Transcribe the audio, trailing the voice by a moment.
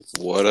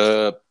What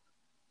up?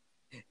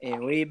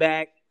 And we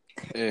back.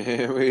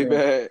 And we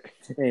back.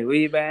 And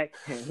we back.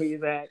 And we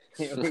back.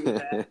 And we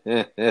back.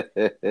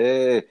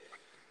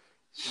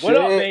 What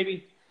up,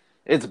 baby?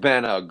 It's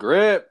been a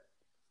grip.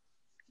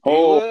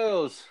 Oh,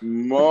 Wills.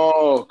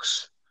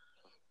 smokes.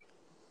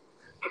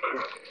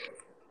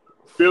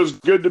 Feels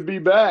good to be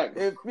back.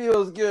 It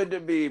feels good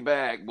to be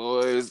back,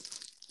 boys.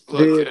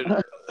 Dude,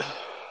 Look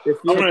it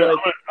feels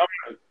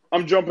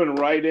I'm jumping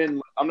right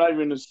in. I'm not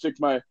even gonna stick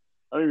my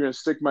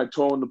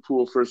toe in the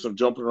pool first. I'm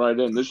jumping right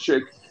in. This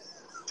chick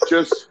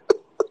just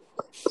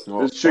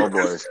oh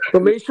boy.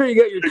 But make sure you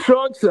get your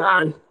trunks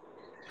on.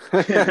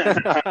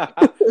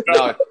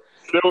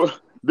 No,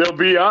 they'll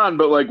be on,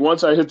 but like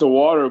once I hit the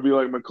water, it'll be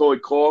like Macaulay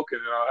Culkin,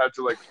 and I'll have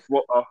to like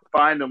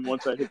find them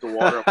once I hit the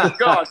water. I'm like,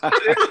 God.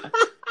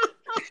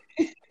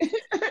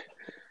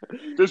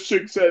 This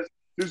chick says,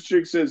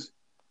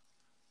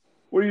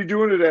 "What are you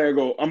doing today?" I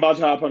go, "I'm about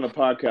to hop on the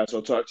podcast.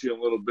 I'll talk to you in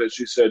a little bit."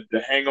 She said,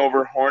 "The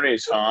hangover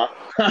hornies, huh?"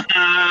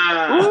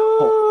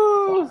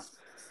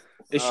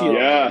 Is she?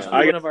 Yeah, Is she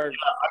one of our?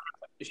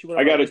 Is she one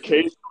of I got our a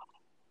case.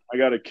 I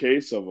got a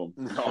case of them.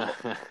 No.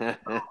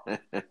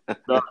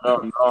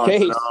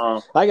 Case.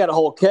 No. I got a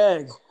whole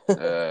keg.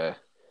 I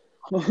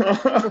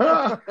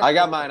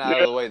got mine out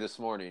of the way this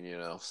morning,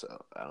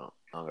 so I don't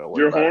gotta worry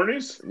Your about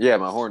hornies? it. Yeah,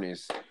 my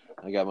hornies.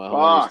 I got my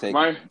hornies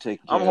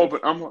taken I'm care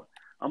of.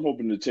 I'm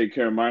hoping to take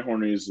care of my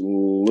hornies a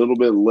little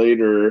bit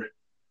later.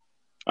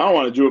 I don't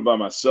want to do it by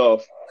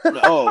myself.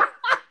 Oh,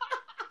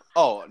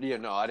 yeah,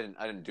 no, I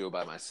didn't do it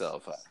by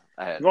myself.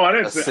 I had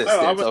assistance.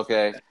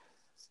 Okay,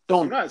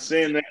 I'm not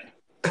saying that.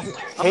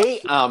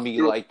 hate on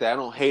me like that. I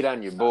don't hate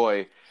on your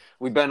boy.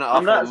 We've been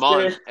off a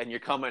month, and you're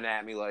coming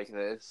at me like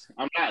this.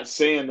 I'm not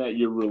saying that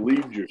you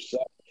relieved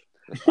yourself.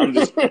 I'm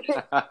just.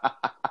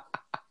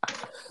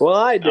 Well,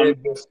 I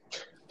did.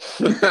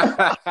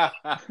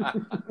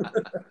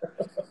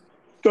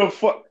 The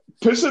fuck?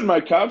 Pissing my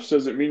cops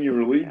doesn't mean you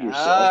relieved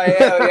yourself. Oh,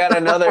 yeah, we got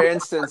another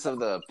instance of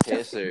the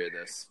pisser,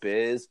 the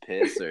spiz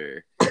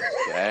pisser.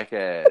 Back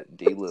at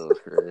D-Lil's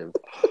crib.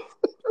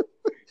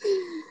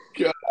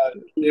 God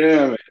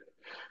damn it.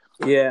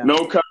 Yeah.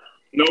 No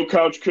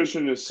couch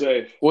cushion is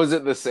safe. Was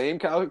it the same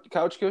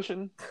couch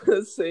cushion?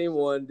 The same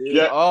one, dude.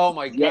 Yeah. Oh,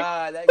 my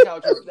God. That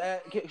couch,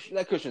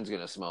 that cushion's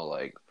going to smell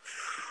like,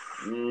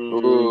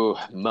 ooh,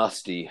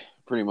 musty.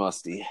 Pretty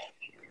musty.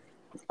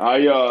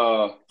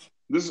 The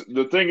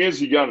thing is,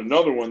 he got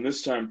another one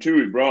this time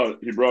too. He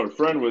brought a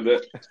friend with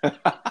it.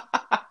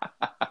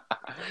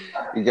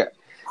 You got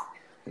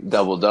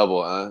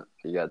double, huh?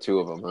 You got two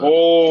of them, huh?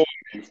 Holy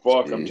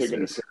fuck!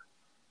 Jesus.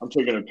 I'm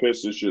taking a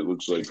piss. This shit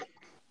looks like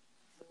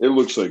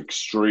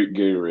straight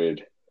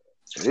Gatorade.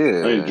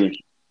 Yeah.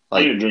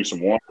 I need to drink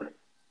some water.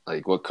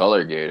 Like what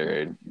color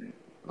Gatorade?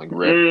 Like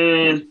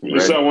red.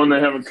 It's that one they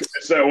haven't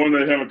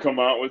come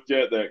out with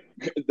yet. That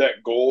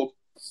gold.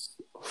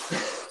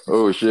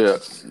 Oh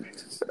shit!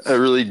 A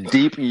really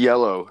deep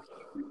yellow.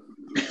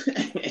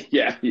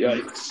 Yeah,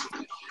 yikes.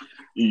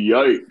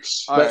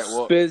 All right,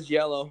 well, Spiz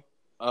yellow.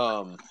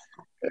 Ew.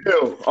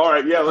 All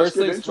right, yeah. Let's First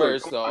get things into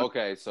first, it. though.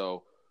 Okay,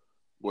 so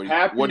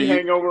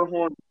Hangover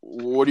horn.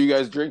 What are you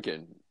guys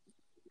drinking?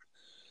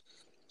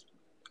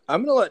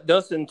 I'm gonna let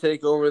Dustin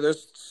take over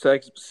this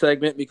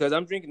segment because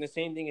I'm drinking the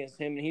same thing as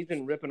him, and he's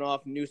been ripping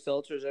off new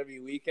seltzers every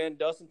weekend.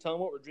 Dustin, tell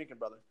him what we're drinking,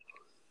 brother.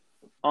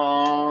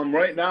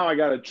 Right now I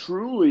got a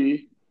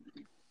Truly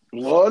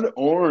Blood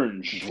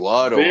Orange.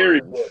 Very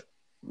good.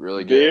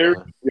 Really good.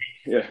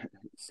 Yeah.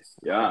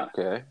 Yeah.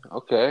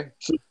 Okay.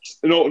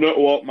 No.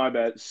 Well, my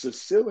bad.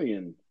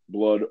 Sicilian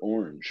Blood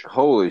Orange.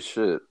 Holy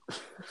shit!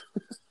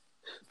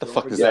 The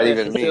fuck does that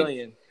even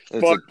mean?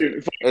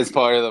 It's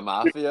part of the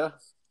mafia.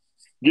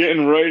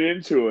 Getting right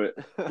into it.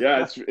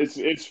 Yeah,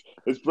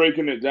 it's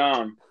breaking it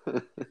down.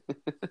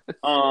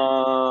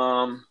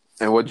 And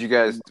what'd you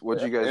guys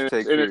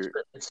take for?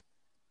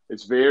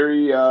 It's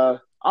very I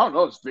don't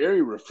know, it's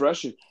very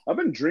refreshing. I've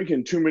been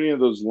drinking too many of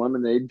those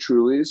lemonade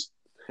Trulies,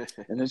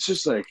 and it's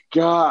just like,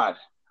 God,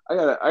 I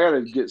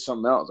gotta get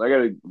something else. I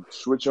gotta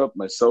switch up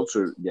my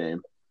seltzer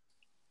game.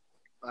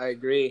 I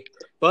agree.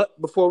 But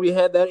before we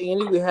had that,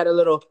 Andy, we had a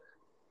little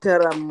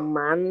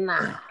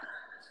Terramana.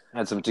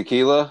 Had some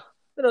tequila.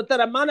 Little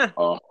Terramana.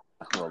 Oh,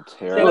 a little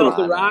Shout out to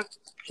Terramana. Rock.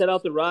 Shout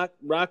out to Rock.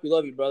 Rock, we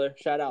love you, brother.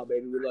 Shout out,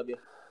 baby. We love you.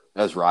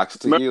 That's Rock's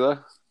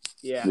tequila.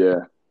 Yeah.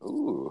 Yeah.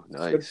 Ooh,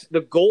 nice.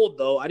 The gold,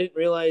 though, I didn't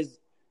realize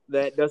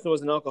that Dustin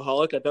was an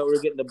alcoholic. I thought we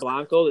were getting the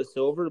Blanco, the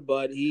silver,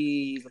 but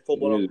he's a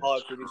full-blown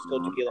alcoholic who drinks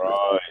gold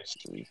tequila.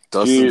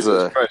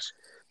 Christ.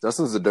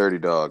 Dustin's a dirty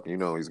dog. You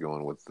know he's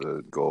going with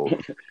the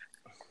gold.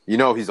 You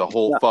know he's a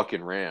whole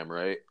fucking ram,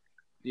 right?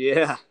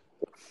 Yeah.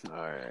 All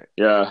right.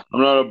 Yeah,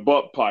 I'm not a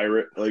butt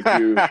pirate like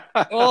you.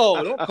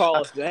 Oh, don't call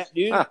us that,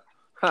 dude.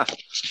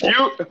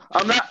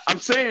 I'm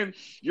saying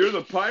you're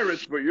the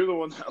pirates, but you're the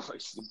one that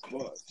likes the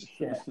butt.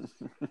 Yeah.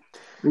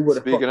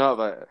 Speaking of,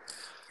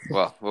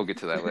 well, we'll get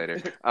to that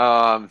later.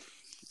 Right.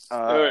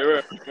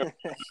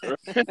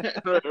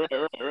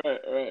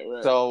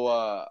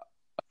 So,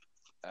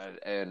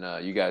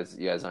 and you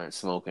guys aren't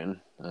smoking.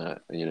 I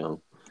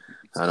know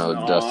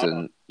No.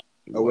 Dustin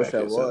I wish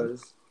I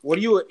was. What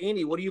are you,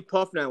 Andy? What are you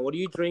puffing on? What are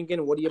you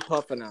drinking? What are you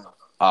puffing on?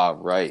 All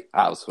right,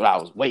 what I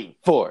was waiting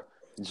for.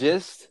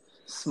 Just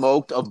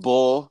smoked a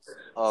bowl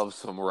of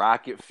some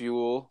Rocket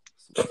Fuel.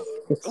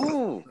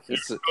 Ooh, I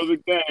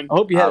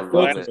hope you had a love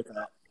filter it. with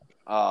that.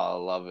 Oh, I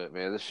love it,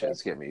 man. This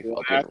shit's getting me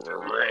fucking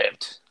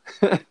ripped.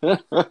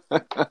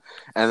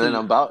 And then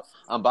I'm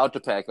about to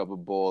pack up a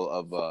bowl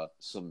of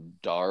some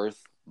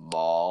Darth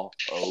Maul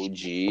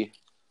OG.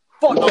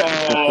 Fuck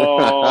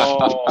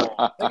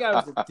that guy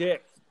was a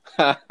dick.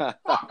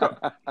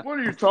 What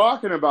are you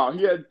talking about?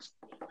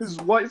 His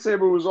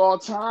lightsaber was all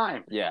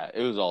time. Yeah,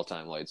 it was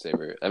all-time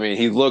lightsaber. I mean,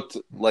 he looked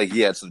like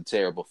he had some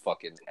terrible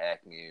fucking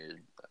acne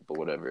but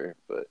whatever.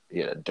 But he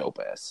had a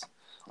dope-ass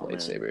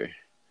lightsaber.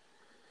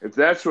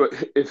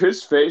 If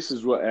his face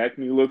is what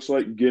acne looks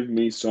like, give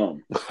me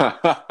some. Fan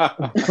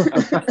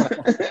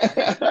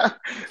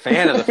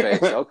of the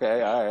face.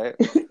 Okay, all right.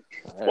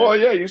 Well,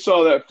 yeah, you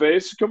saw that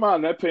face. Come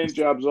on, that paint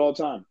job's all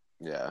time.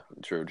 Yeah,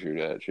 true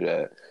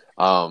that.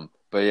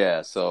 But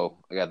yeah, so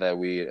I got that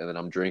weed, and then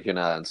I'm drinking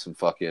on some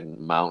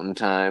fucking Mountain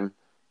Time,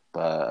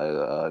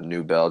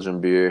 New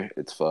Belgium beer.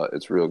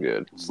 It's real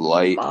good. It's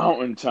light.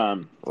 Mountain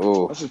Time.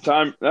 Oh, that's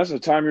the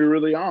time you're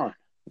really on.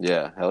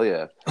 Yeah, hell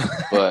yeah.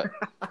 But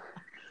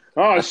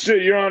oh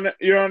shit, you're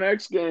on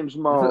X Games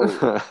mode.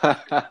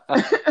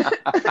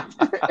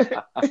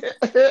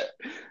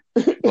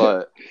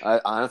 But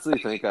I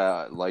honestly think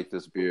I like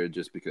this beer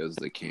just because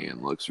the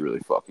can looks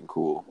really fucking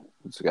cool.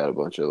 It's got a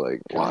bunch of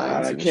like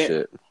lines and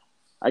shit.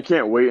 I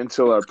can't wait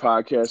until our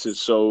podcast is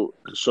so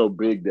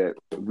big that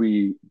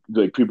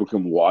people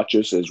can watch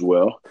us as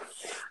well.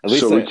 At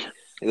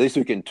least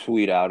we can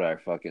tweet out our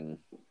fucking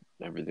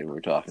everything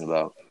we're talking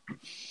about.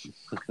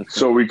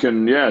 So we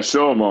can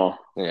show them all.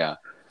 Yeah.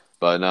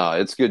 But no,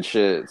 it's good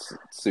shit. It's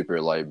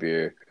super light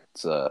beer.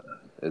 It's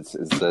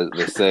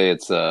they say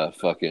it's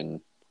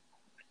fucking,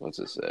 what's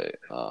it say?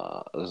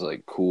 It's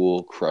like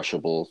cool,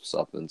 crushable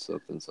something.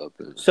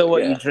 So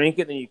what? You drink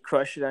it and you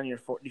crush it on you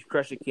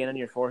crush the can on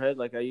your forehead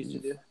like I used to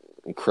do.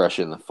 And crush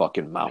it in the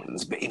fucking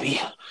mountains,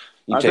 baby.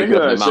 You take it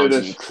up the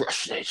mountains and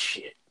crush that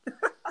shit.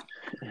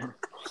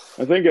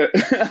 I think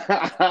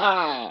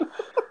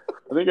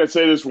I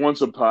say this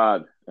once a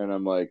pod, and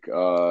I'm like,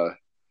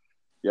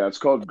 yeah, it's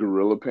called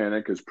Gorilla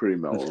Panic. It's pretty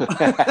mellow.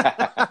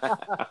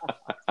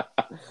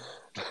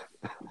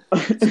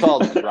 It's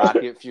called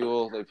Rocket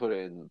Fuel. They put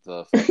it in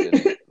the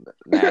fucking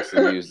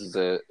NASA uses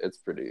it. It's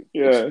pretty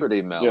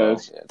mellow. Yeah,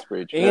 it's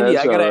pretty true. Andy,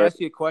 I gotta ask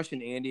you a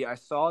question, Andy. I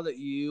saw that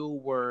you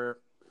were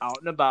out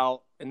and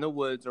about in the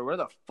woods, or where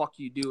the fuck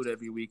you do it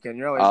every weekend.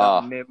 You're always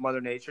out in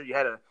Mother Nature. You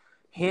had a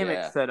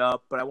hammock set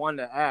up, but I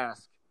wanted to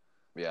ask,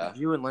 did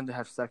you and Linda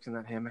have sex in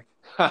that hammock?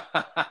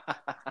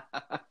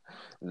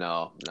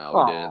 No,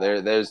 we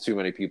didn't. There's too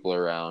many people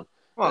around.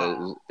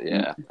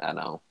 Yeah, I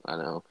know.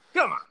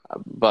 Come on.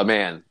 But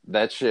man,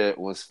 that shit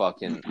was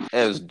fucking,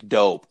 it was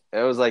dope.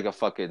 It was like a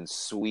fucking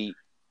suite,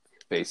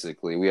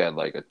 basically. We had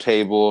like a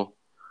table.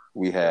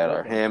 We had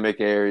our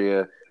hammock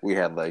area. We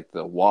had like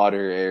the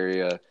water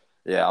area.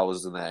 Yeah, I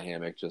was in that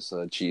hammock just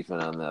chiefing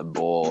on that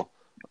bowl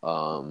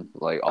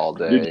like all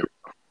day.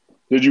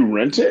 Did you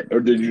rent it,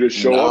 or did you just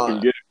show up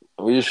and get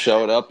it? We just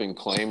showed up and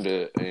claimed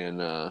it, and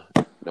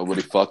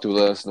nobody fucked with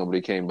us.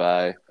 Nobody came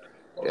by.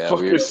 Yeah,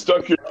 fucking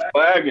stuck your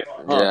flag in.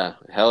 Huh? Yeah,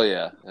 hell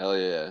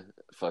yeah.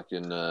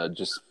 Fucking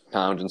just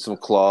pounding some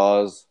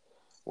claws.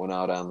 Went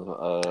out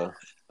on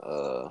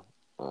the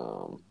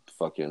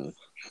fucking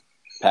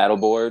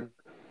paddleboard.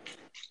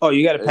 Oh,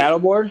 you got a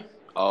paddleboard?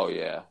 Oh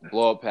yeah,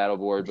 blow up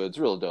paddleboard, but it's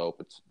real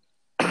dope. It's.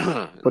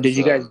 But did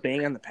you guys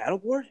bang on the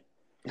paddleboard?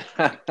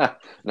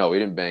 No, we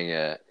didn't bang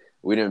at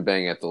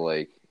the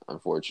lake.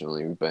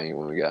 Unfortunately, we banged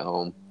when we got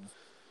home.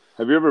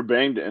 Have you ever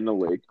banged in the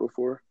lake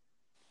before?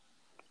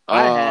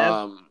 I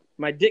have.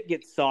 My dick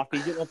gets soft.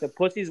 You get with the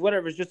pussies,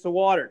 whatever. It's just the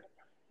water.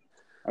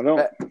 I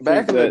don't.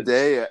 Back in the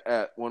day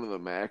at one of the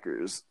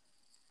Mackers.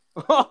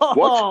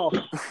 Oh,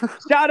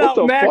 shout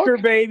out Macker,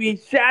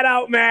 baby! Shout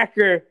out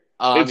Macker.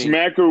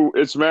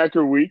 It's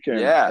Macker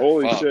weekend. Yeah,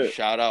 holy shit!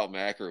 Shout out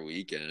Macker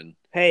weekend.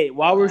 Hey,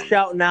 while we're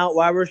shouting out,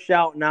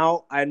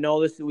 I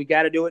know this. We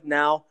got to do it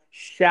now.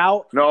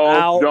 Shout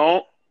out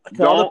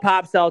to all the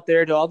pops out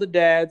there, to all the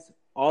dads,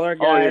 all our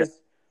guys. Oh, yeah.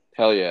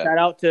 Hell yeah! Shout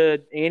out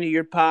to Andy,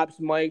 your pops,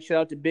 Mike. Shout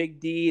out to Big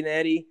D and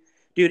Eddie.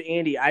 Dude,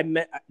 Andy, I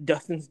met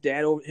Dustin's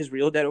dad, his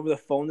real dad, over the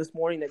phone this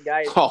morning. That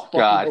guy is fucking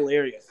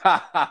hilarious.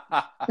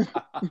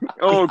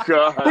 Oh,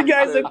 God. The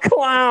guy's a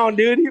clown,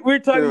 dude. We were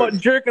talking about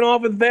jerking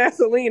off with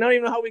Vaseline. I don't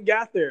even know how we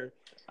got there.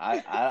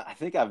 I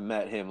think I've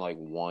met him like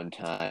one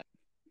time.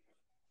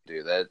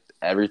 Dude, that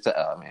every time.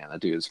 Oh, man,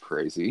 that dude is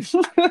crazy.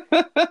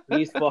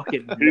 He's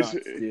fucking nuts,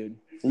 dude.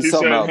 He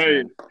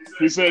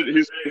said,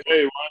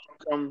 hey, why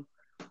don't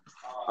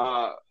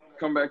you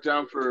come back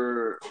down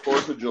for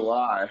 4th of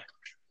July?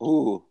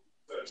 Ooh.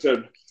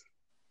 Said,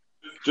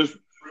 just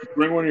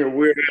bring one of your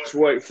weird ass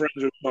white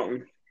friends or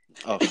something.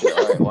 Oh shit!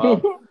 All right,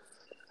 well,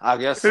 I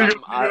guess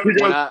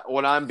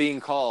when I'm being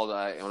called,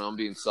 when I'm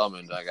being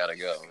summoned, I gotta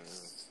go.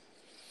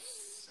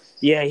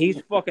 Yeah,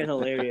 he's fucking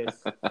hilarious.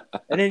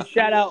 And then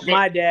shout out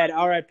my dad,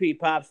 R.I.P.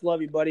 Pops.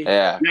 Love you, buddy.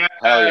 Yeah.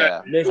 Hell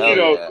yeah. Miss Hell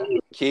you. yeah.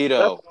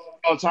 Keto.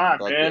 All the time,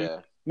 Fuck man. yeah.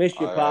 Miss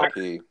you, Pop.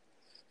 R.I.P.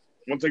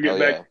 Once I get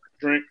back to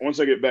drink, once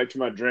I get back to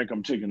my drink,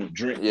 I'm taking a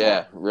drink.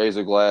 Yeah, raise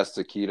a glass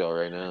to keto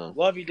right now.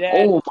 Love you, Dad.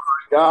 Oh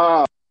my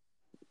god.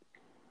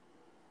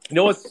 You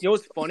know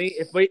what's funny?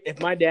 If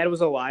my dad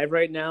was alive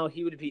right now,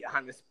 he would be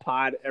on this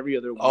pod every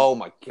other week. Oh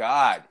my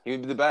god, he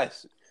would be the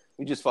best.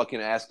 We just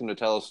fucking ask him to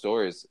tell us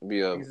stories. It'd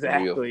be a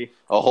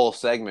whole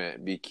segment.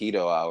 It'd be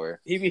keto hour.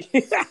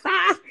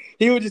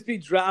 He would just be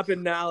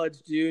dropping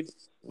knowledge, dude.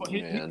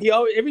 He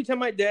always, every time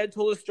my dad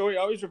told a story,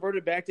 I always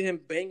reverted back to him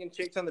banging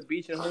chicks on the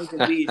beach in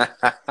Huntington Beach.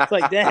 It's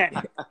like,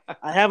 Dad,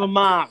 I have a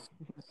mom.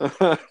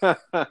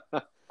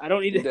 I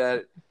don't need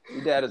to.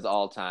 Your dad is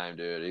all time,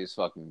 dude. He's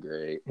fucking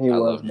great. I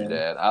love your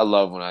dad. I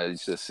love when I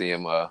used to see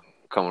him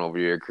coming over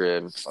to your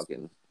crib.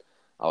 Fucking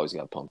always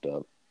got pumped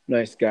up.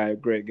 Nice guy,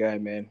 great guy,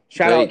 man.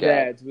 Shout out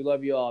dads. We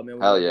love you all,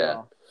 man. Hell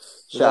yeah.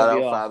 Shout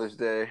out Father's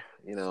Day.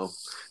 You know,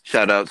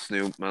 shout out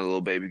Snoop, my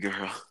little baby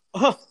girl.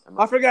 Oh,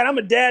 I forgot I'm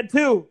a dad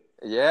too.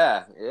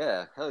 Yeah.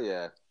 Hell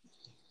yeah.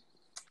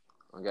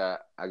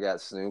 I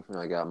got Snoop and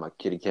I got my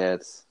kitty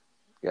cats.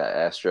 Got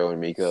Astro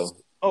and Miko.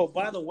 Oh,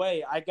 by the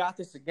way, I got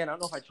this again. I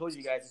don't know if I told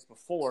you guys this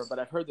before, but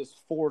I've heard this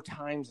 4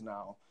 times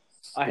now.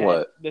 I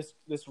had this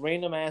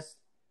random ass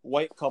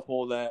white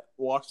couple that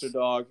walks their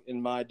dog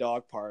in my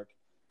dog park.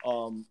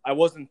 I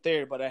wasn't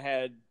there, but I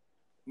had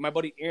my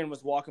buddy Aaron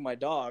was walking my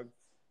dog.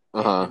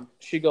 And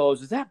she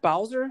goes, "Is that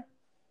Bowser?"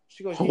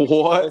 She goes,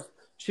 "What?"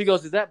 She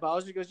goes, "Is that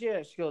Bowser?" She goes,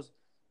 "Yeah." She goes,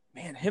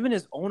 "Man, him and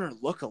his owner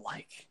look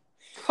alike."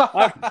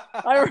 I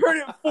heard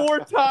it 4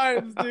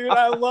 times, dude.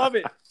 I love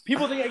it.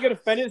 People think I get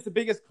offended. It's the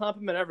biggest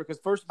compliment ever. Because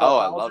first of all,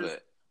 I love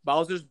it.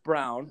 Bowser's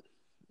brown.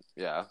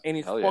 Yeah, and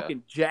he's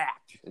fucking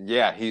jacked.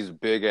 Yeah, he's a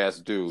big ass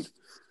dude.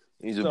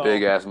 He's a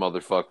big ass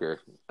motherfucker.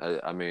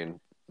 I mean,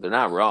 they're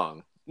not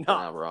wrong. No, they're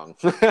not wrong.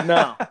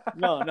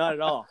 no, not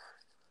at all.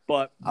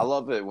 But I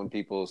love it when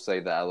people say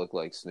that I look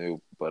like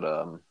Snoop. But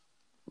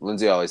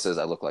Lindsay always says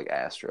I look like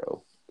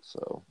Astro.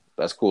 So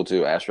that's cool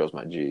too. Astro's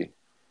my G.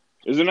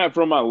 Isn't that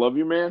from I Love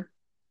You, Man?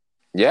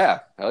 Yeah,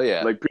 hell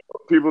yeah. Like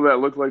people that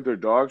look like their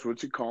dogs.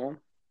 What's he call them?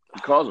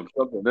 He calls them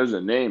something. There's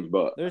a name,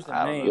 but there's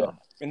a name. Know.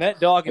 And that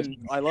dog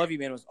in I Love You,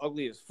 Man was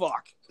ugly as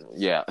fuck.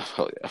 Yeah,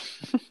 hell yeah.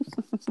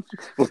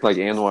 Looked like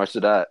Anwar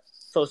Sadat.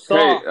 So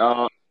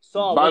Saul.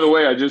 Saul. By the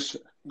way, I just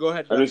go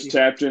ahead. I just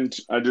tapped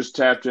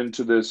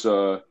into this.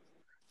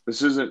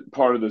 This isn't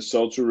part of the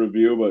seltzer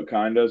review, but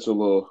kinda. It's a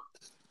little.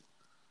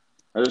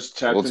 I just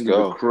tapped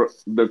into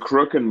the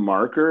Crook and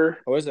Marker.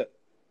 What is it?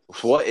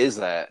 What is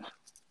that?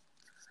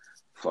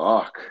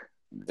 Fuck.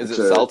 Is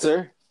it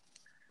seltzer?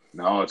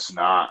 No, it's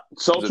not.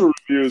 Seltzer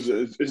reviews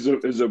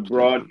is a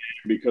broad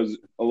name because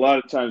a lot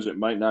of times it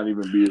might not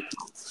even be.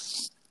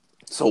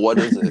 So what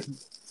is it?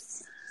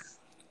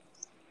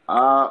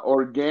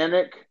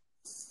 Organic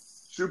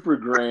super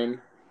grain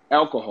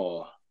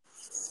alcohol.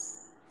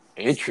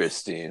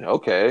 Interesting.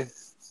 Okay.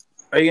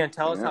 Are you gonna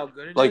tell us how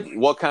good it is? Like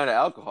what kind of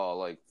alcohol?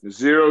 Like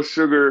 0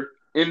 sugar,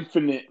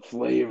 infinite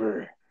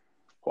flavor.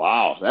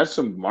 Wow, that's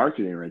some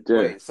marketing right there.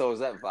 Wait, so is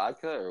that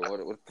vodka or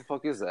what? What the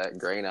fuck is that?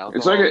 Grain alcohol?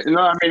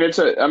 It's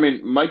like I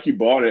mean, Mike, you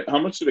bought it. How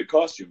much did it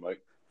cost you,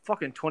 Mike?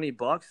 Fucking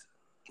 $20.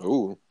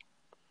 Ooh.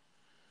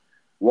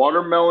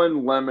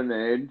 Watermelon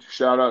lemonade.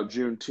 Shout out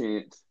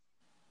Juneteenth.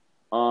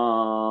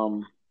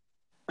 I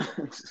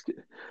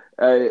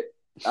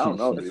don't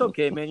know. It's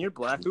okay, man. You're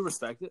black. We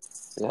respect it.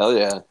 Hell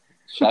yeah.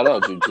 Shout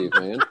out Juneteenth,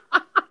 man.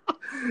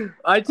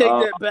 I take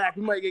that back.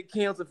 We might get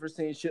canceled for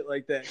saying shit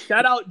like that.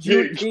 Shout out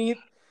Juneteenth.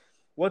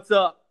 What's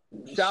up?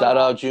 Shout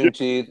out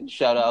Juneteenth.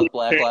 Shout out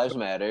Black Lives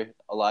Matter.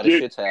 A lot of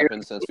shit's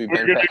happened since we've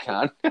been back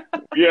on.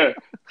 yeah,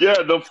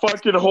 the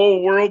fucking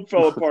whole world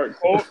fell apart.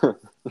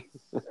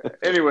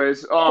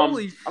 Anyways,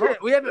 holy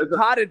shit, we haven't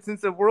potted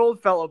since the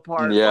world fell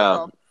apart. Yeah.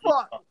 What the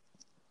fuck?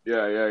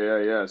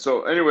 Yeah.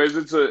 So, anyways,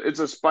 it's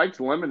a spiked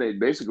lemonade,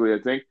 basically. I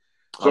think.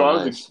 So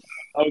I was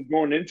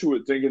going into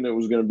it thinking it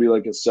was going to be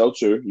like a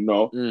seltzer, with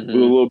a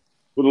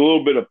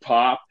little bit of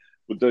pop.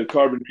 With the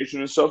carbonation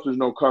and stuff, there's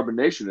no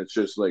carbonation. It's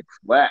just like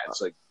flat. It's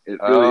like it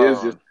really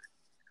is just.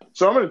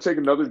 So I'm gonna take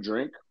another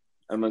drink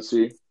and let's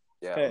see.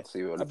 Yeah, let's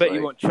see what it's I bet like.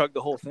 you won't chug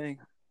the whole thing.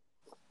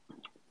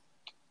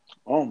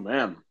 Oh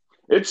man,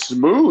 it's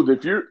smooth.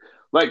 If you're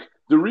like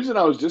the reason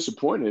I was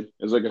disappointed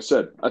is like I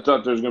said, I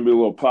thought there was gonna be a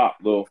little pop,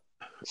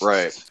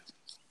 right,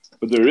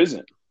 but there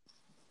isn't.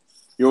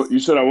 You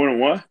said I wouldn't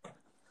what?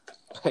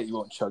 I bet you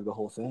won't chug the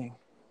whole thing.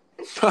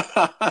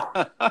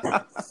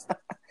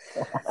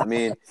 I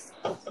mean,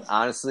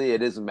 honestly,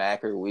 it is a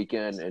Macker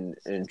weekend, and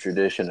in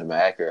tradition of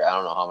Macker, I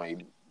don't know how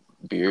many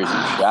beers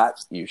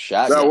you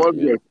shot. That was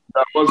good.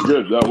 That was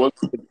good. That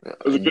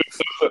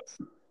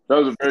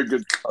was a very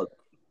good start.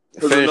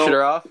 Finish it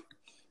off?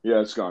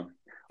 Yeah, it's gone.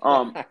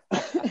 Oh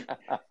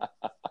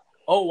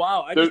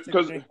wow! I just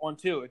drank one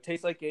too. It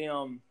tastes like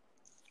a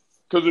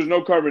because there's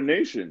no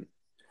carbonation,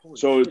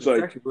 so shit, it's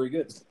like actually really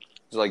good. It's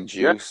like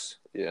juice.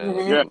 Yeah.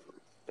 Mm-hmm.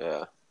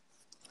 Yeah.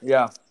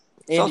 Yeah.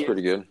 Sounds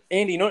pretty good.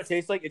 Andy, you know what it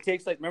tastes like? It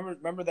tastes like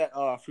remember that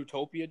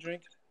Fruitopia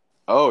drink?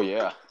 Oh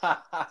yeah,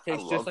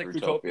 Tastes just like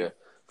Fruitopia.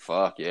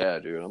 Fuck yeah,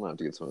 dude! I'm gonna have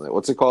to get some of that.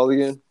 What's it called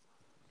again?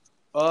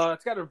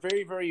 It's got a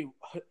very very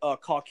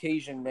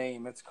Caucasian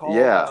name. It's called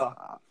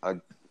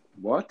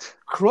what?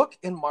 Crook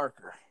and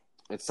Marker.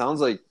 It sounds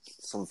like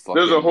some fucking.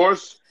 There's a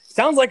horse.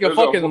 Sounds like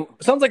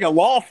sounds like a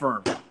law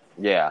firm.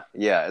 Yeah.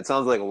 It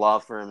sounds like a law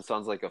firm.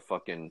 Sounds like a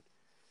fucking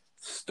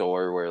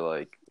store where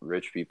like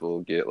rich people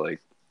get like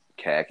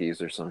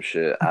khakis or some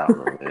shit. I don't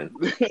know, man.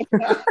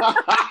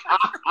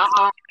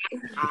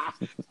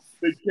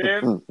 The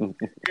can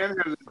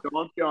has a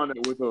donkey on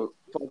it with a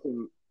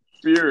fucking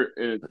spear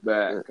in its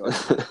back.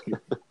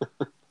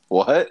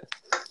 What?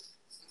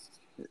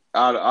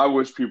 I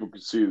wish people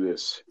could see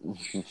this.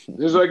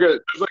 There's like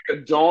a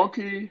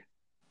donkey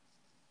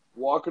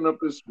walking up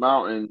this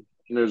mountain,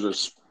 and there's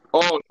it's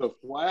a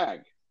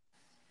flag.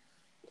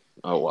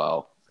 Oh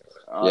wow.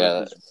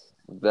 Yeah,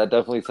 that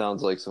definitely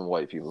sounds like some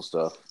white people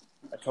stuff.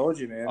 I told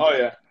you, man. Oh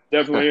yeah,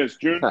 definitely is.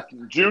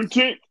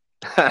 Juneteenth.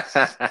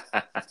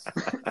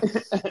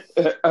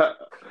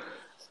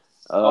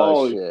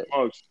 Oh shit.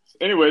 Smokes.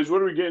 Anyways,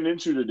 what are we getting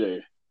into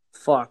today?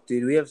 Fuck,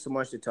 dude, we have so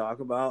much to talk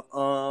about.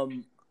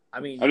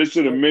 I just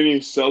did a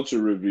mini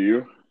seltzer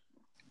review.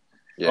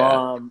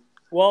 Yeah.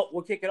 Well,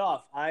 we'll kick it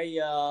off.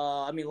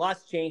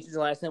 Lots changed since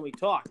the last time we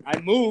talked. I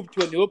moved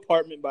to a new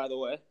apartment, by the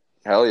way.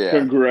 Hell yeah.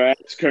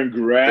 Congrats.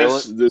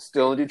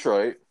 Still in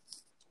Detroit.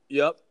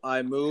 Yep,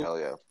 I moved. Hell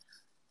yeah.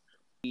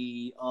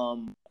 The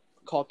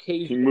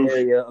Caucasian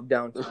area of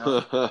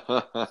downtown.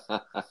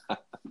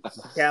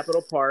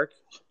 Capitol Park.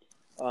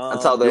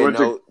 That's how they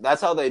know.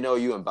 That's how they know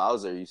you and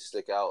Bowser. You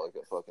stick out like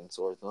a fucking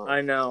sore thumb.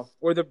 I know.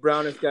 We're the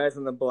brownest guys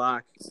on the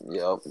block.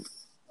 Yep.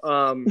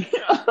 Other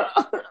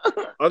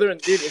than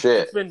dude,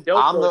 it's been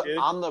dope.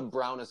 I'm the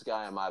brownest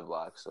guy on my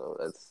block, so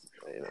that's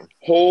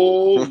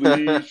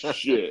Holy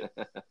shit.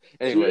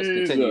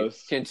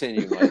 Anyways,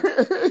 continue, Mike.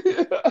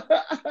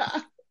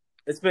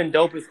 It's been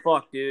dope as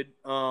fuck, dude.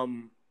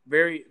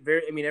 Very,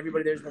 very. I mean,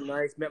 everybody there's been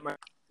nice. Met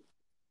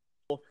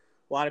a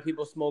lot of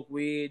people smoke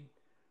weed.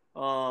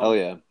 Hell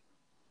yeah.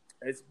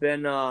 It's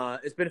been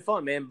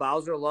fun, man.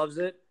 Bowser loves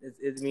it.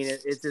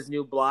 It's his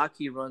new block.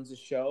 He runs the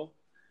show.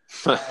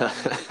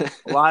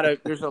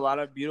 There's a lot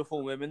of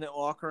beautiful women that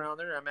walk around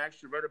there. I'm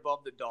actually right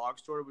above the dog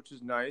store, which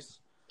is nice.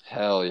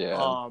 Hell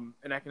yeah.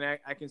 And I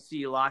can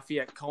see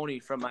Lafayette Coney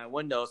from my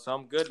window, so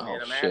I'm good,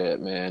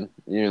 man. Man.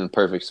 You're in the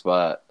perfect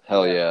spot.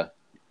 Hell yeah.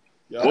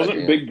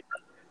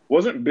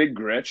 Wasn't Big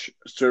Gretch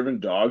serving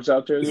dogs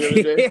out there the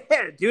other day?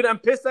 Yeah, dude, I'm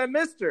pissed I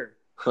missed her.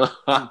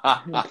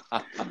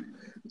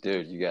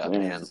 Dude, you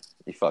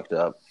fucked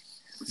up.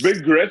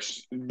 Big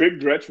Gretch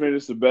made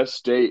us the best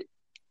state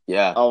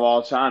of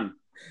all time.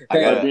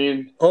 By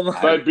being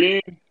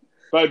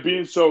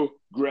so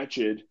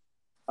Gretched.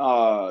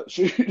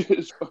 She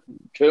just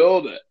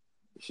killed it.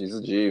 She's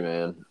a G,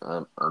 man.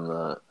 I'm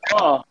not.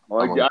 Oh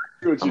my God!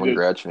 I'm a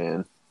Gretch,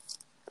 man.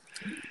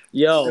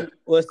 Yo,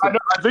 listen.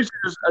 I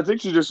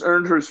think she just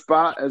earned her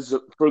spot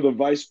for the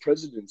vice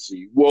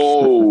presidency.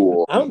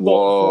 Whoa! I'm voting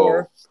for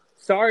her.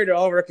 Sorry to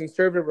all our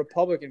conservative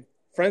Republican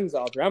friends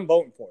out there. I'm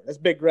voting for her. That's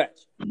Big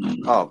Gretch.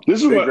 Oh,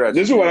 this is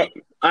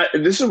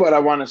what I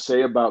want to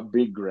say about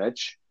Big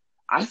Gretch.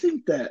 I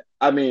think that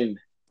I'm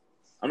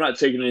not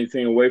taking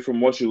anything away from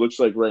what she looks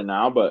like right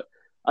now, but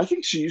I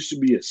think she used to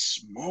be a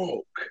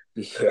smoke.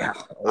 Yeah,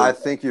 I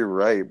think you're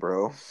right,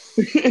 bro.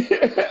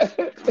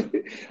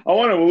 I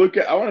want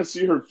to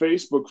see her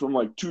Facebook from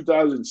like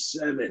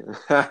 2007.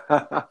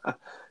 I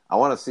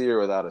want to see her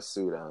without a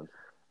suit on.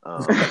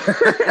 But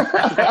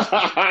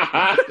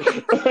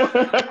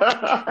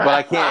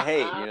I can't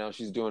hate,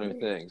 she's doing her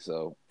thing,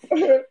 so.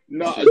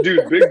 No,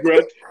 dude, Big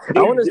Gretch.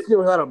 I want to see her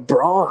without a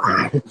bra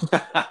on.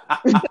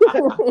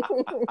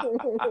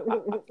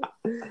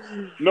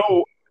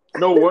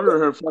 No wonder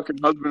her fucking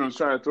husband was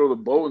trying to throw the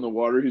boat in the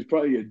water. He's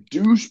probably a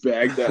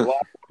douchebag that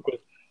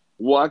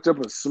locked up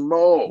a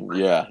smoke.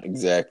 Yeah,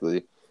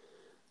 exactly.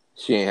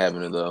 She ain't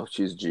having it though.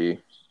 She's G.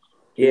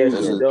 Yeah,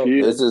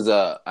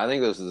 I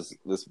think this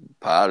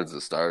pod is the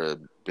start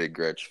of Big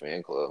Gretch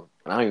fan club.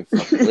 I don't even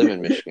fucking live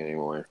in Michigan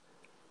anymore.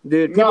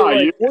 Dude, people are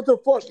like, what the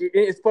fuck?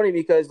 It's funny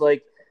because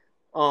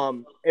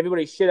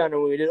everybody shit on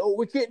her when we did. Oh,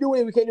 we can't do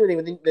anything.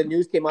 When the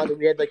news came out that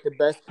we had like the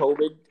best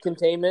COVID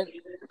containment.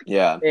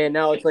 Yeah. And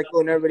now it's like,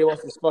 and everybody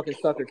wants to fucking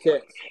suck her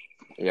tits.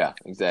 Yeah,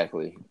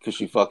 exactly. Because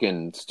she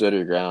fucking stood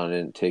her ground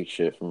and didn't take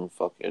shit from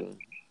fucking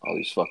all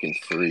these fucking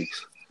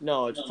freaks.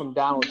 No, it's from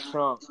Donald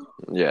Trump.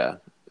 Yeah,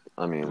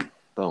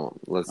 all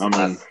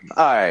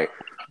right.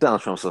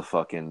 Donald Trump's a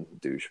fucking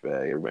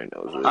douchebag. Everybody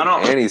knows it.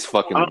 And he's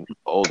fucking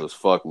old as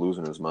fuck,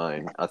 losing his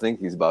mind. I think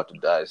he's about to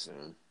die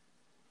soon.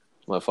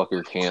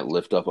 Motherfucker can't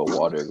lift up a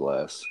water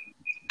glass.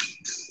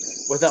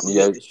 Without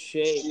the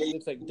shade, it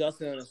looks like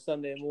Dustin on a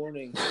Sunday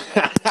morning.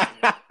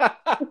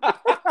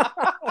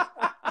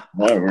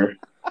 Whatever.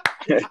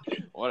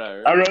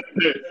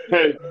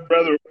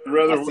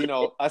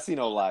 I see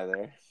no lie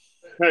there.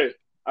 Hey,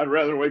 I'd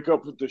rather wake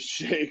up with the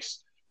shakes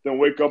than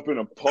wake up in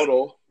a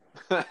puddle.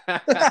 You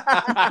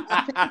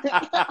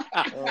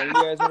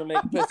guys want to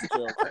make piss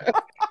jokes?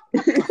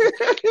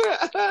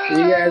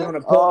 You guys want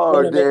to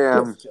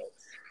damn. Piss jokes?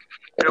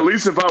 At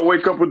least if I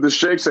wake up with the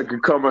shakes, I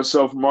could call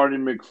myself Marty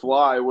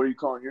McFly. What are you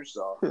calling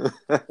yourself? You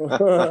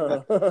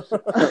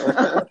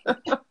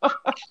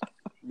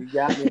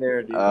got me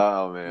there, dude.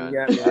 Oh man,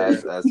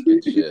 that's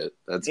good shit.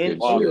 That's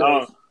good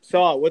shit.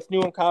 So, what's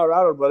new in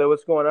Colorado, brother?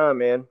 What's going on,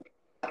 man?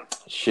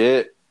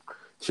 Shit's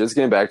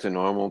getting back to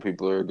normal.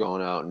 People are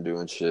going out and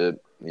doing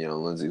shit. You know,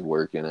 Lindsay's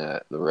working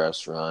at the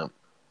restaurant.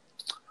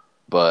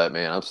 But,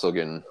 man, I'm still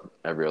getting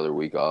every other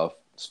week off.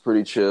 It's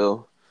pretty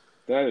chill.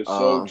 That is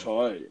so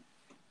tight.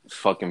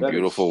 Fucking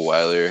beautiful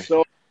weather.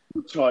 So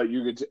tight.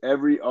 You get to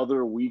every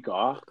other week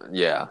off?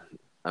 Yeah.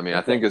 I mean,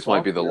 I think this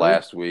might be the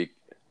last week.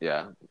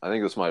 Yeah. I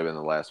think this might have been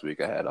the last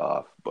week I had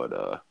off.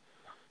 But,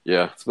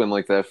 yeah, it's been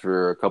like that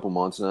for a couple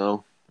months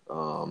now.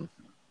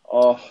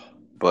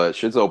 But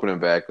shit's opening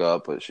back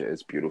up. But shit,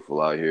 it's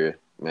beautiful out here.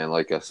 Man,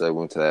 like I said,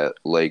 went to that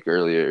lake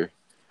earlier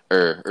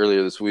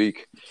this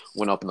week.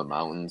 Went up in the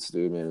mountains,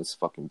 dude, man. It's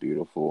fucking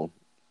beautiful.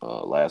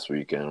 Last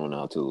weekend, went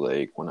out to the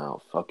lake. Went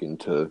out fucking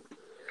to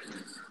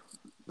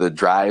the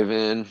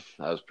drive-in.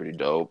 That was pretty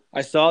dope.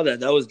 I saw that.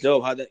 That was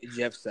dope. Did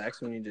you have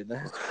sex when you did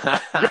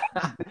that?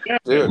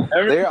 Dude,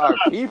 there are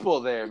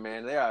people there,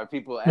 man. There are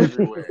people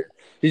everywhere.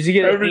 Did you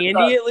get a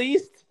handy at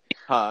least?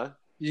 Huh?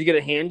 Did you get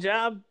a hand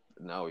job?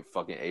 No, we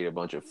fucking ate a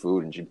bunch of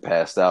food and she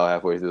passed out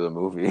halfway through the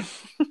movie.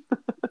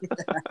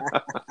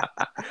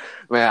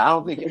 Man, I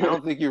don't think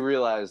you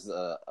realize.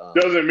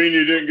 Doesn't mean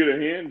you didn't get a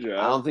hand job.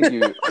 I don't think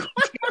you,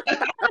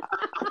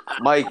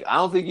 Mike. I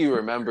don't think you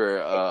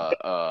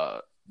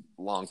remember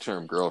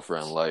long-term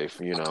girlfriend life.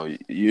 You know,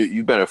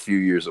 you've been a few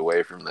years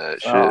away from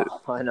that shit.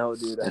 Oh, I know,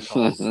 dude.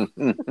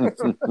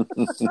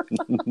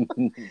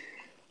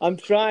 I'm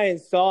trying,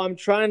 Saul. I'm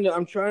trying, dude.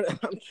 I'm trying,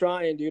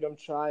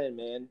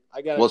 man.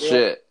 I got a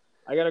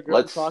girl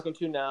I'm talking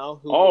to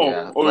now.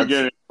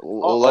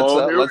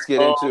 Let's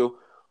get into.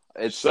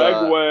 It's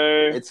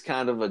segue. It's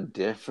kind of a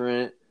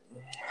different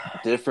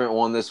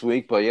one this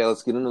week, but yeah,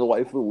 let's get into the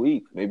wife of the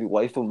week. Maybe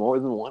wife of more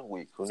than 1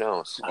 week. Who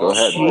knows? Go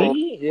ahead, bro.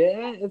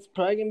 Yeah, it's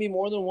probably gonna be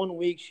more than 1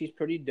 week. She's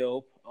pretty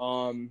dope.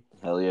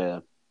 Hell yeah.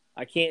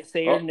 I can't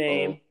say her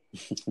name.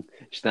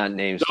 She's not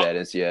name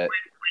status yet.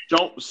 We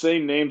don't say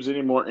names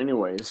anymore,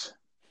 anyways.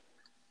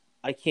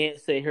 I can't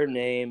say her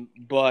name,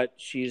 but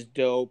she's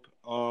dope.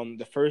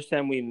 The first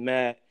time we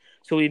met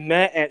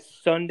at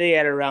Sunday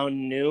at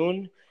around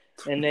noon.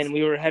 And then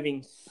we were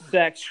having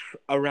sex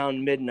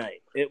around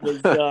midnight. It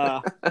was,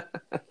 but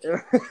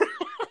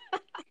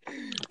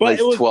nice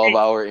it was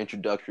 12-hour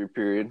introductory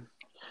period.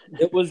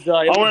 It was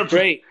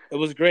great. It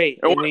was great.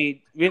 And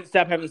we didn't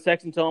stop having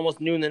sex until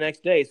almost noon the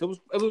next day. So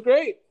it was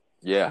great.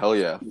 Yeah, hell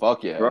yeah,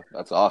 fuck yeah,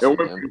 that's awesome,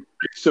 man. From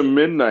 6 to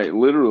midnight,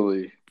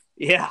 literally.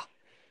 Yeah,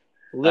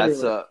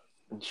 literally. That's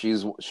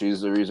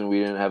she's the reason we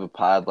didn't have a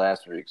pod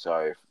last week.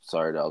 Sorry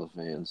to all the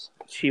fans.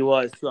 She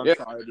was too. I'm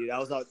sorry, dude.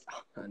 I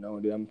know,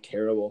 dude. I'm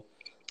terrible.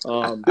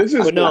 She's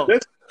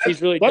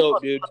really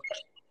dope, dude.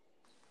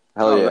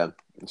 Hell yeah.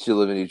 She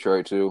live in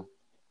Detroit too.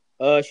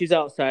 She's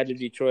outside of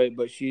Detroit,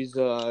 but she's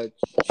the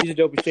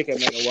dopest chick I've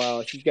met in a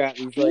while. She's got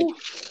these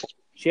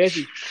she has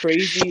these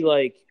crazy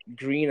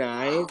green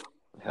eyes.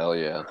 Hell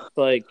yeah.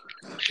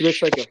 She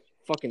looks like a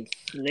fucking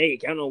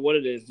snake. I don't know what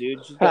it is,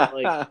 dude. She's got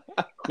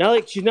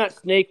she's not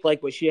snake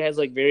but she has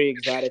very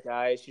exotic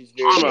eyes. She's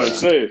very. I'm gonna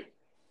say,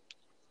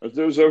 if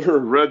there's ever a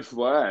red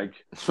flag,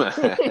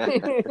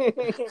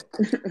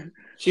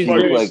 she's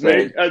very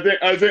snake.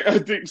 I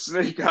think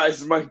snake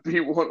eyes might be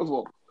one of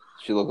them.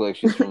 She looked like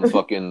she's from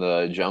fucking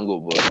the Jungle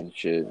Book and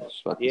shit.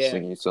 She's fucking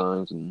singing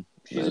songs and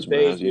she's a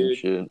babe, dude.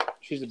 Shit.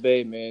 She's a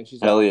babe, man.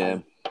 She's hell yeah.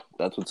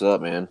 That's what's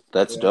up, man.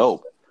 That's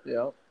dope.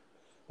 Yeah.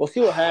 We'll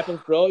see what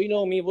happens, bro. You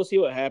know me. We'll see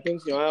what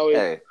happens. You know,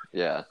 I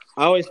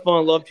always fall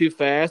in love too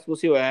fast. We'll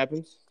see what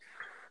happens.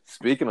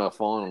 Speaking of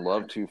falling in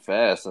love too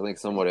fast, I think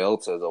somebody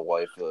else has a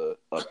wife a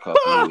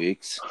couple of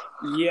weeks.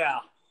 Yeah.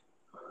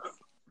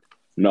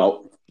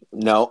 No.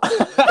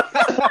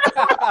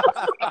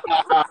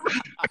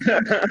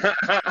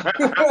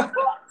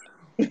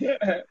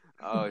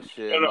 Oh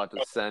shit! I'm about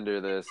to send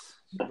her this.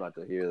 She's about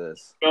to hear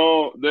this.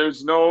 No,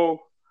 there's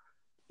no.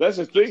 That's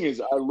the thing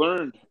is, I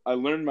learned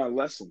my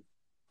lesson.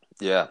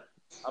 Yeah,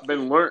 I've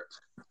been learned.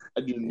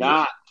 I do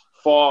not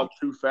fall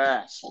too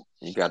fast.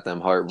 You got them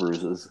heart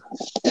bruises.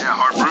 Yeah,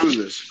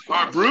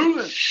 heart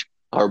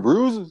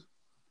bruises.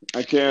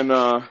 I can't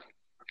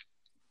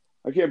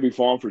be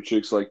falling for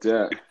chicks like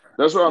that.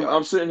 That's why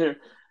I'm sitting here.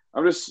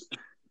 I'm just.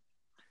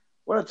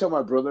 When I tell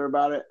my brother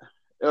about it,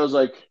 it was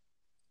like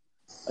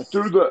I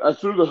threw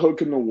the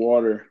hook in the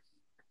water,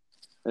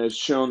 and it's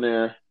chilling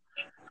there.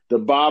 The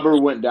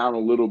bobber went down a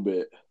little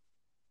bit,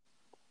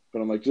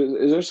 but I'm like,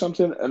 is there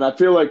something? And I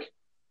feel like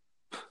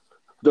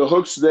the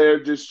hook's there,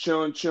 just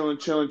chilling.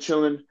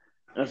 And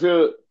I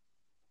feel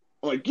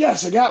I'm like,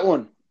 yes, I got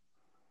one.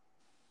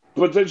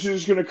 But then she's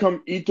just gonna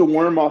come eat the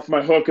worm off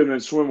my hook and then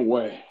swim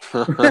away.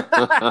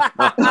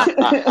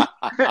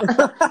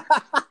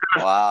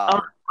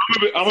 Wow.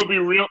 I'm gonna be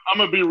real. I'm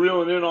gonna be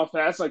reeling in all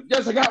fast. Like,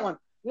 yes, I got one.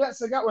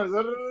 Yes, I got one.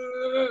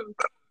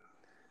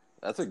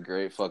 That's a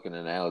great fucking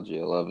analogy.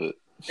 I love it.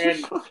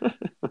 And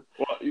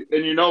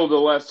the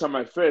last time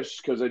I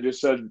fished, because I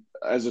just said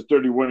as a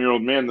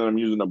 31-year-old man that I'm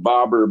using a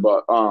bobber,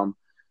 but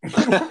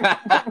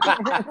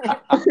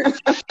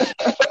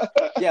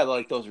yeah,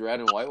 like those red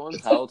and white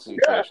ones. How else do you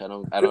fish? I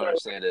don't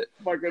understand it.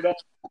 Fuck it up.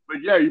 But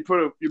yeah, you put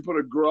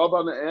a grub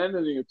on the end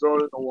and you throw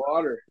it in the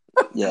water.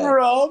 Yeah.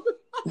 Grub.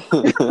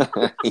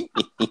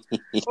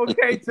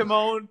 Okay,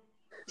 Timon.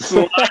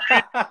 Slide.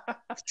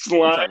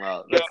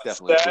 That's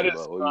definitely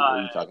Timbo. What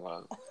are you talking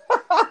about?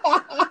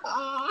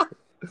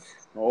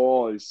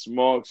 Holy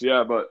smokes!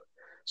 Yeah, but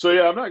so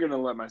yeah, I'm not gonna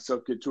let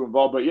myself get too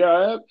involved. But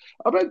yeah,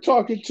 I've been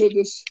talking to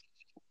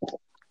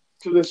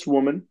this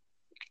woman.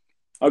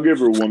 I'll give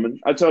her a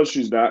woman. I tell her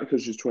she's not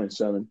because she's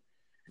 27.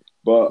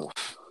 But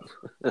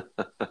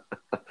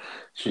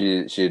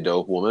she a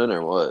dope woman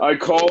or what? I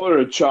call her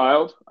a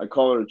child. I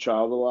call her a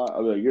child a lot.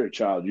 I'm like, you're a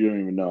child. You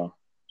don't even know.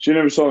 She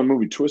never saw the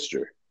movie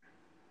Twister.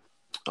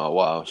 Oh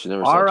wow, she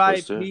never saw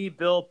Twister. R.I.P.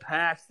 Bill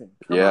Paxton.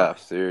 Come on.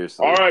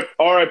 Seriously.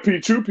 R.I.P.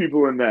 two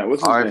people in that.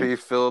 What's his name? R.I.P.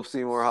 Philip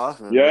Seymour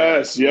Hoffman.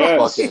 Yes. I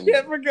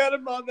forgot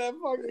about that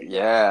fucking.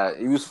 Yeah,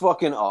 he was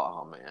fucking.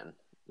 Oh man,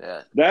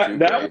 yeah.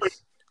 That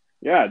was,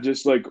 yeah,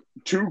 just like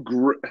two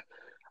great.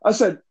 I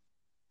said,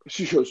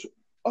 she goes,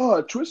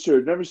 "Oh,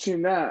 Twister. Never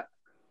seen that.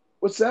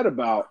 What's that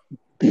about?"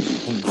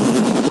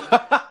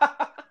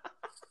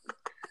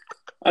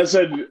 I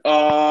said,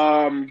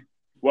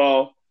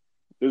 well,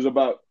 there's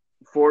about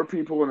 4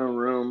 people in a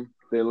room.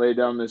 They lay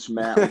down this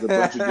mat with a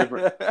bunch of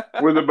different,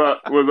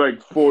 with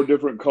like 4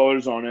 different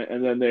colors on it,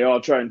 and then they all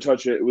try and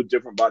touch it with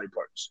different body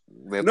parts.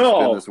 They have to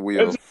spin this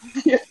wheel.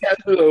 Yeah,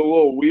 there's a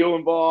little wheel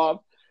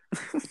involved. I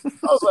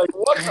was like,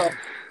 what the?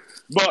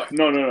 But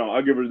no.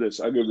 I'll give her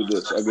this.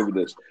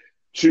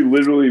 She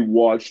literally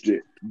watched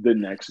it the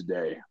next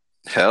day.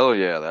 Hell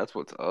yeah, that's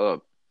what's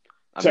up.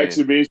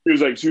 Texted me.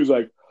 She was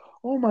like,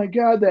 oh my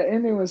god, that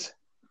ending was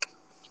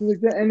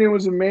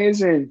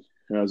amazing.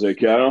 And I was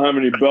like, yeah, I don't have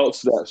any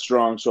belts that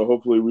strong, so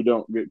hopefully we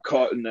don't get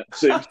caught in that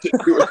same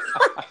situation.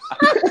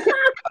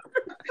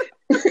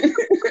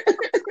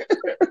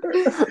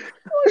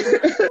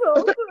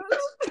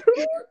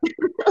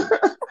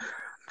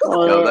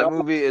 No, that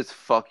movie is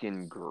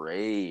fucking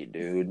great,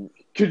 dude.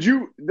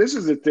 This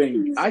is the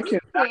thing.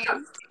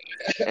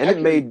 And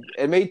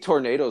it made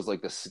tornadoes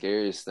like the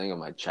scariest thing of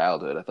my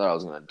childhood. I thought I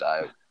was gonna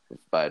die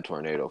by a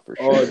tornado for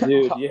sure. Oh,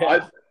 dude,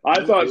 yeah.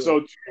 I thought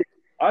so too.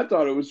 I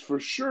thought it was for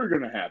sure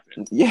going to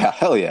happen. Yeah,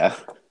 hell yeah.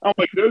 I'm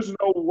like, there's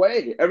no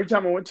way. Every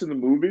time I went to the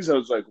movies, I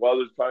was like, well,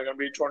 there's probably going to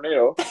be a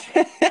tornado.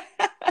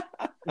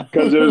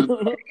 Because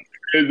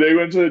they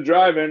went to the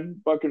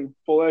drive-in, fucking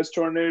full-ass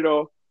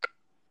tornado.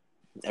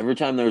 Every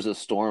time there was a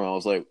storm, I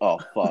was like, oh,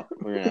 fuck,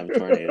 we're going to have a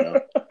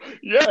tornado.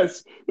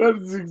 Yes,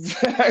 that's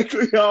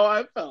exactly how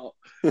I felt.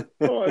 I'm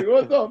like,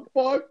 what the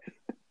fuck?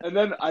 And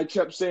then I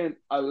kept saying,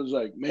 I was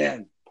like,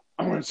 man,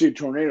 I want to see a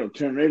tornado.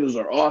 Tornadoes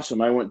are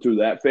awesome. I went through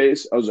that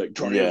phase. I was like,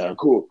 tornadoes are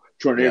cool.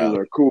 Tornadoes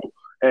are cool.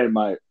 And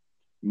my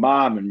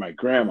mom and my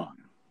grandma,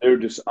 they were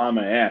just on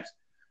my ass.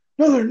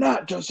 No, they're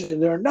not, Justin.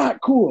 They're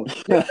not cool.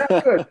 They're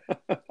not good.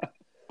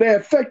 They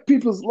affect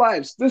people's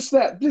lives. This,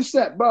 that,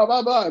 blah,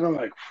 blah, blah. And I'm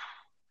like,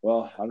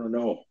 well, I don't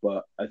know,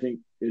 but I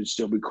think it'd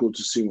still be cool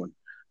to see one.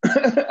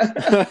 It's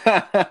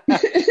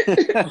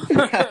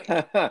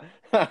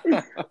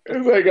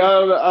like,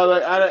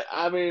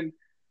 I mean,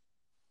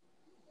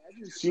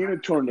 seeing a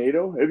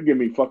tornado, it'd give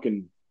me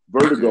fucking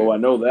vertigo. I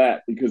know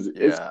that because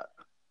it's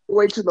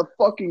way to the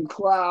fucking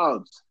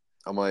clouds.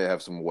 I might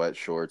have some wet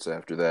shorts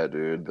after that,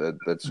 dude.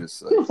 That's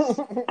just like...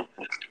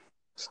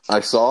 I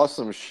saw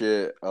some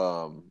shit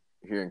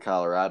here in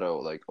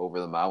Colorado, like over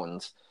the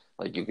mountains.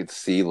 Like you could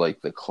see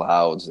like the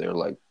clouds. They're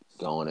like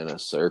going in a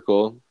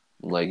circle.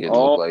 Like it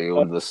looked like it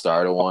was the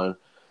start of one.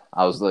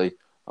 I was like,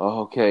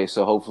 oh, okay,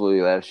 so hopefully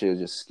that shit will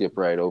just skip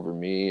right over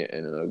me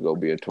and it'll go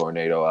be a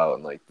tornado out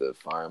in like the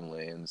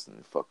farmlands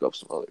and fuck up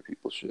some other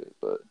people's shit.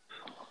 But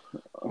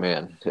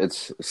man,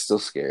 it's still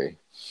scary.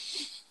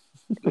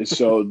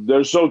 So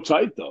they're so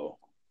tight though.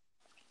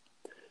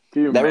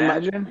 Can you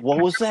imagine?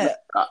 What was that?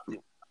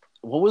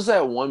 What was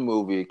that one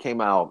movie? It came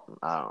out,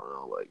 I don't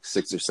know, like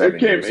 6 or 7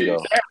 years ago.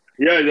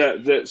 Yeah,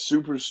 that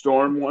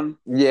Superstorm one.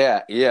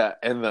 Yeah.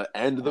 And the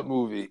end of the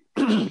movie.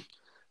 The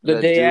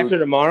Day After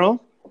Tomorrow?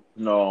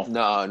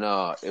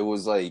 No. It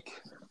was like,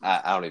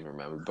 I don't even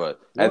remember, but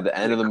at the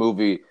end of the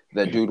movie,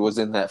 that dude was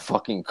in that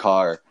fucking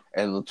car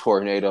and the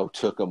tornado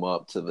took him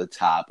up to the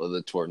top of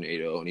the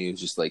tornado and he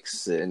was just like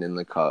sitting in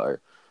the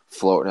car,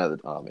 floating at the,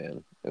 oh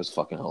man, it was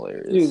fucking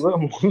hilarious. Dude, what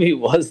movie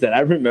was that?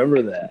 I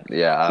remember that.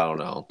 Yeah, I don't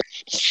know.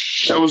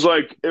 It was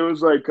like, what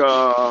was that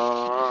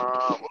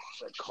called?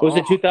 Was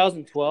it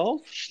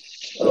 2012?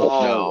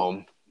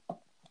 No.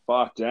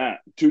 Fuck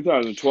that.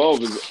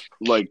 2012 is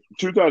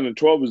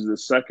the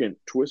second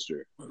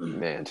Twister.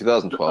 Man,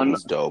 2012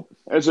 was dope.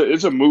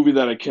 It's a movie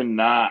that I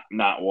cannot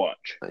not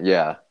watch.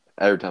 Yeah.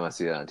 Every time I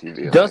see it on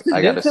TV,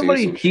 Dustin, did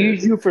somebody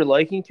tease you for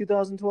liking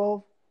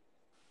 2012?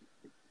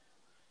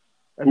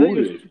 I think it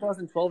was a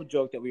 2012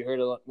 joke that we heard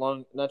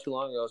not too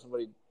long ago.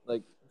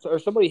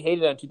 Somebody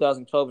hated on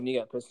 2012 and you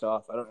got pissed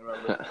off. I don't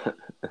remember.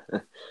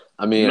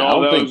 I mean, I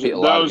don't think a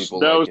lot of people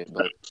like it.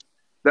 But...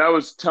 That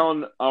was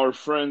telling our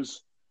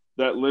friends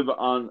that live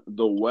on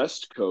the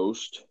West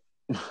Coast.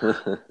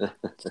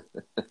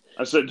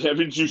 I said,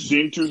 haven't you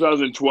seen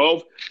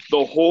 2012?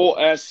 The whole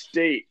ass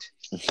state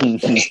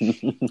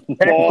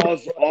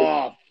falls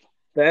off.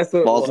 That's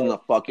what falls in the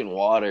fucking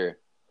water.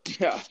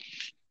 Yeah.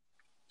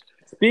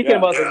 Speaking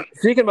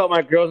about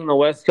my girls on the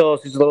West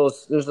Coast, there's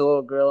a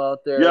little girl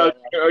out there. Yeah,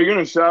 are you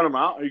gonna shout them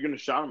out?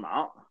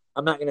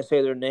 I'm not gonna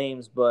say their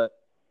names, but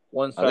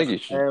one starts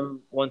with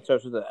M, one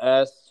starts with an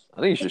S. I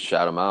think you should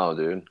shout them out,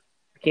 dude.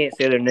 I can't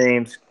say their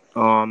names,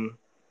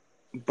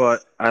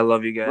 but I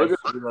love you guys.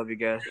 I love you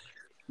guys.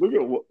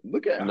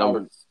 Look at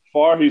how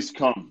far he's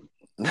come.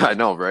 I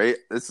know, right?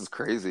 This is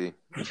crazy.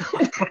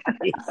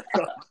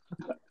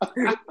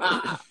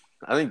 I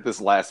think this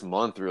last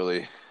month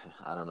really,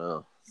 I don't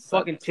know.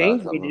 Fucking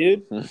changed me,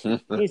 dude.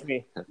 Changed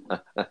me.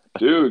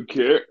 Dude,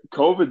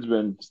 COVID's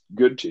been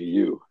good to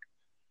you.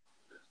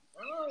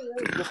 Oh,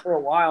 yeah, good for a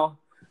while.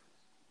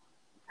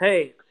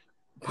 Hey,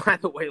 by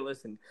the way,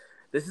 listen.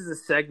 This is a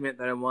segment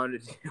that I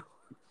wanted to do.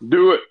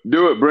 Do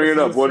it. Bring it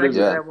up. What is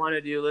it? I want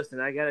to do. Listen,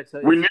 I gotta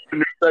tell you. We need a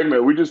new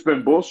segment. We just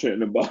been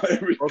bullshitting about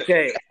everything.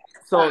 Okay,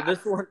 so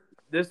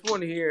this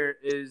one here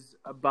is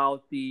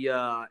about the.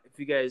 If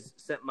you guys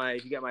got my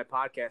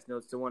podcast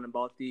notes, the one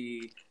about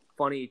the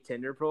funny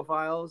Tinder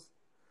profiles.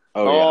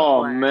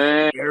 Oh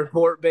man,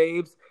 Airport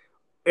Babes.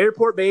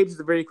 Airport Babes is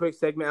a very quick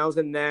segment. I was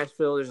in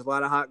Nashville. There's a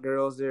lot of hot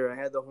girls there. I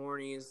had the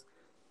hornies.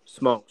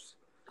 Smokes.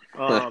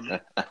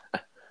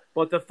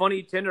 But the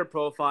funny Tinder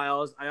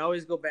profiles, I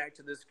always go back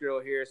to this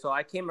girl here. So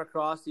I came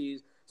across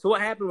these. So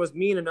what happened was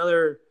me and a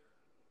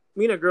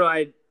girl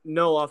I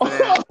know off of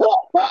that.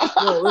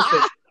 No,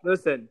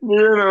 listen.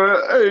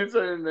 Hey, say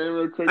her name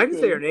real quick. I can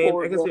say her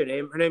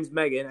name. Her name's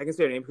Megan. I can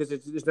say her name because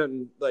there's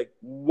nothing like.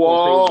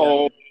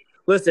 Whoa.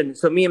 Listen,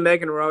 so me and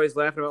Megan were always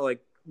laughing about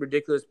like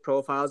ridiculous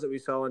profiles that we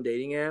saw on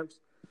dating apps.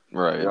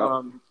 Right.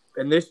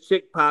 And this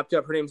chick popped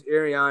up. Her name's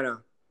Ariana,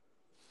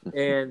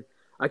 and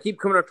I keep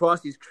coming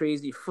across these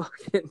crazy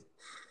fucking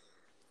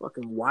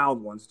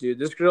wild ones, dude.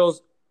 This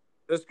girl's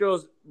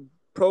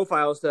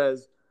profile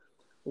says,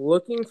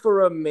 "Looking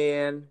for a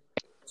man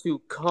to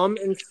come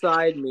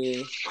inside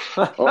me."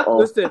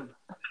 Listen,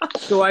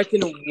 so I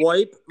can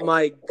wipe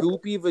my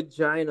goopy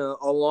vagina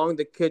along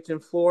the kitchen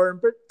floor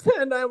and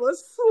pretend I'm a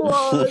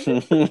slug.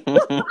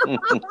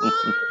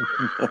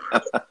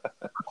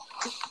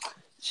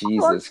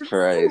 Jesus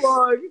Christ.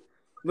 Slug.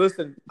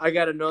 Listen, I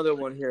got another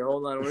one here.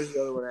 Hold on, where's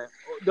the other one at?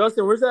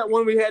 Dustin, where's that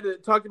one we had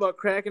that talked about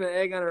cracking an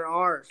egg on her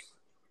arse?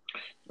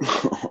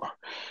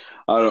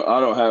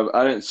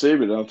 I didn't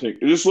save it. I don't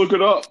think. Just look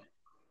it up.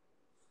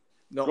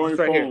 No, it's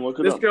right here.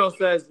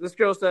 This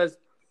girl says,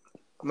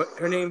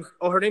 her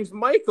name's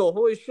Michael.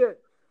 Holy shit.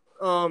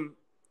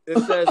 It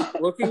says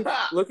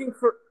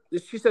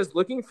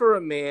looking for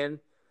a man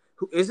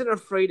who isn't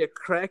afraid to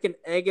crack an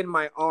egg in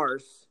my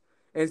arse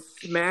and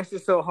smash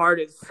it so hard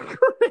it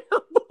scrambles.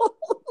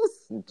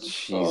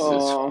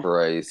 Jesus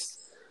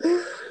Christ.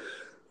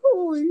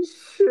 Holy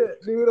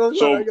shit, dude.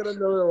 I got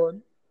another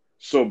one.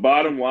 So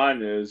bottom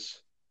line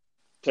is,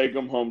 take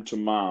them home to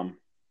mom.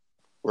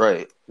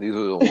 Right. These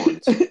are the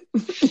ones.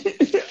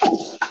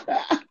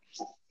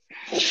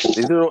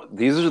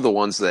 These are the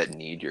ones that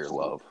need your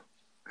love.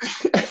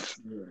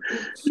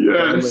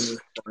 Yes.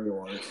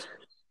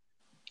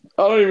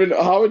 I don't even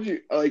know how would you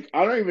I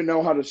don't even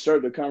know how to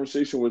start the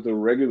conversation with a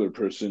regular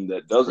person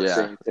that doesn't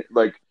say anything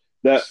like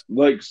that.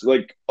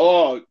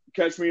 Oh,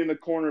 catch me in the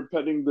corner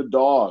petting the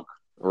dog.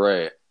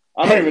 Right.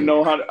 I don't even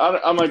know how to.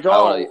 I'm like,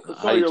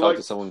 how you talk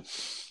to someone?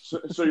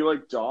 So you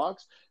like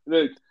dogs?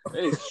 Like,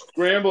 hey,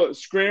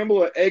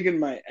 scramble an egg in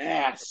my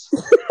ass.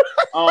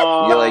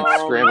 You like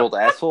scrambled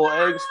asshole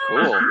eggs?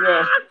 Cool.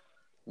 Yeah.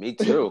 Me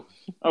too.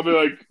 I'll be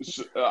like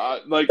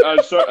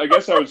I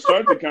guess I would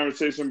start the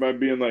conversation by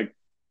being like,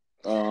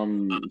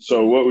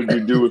 so what would you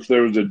do if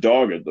there was a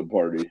dog at the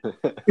party?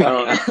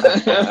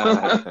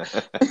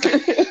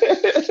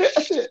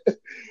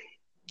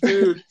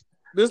 Dude,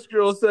 this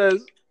girl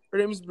says, her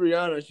name is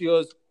Brianna. She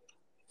goes,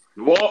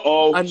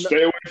 "Whoa,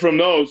 stay away from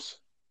those."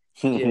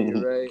 Yeah,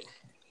 you're right.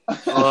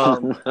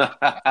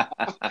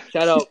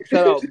 Shout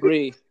out,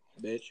 Bree,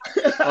 bitch.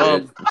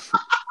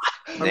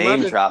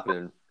 Name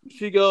dropping.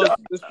 She goes.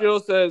 This girl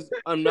says,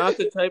 "I'm not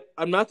the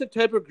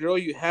type of girl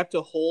you have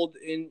to hold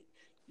in.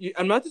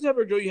 I'm not the type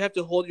of girl you have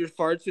to hold your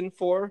farts in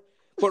for,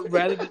 but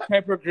rather the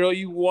type of girl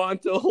you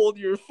want to hold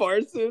your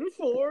farts in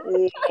for."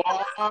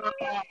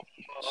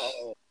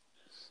 Wow.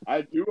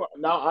 I do.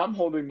 Now I'm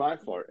holding my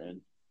fart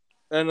in.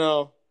 I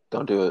know.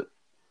 Don't do it.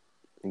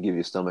 And give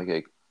you a stomach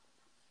ache.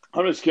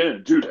 I'm just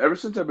kidding, dude. Ever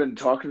since I've been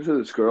talking to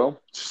this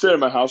girl, she stayed at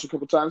my house a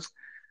couple times.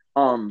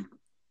 I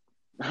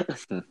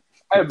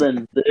have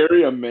been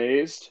very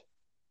amazed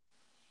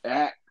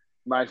at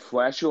my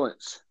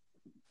flatulence.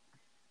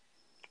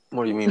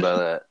 What do you mean by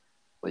that?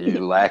 Like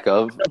your lack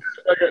of?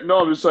 No,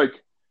 I'm just like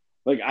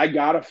I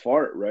got a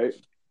fart, right?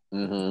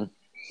 Mm-hmm.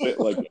 it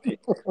like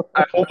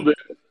I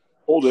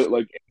hold it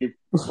like any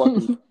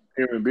fucking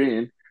human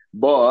being,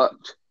 but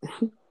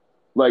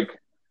like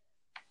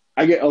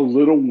I get a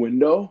little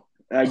window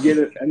and I get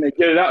it and they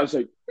get it out. It's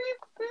like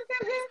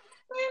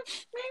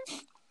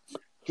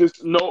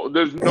just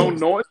there's no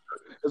noise.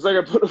 It's like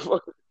I put a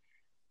fucking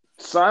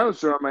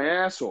silencer on my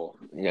asshole.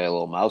 You got a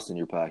little mouse in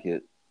your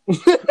pocket.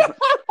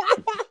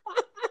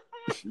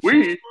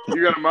 You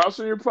got a mouse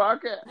in your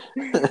pocket?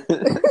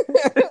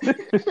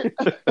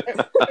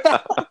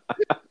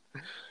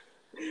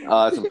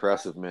 That's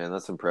impressive, man.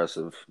 That's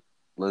impressive.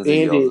 Lindsay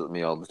yells at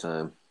me all the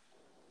time.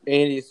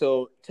 Andy,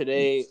 so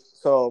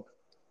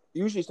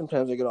usually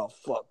sometimes I get all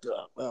fucked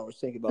up. I was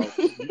thinking about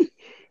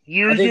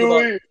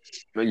Usually.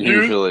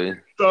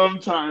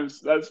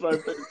 Sometimes. That's my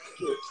favorite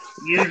shit.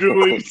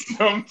 Usually,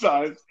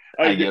 sometimes.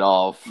 I get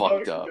all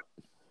fucked up.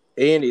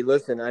 Andy,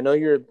 listen, I know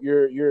you're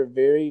a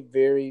very,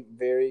 very,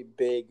 very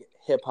big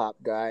hip hop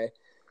guy.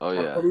 Oh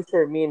yeah. I'm pretty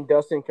sure me and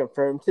Dustin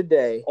confirmed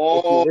today.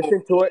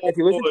 If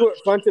you listen to it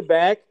front to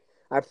back,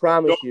 I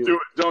promise you.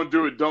 Don't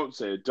do it. Don't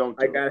say it. Don't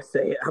do it. I gotta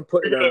say it. I'm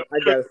putting it on. I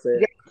gotta say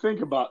it.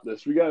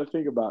 We gotta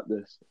think about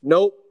this.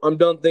 Nope, I'm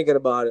done thinking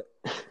about it.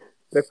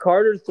 The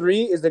Carter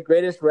 3 is the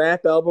greatest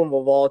rap album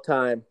of all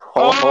time.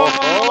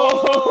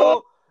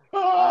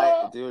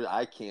 Dude,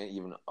 I can't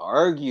even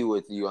argue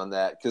with you on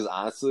that because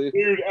honestly,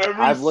 dude,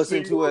 I've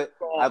listened to it.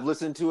 I've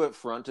listened to it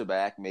front to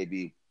back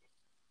maybe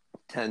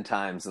 10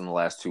 times in the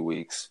last 2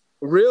 weeks.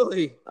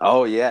 Really?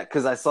 Oh yeah,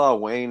 because I saw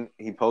Wayne.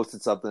 He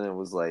posted something and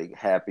was like,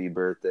 "Happy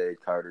birthday,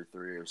 Carter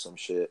 3" or some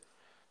shit.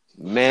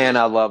 Man,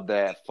 I love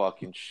that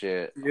fucking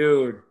shit,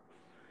 dude.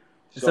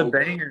 It's a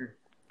banger.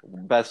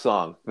 Best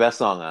song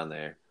on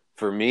there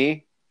for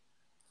me.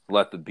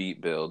 Let the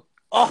beat build.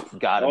 Oh,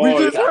 got it. We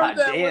just heard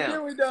that.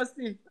 Didn't we,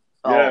 Dusty?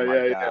 Oh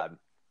my god.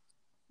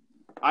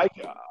 I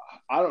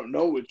don't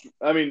know which.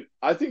 I mean,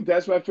 I think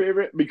that's my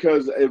favorite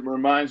because it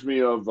reminds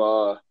me of.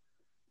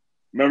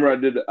 Remember, I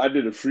did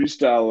a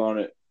freestyle on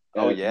it.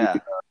 Oh yeah.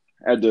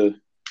 At the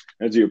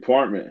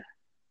apartment.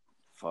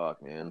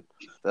 Fuck, man.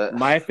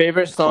 My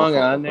favorite song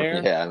on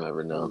there. Yeah, I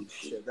never know. Holy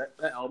shit, that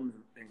album's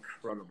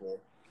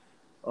incredible.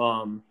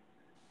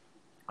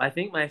 I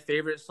think my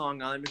favorite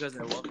song on it because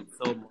I love it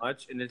so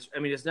much, and it's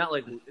not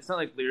like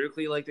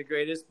lyrically like the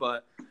greatest,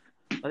 but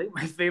I think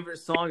my favorite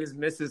song is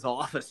Mrs.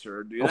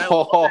 Officer, dude. I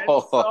love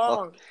that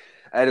song.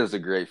 That is a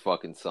great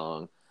fucking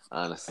song,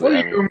 honestly.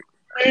 What do you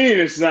mean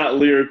it's not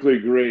lyrically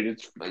great?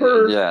 It's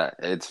perfect. Yeah,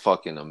 it's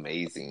fucking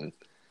amazing.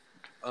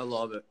 I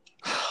love it.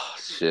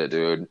 Shit,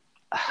 dude.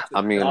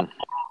 I mean,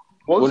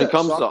 when it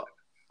comes to...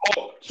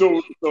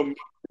 So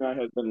I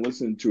had been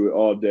listening to it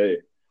all day.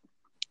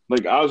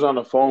 Like, I was on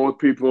the phone with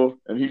people,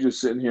 and he's just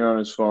sitting here on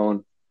his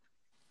phone,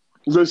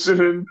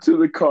 listening to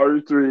the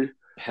Carter 3.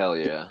 Hell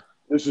yeah.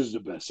 This is the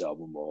best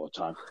album of all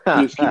time.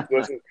 He just keeps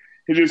listening.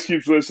 He just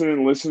keeps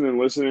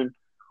listening.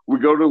 We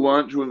go to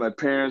lunch with my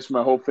parents,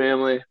 my whole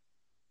family,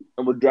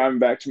 and we're driving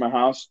back to my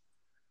house.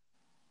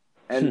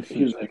 And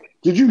he was like,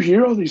 "Did you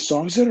hear all these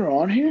songs that are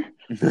on here?"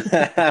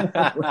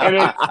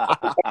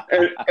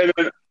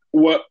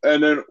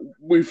 and then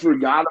we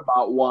forgot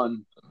about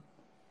one,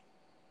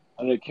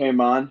 and it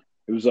came on.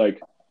 It was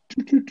like,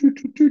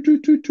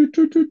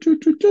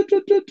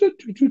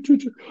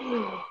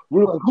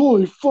 we're like,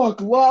 "Holy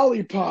fuck,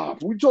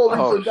 Lollipop!" We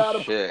totally forgot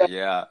about shit. That.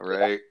 Yeah,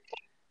 right.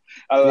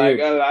 I like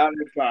a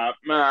lollipop.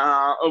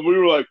 And we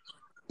were like,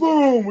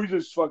 boom! We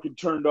just fucking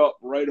turned up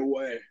right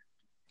away.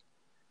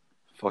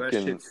 That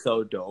shit's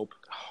so dope.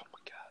 Oh my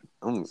god!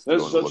 I'm going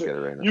to look at it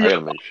right now. I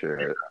gotta make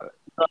sure.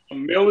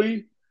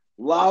 Millie,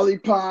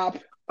 Lollipop.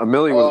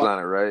 Millie was on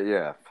it, right?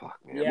 Yeah. Fuck,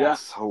 man. Yeah.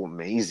 That's so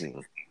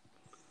amazing.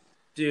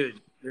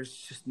 Dude, there's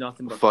just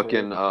nothing but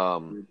fucking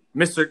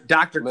Mr.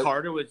 Dr.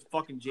 Carter with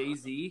fucking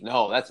Jay-Z.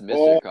 No, that's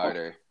Mr.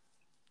 Carter.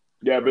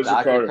 Yeah, Mr.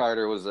 Dr. Carter.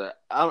 Carter was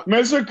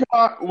Mr.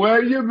 Carter,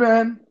 where you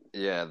been?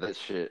 Yeah, that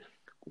shit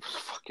was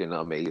fucking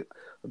amazing.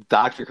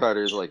 Dr.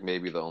 Carter is like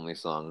maybe the only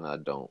song I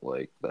don't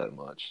like that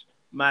much.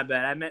 My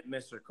bad. I meant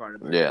Mr. Carter.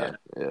 Yeah.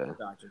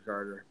 Dr.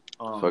 Carter.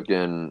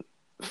 Fucking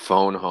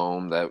Phone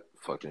Home. That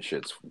fucking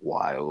shit's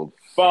wild.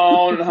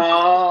 Phone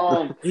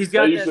Home. He's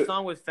got that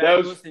song with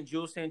Fabulous and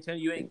Jules Santana.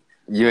 You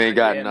ain't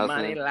got nothing.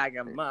 Money like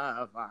a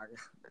motherfucker.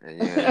 You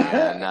ain't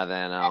got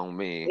nothing on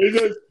me.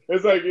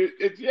 It's like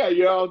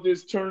you're all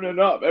just turning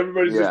up.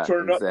 Everybody's just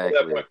turning up at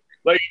that point.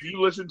 Like if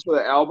you listen to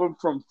the album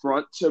from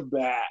front to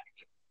back,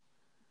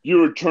 you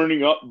were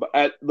turning up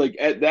at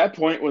that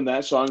point when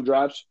that song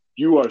drops.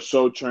 You are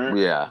so turned.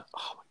 Yeah.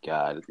 Oh my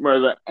god. Where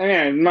like,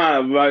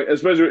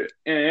 especially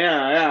man.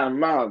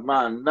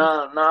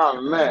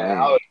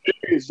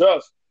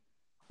 Stuff.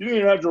 You didn't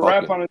even have to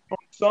rap on his own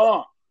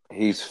song.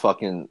 He's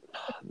fucking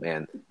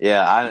man.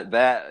 Yeah,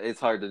 it's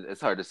hard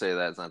to say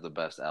that it's not the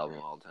best album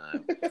of all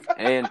time.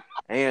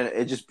 and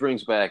it just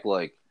brings back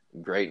like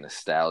great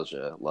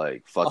nostalgia,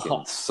 like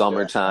fucking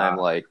summertime,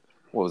 like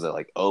what was it,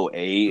 like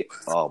 2008?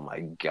 Oh my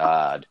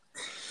god.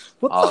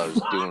 All I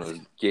was doing was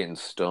getting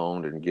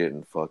stoned and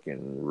getting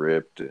fucking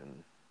ripped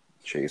and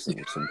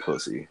chasing some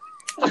pussy.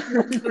 What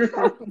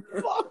the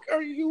fuck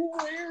are you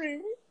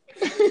wearing?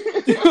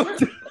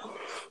 Dude.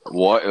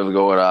 What is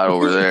going on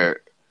over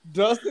there?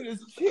 Dustin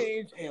has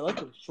changed. Hey, I like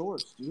those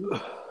shorts, dude.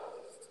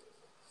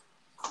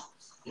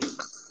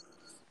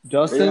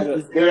 Dustin,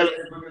 look at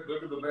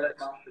the back.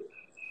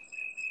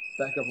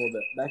 Back up a little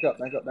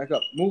bit. Back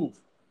up. Move.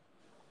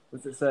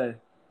 What's it say?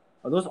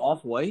 Are those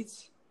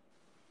off-whites?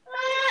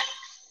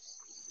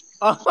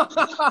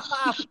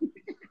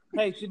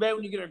 Hey, too bad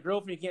when you get a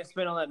girlfriend, you can't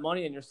spend all that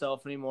money on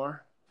yourself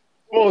anymore.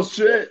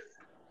 Bullshit.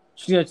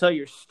 She's going to tell you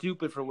you're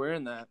stupid for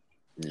wearing that.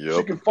 Yep.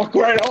 She can fuck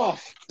right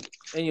off.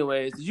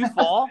 Anyways, did you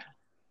fall?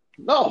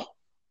 No.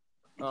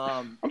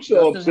 I'm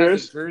still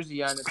upstairs. Has a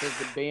jersey on that says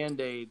the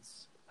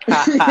Band-Aids.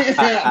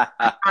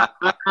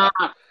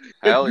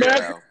 Hell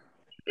yeah.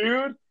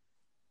 Dude.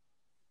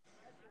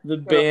 The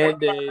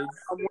Band-Aids.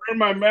 I'm wearing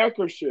my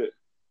Macker shit.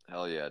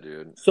 Hell yeah,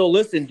 dude. So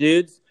listen,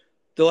 dudes.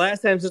 The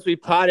last time since we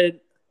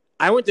potted,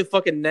 I went to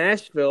fucking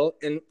Nashville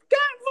and got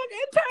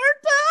fucking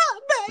turned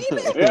up,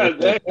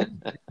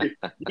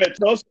 baby. Yeah,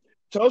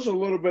 tell us a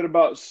little bit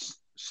about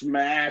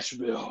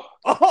Smashville.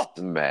 Oh,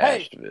 Smashville.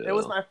 Hey, it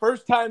was my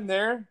first time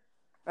there,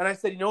 and I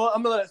said, you know what?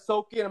 I'm gonna let it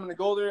soak in. I'm gonna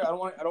go there. I don't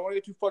want to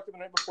get too fucked up the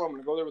night before. I'm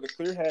gonna go there with a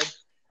clear head.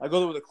 I go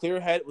there with a clear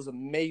head. It was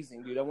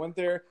amazing, dude. I went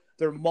there.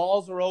 Their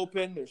malls were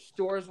open. Their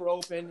stores were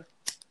open.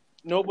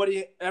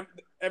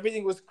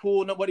 Everything was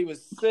cool. Nobody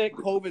was sick.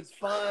 COVID's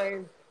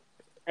fine.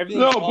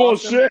 Everything's awesome.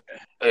 Bullshit.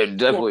 It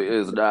definitely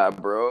is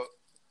not, bro.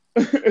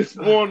 It's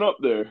blowing up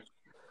there.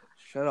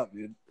 Shut up,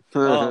 dude.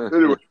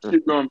 Anyway,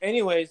 keep going.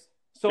 Anyways,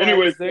 I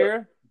was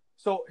there.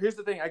 So here's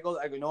the thing. I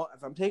go, you know,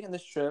 if I'm taking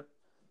this trip,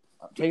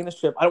 I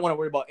don't want to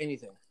worry about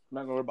anything. I'm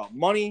not going to worry about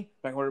money.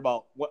 I'm not going to worry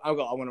about what I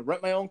want to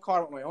rent my own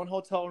car, my own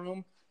hotel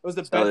room. It was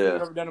the best thing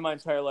I've ever done in my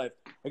entire life.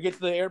 I get to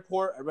the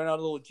airport. I rent out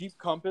a little Jeep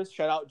Compass.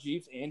 Shout out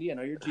Jeeps. Andy, I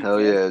know you're Jeep Hell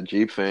fan. Yeah,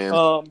 Jeep fan.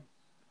 Got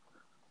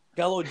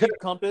a little Jeep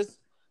Compass.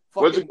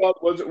 What's it called?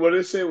 What did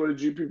it say? What did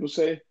Jeep people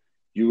say?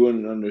 You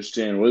wouldn't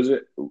understand. What is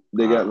it?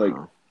 They got like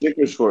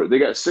stickers for it. They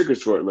got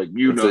stickers for it. Like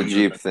it's a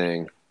Jeep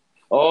thing.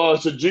 Oh,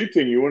 it's a Jeep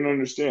thing. You wouldn't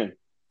understand.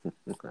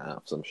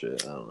 Some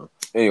shit. I don't know.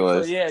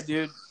 Anyways. So, yeah,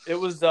 dude. It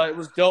was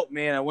dope,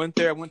 man. I went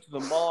there. I went to the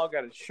mall.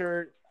 Got a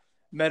shirt.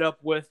 Met up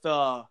with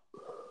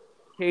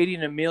Katie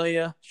and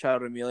Amelia.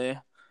 Shout out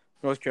Amelia.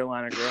 North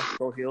Carolina girl.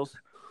 Go Heels.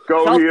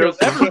 Go Heels.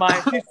 Never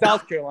mind. She's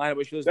South Carolina,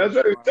 but she lives That's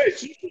what I say.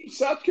 She's from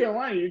South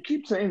Carolina. You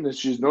keep saying that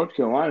she's North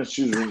Carolina.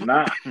 She's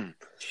not.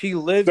 She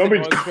lives in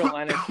North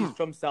Carolina. She's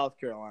from South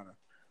Carolina.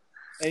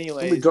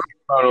 Anyways. Don't be talking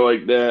about her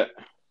like that.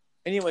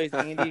 Anyways,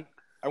 Andy,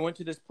 I went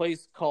to this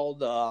place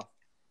called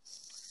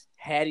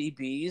Hattie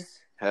B's.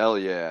 Hell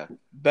yeah.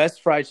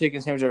 Best fried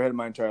chicken sandwich I've ever had in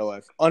my entire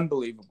life.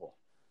 Unbelievable.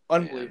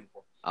 Man,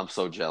 I'm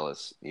so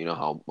jealous. You know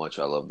how much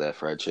I love that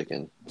fried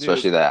chicken. Dude.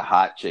 Especially that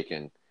hot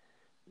chicken.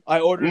 I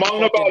ordered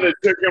about a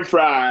chicken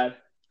fried.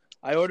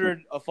 I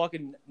ordered a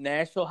fucking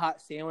Nashville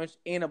hot sandwich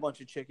and a bunch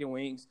of chicken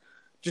wings.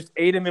 Just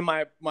ate them in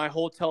my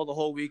hotel the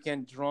whole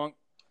weekend, drunk.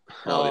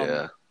 Hell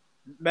yeah.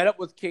 Met up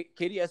with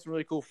Katie. Has some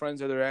really cool friends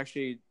there. They're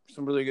actually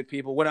some really good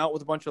people. Went out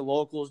with a bunch of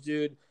locals,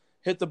 dude.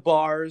 Hit the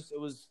bars. It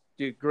was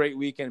great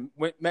weekend.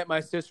 Met my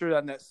sister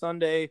on that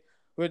Sunday.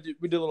 We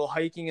did a little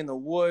hiking in the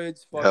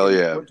woods. Hell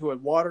yeah. Went to a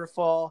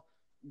waterfall.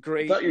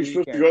 Great. I thought you were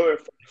supposed to go there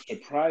for a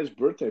surprise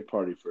birthday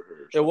party for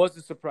her. It was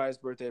a surprise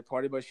birthday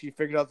party, but she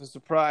figured out the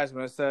surprise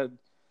when I said,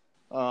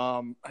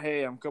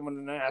 hey, I'm coming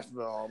to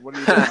Nashville. What are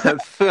you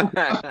doing?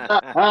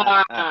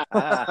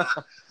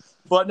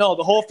 But no,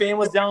 the whole fam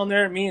was down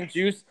there. Me and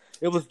Juice.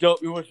 It was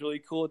dope. It was really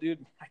cool,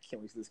 dude. I can't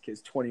wait till this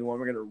kid's 21.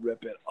 We're going to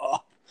rip it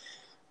off.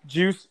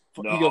 Juice.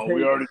 No,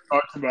 we already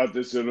talked about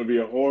this. It'll be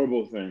a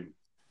horrible thing.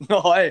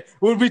 No, hey,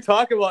 what did we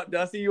talk about,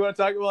 Dusty? You want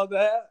to talk about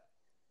that?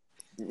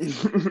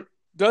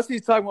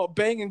 Dusty's talking about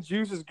banging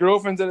Juice's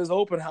girlfriends at his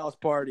open house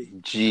party.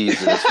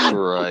 Jesus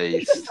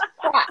Christ.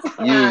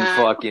 You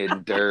fucking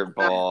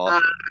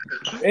dirtball.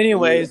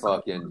 Anyways. You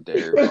fucking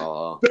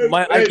dirtball.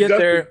 I get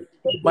there.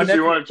 You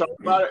want to talk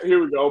about it? Here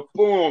we go.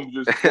 Boom.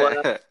 Just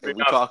we're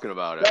talking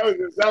about it.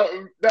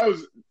 That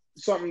was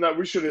something that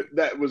we should have.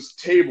 That was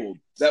tabled.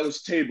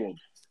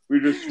 We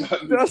just.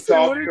 Dustin,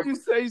 what did you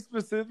say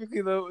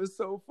specifically? Though it was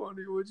so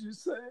funny. What'd you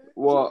say?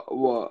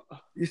 What?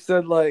 You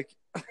said like.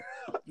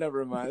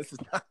 Never mind. This is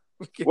not.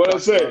 What I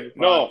say?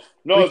 No,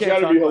 it's got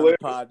to be hilarious,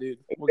 pod, dude.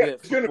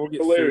 It's gonna be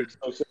hilarious.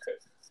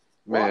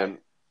 Man,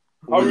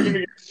 how are we gonna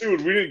get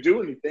sued? We didn't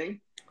do anything.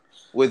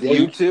 With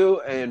you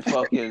two and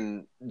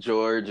fucking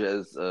George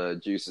as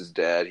Juice's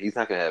dad, he's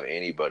not gonna have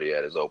anybody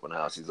at his open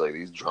house. He's like,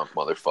 these drunk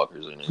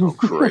motherfuckers are gonna go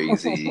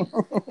crazy.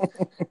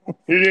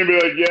 He's gonna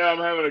be like, yeah, I'm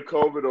having a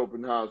COVID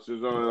open house.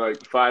 There's only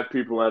like 5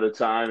 people at a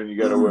time, and you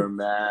gotta wear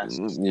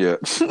masks. Yeah.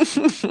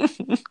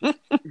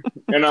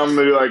 And I'm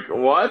gonna be like,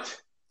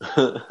 what?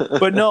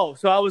 But no,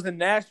 so I was in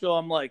Nashville.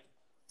 I'm like,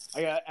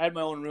 I had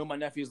my own room. My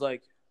nephew's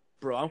like,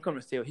 bro, I'm coming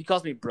to stay with. He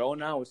calls me bro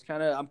now, which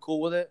I'm cool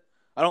with it.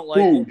 I don't like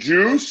it.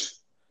 Juice?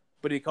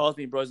 But he calls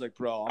me bro. He's like,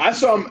 bro. I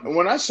saw him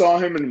when I saw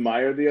him in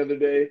Meyer the other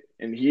day,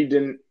 and he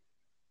didn't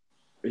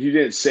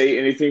say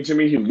anything to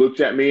me. He looked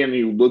at me and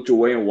he looked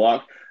away and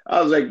walked.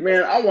 I was like,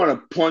 man, I want to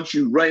punch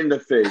you right in the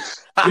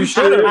face. You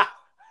should have.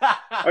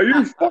 Are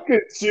you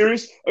fucking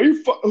serious?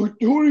 Who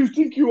do you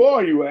think you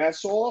are, you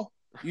asshole?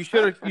 You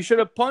should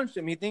have punched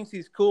him. He thinks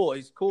he's cool.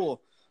 He's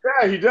cool.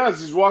 Yeah, he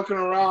does. He's walking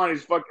around.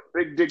 He's fucking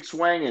big dick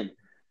swinging.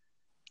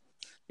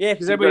 Yeah,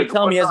 because everybody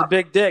tells him he has a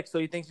big dick, so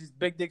he thinks he's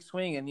big dick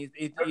swinging.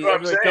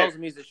 Everybody tells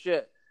him he's a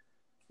shit.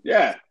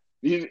 Yeah,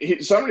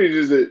 somebody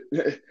does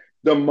it.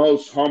 The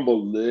most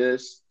humble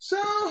list. So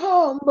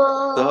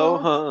humble. So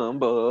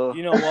humble.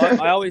 You know what?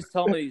 I always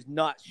tell him that he's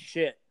not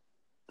shit.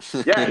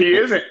 Yeah, he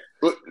isn't.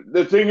 But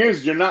the thing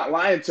is, you're not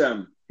lying to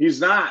him. He's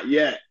not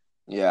yet.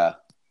 Yeah.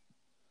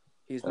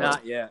 He's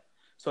not yet.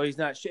 So he's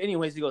not shit.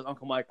 Anyways, he goes,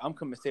 Uncle Mike, I'm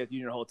coming to stay with you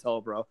in your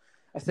hotel, bro.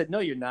 I said, no,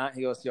 you're not.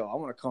 He goes, yo, I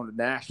want to come to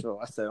Nashville.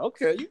 I said,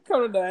 okay, you can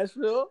come to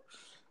Nashville.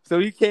 So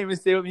he came and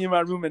stayed with me in my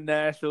room in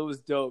Nashville. It was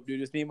dope,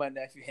 dude. Just me and my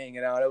nephew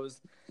hanging out. It was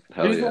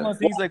one of those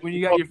things like when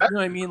you got your, you know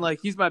what I mean? Like,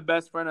 he's my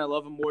best friend. I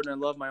love him more than I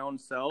love my own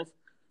self.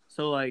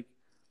 So, like,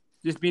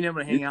 just being able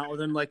to hang out with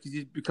him, like,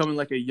 he's becoming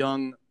like a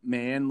young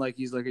man. Like,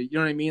 he's like, you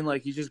know what I mean?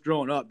 Like, he's just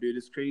growing up, dude.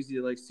 It's crazy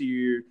to, like,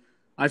 see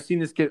I've seen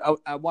this kid.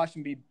 I watched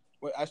him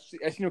I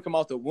seen him come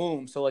out the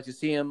womb. So, like, to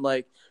see him,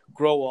 like,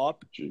 grow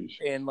up. Jeez.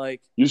 And,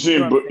 like. You see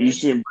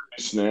him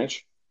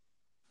snatch?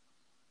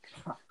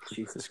 Oh,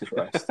 Jesus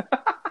Christ.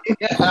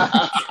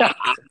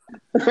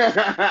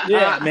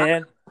 Yeah,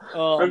 man.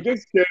 I'm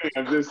just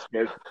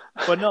kidding.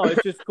 But no,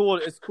 it's just cool.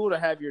 It's cool to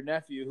have your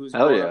nephew who's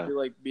going up to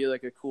like be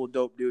like a cool,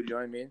 dope dude. You know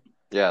what I mean?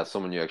 Yeah,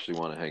 someone you actually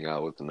want to hang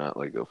out with and not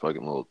like a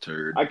fucking little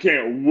turd. I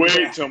can't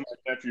wait till my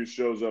nephew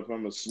shows up.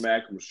 I'm gonna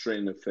smack him straight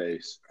in the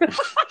face.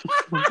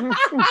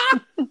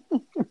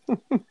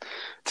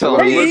 Tell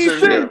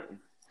him,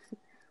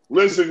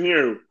 listen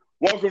here.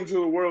 Welcome to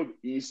the world,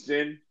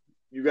 Easton.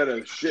 You got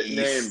a shit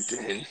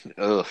name.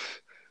 Ugh.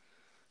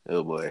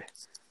 Oh boy,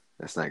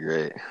 that's not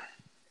great.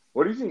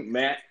 What do you think,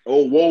 Matt?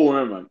 Oh, whoa,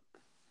 never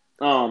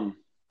mind.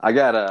 I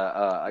got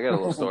a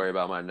little story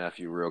about my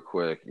nephew, real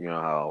quick. You know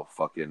how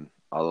fucking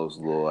all those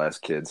little ass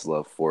kids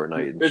love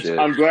Fortnite and shit.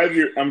 I'm glad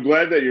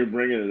that you're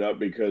bringing it up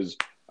because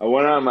I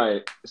went on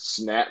my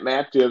Snap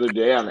Map the other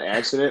day on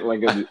accident,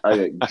 like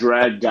I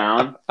dragged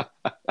down,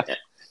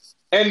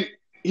 and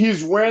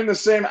he's wearing the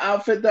same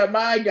outfit that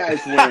my guy's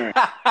wearing.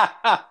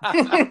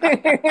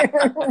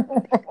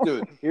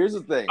 Dude, here's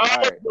the thing.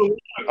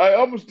 I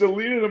almost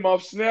deleted him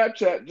off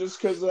Snapchat just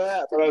because of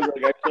that. But I was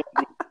like,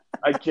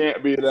 I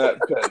can't be that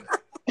petty.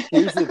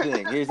 Here's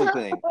the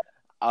thing.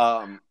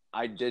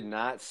 I did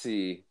not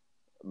see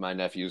my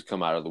nephews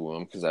come out of the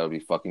womb because that would be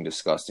fucking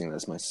disgusting.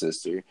 That's my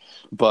sister.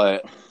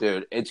 But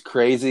dude, it's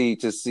crazy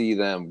to see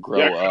them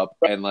grow up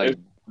and like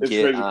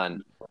get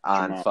on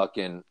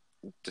fucking.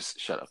 Just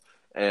shut up.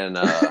 And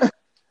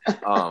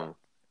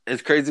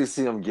it's crazy to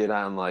see them get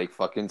on like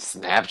fucking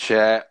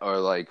Snapchat or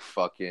like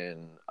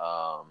fucking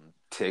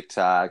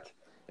TikTok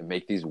and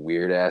make these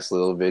weird ass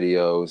little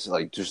videos,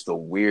 like just the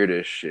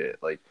weirdest shit.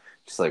 Like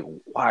just like,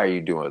 why are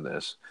you doing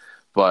this?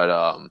 But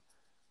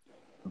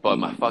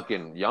my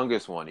fucking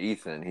youngest one,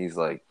 Ethan, he's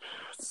like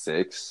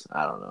 6.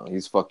 I don't know.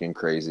 He's fucking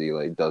crazy.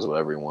 Like does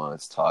whatever he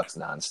wants, talks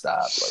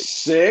nonstop. Like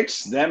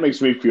 6? That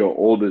makes me feel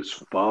old as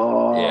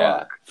fuck.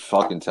 Yeah,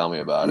 fucking tell me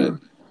about it.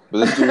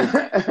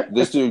 But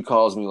this dude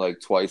calls me like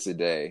twice a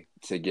day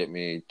to get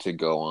me to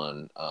go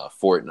on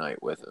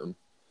Fortnite with him.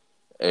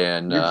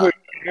 And I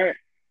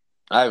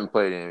haven't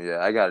played it yet.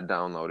 I got it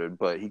downloaded,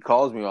 but he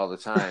calls me all the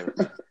time.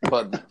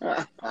 But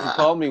he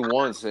called me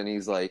once, and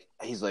he's like,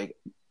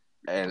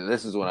 and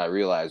this is when I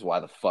realized why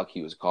the fuck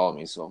he was calling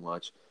me so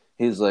much.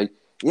 He's like,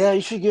 yeah,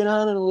 you should get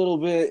on it a little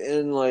bit,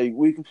 and like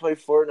we can play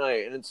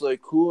Fortnite, and it's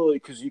like cool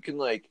because you can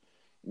like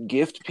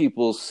gift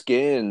people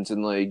skins,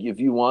 and like if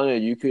you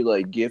wanted you could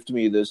like gift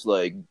me this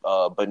like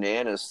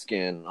banana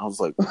skin. I was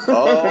like,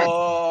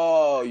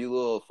 oh, you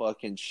little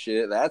fucking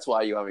shit, that's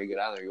why you want me to get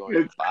on there. You want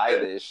me to buy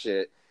this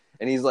shit.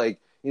 And he's like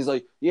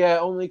yeah,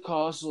 it only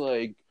costs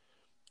like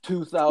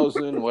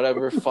 2,000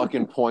 whatever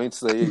fucking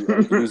points they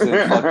use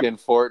in fucking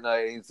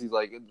Fortnite. And he's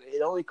like,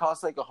 it only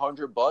costs like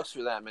 $100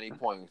 for that many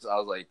points. I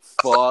was like,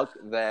 fuck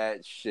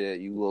that shit,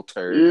 you little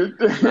turd.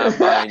 I'm not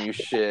buying you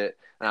shit.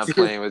 I'm not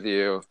playing with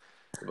you.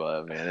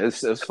 But man,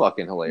 it's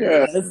fucking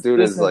hilarious. Yeah,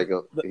 dude is like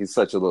he's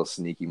such a little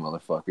sneaky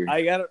motherfucker.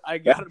 I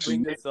gotta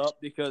bring this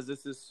up because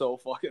this is so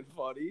fucking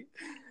funny.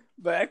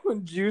 Back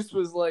when Juice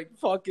was like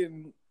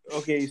fucking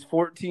he's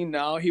 14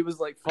 now. He was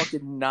like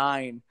fucking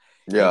 9.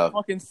 Yeah, he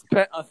fucking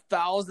spent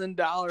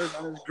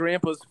 $1,000 on his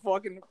grandpa's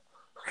fucking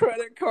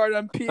credit card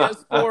on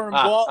PS4 and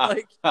bought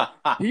like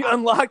he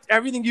unlocked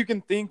everything you can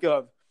think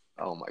of.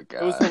 Oh my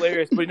god, it was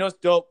hilarious. But you know it's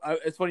dope.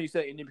 It's funny you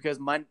said it, Indy, because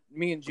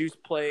me and Juice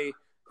play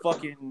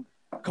fucking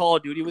Call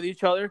of Duty with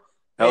each other.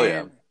 Hell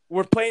yeah.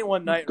 We're playing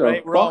one night,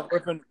 right? We're all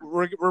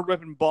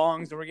ripping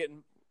bongs and we're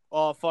getting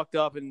all fucked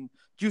up, and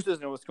Juice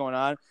doesn't know what's going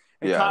on.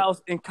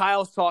 And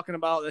Kyle's talking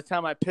about the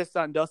time I pissed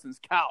on Dustin's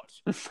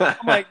couch.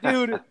 I'm like,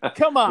 dude,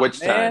 come on,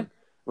 Which man. Time?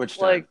 Which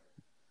time?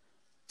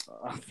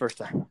 Like, first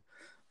time.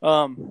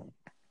 I'm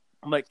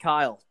like,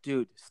 Kyle,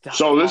 dude, stop.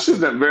 So this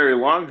isn't very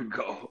long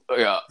ago.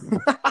 Yeah.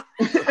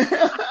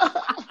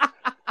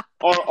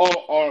 Or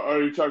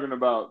are you talking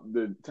about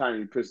the time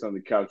you pissed on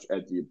the couch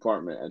at the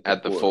apartment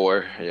at the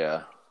four?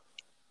 Yeah.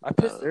 I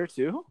pissed there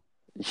too.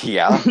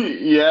 Yeah.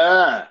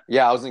 Yeah.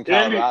 I was in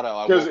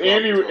Colorado. Because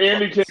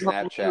Andy came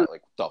Snapchat.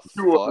 Like, what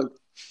the fuck?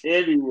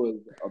 Andy was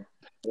a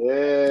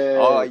piss.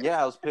 Oh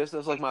yeah, I was pissed. That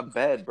was like my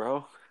bed,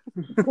 bro.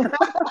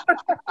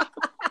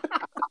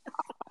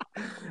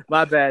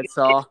 My bad,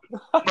 Saul.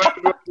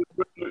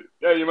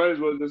 Yeah, you might as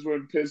well just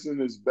went piss in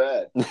his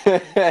bed.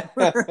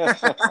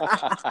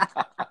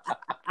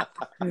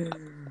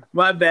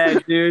 My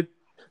bad, dude.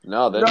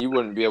 No, then you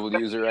wouldn't be able to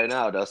use it right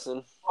now,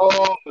 Dustin.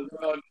 Oh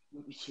no.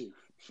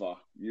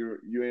 Fuck,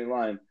 you ain't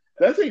lying.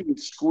 That thing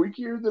is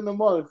squeakier than a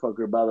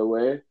motherfucker, by the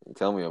way.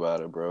 Tell me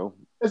about it, bro.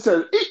 It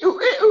says, ew,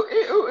 ew,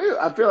 ew, ew.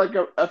 I feel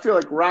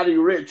like Roddy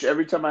Ricch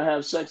every time I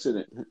have sex in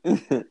it.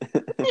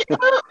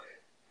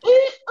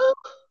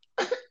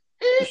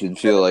 You should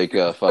feel like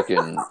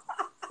fucking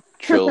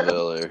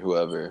Trillville or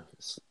whoever.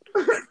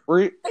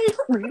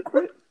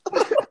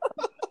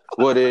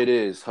 What it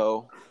is,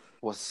 ho?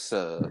 What's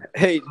up?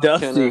 Hey,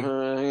 Dusty.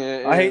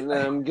 I hate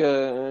them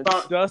good.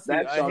 Dusty,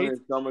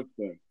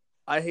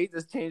 I hate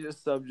to change the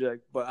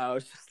subject, but I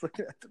was just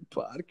looking at the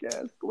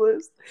podcast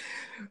list.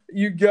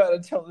 You gotta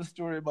tell the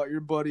story about your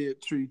buddy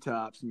at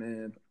Treetops,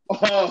 man.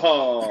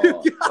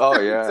 Oh,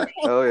 yeah.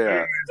 Oh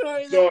yeah.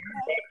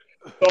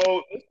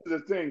 So this is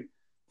the thing.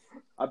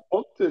 I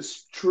booked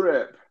this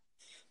trip,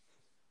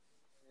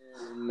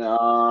 and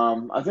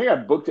I think I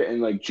booked it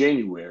in like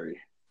January.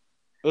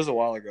 It was a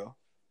while ago.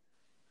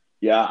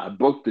 Yeah, I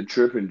booked the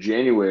trip in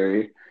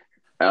January.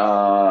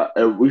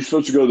 And we were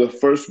supposed to go the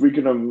first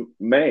weekend of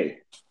May.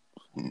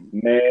 I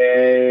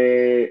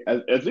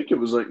think it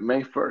was like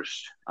May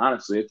 1st.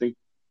 Honestly, I think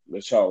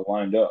that's how it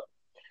lined up.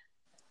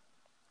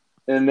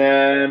 And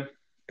then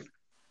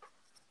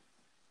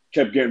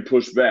kept getting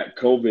pushed back.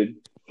 COVID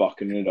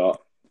fucking it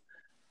up.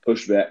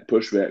 Push back.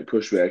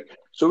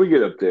 So we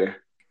get up there,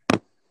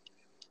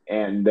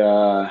 and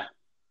they're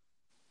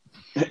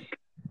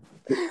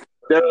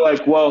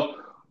like, "Well,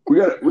 we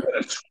got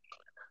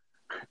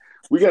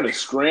to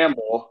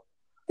scramble,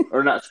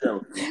 or not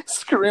scramble,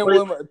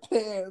 scramble in my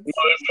pants."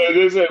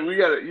 You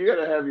got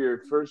to have your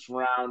first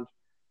round,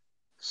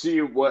 see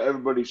what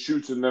everybody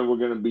shoots, and then we're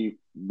gonna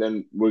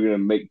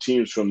make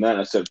teams from that.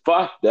 I said,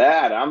 "Fuck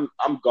that! I'm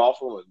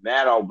golfing with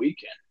Matt all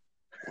weekend."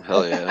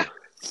 Hell yeah.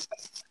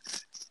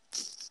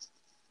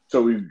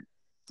 So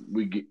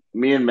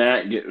me and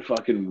Matt get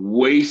fucking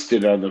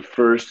wasted on the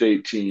first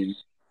 18,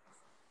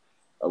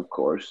 of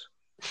course.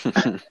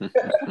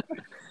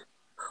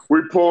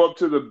 We pull up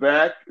to the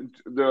back.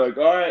 They're like,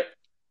 all right,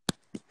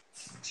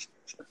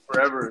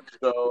 forever.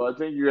 So I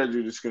think you guys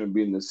are just going to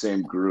be in the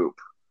same group.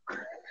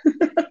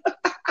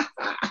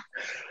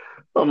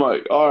 I'm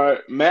like, all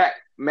right.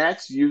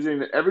 Matt's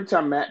using – every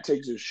time Matt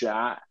takes a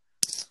shot,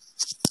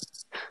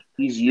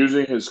 he's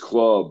using his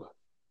club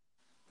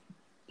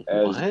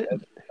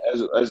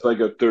as like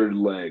a third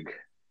leg.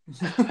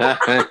 He's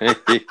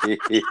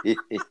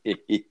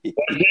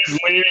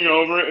leaning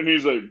over it, and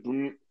he's like,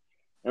 boom.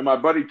 And my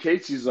buddy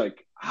Casey's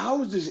like,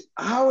 how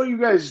are you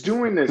guys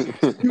doing this?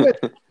 You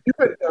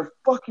guys are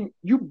fucking,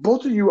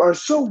 both of you are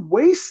so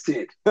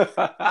wasted.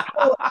 I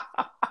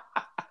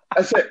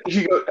said,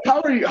 he goes,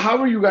 how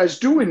are you guys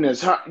doing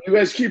this? How you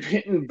guys keep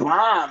hitting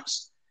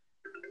bombs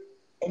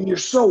and you're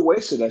so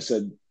wasted? I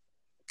said,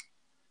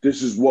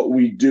 this is what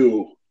we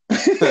do.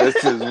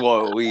 This is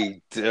what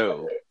we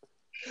do.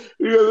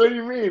 He goes, what do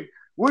you mean?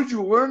 Where'd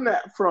you learn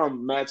that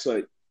from? Matt's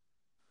like,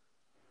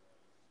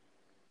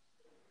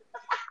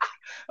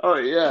 oh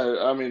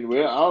yeah, I mean,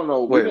 I don't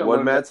know. Wait,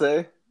 what'd Matt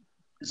say?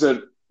 He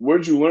said,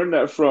 where'd you learn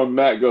that from?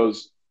 Matt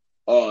goes,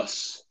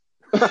 us.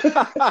 I'm like,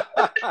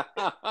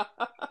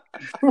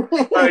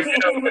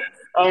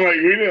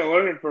 we didn't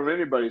learn it from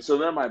anybody. So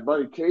then my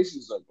buddy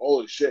Casey's like,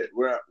 holy shit,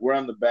 we're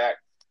on the back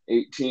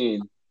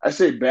 18. I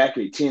say back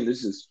 18.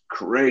 This is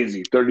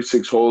crazy.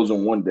 36 holes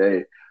in one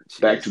day,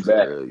 back to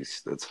back.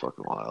 That's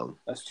fucking wild.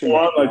 That's too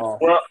much.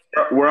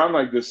 We're on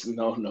like this.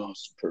 No,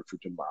 it's a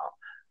perfect amount.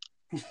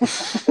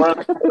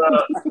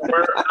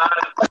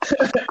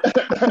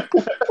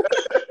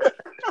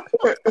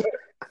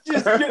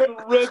 Just getting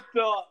ripped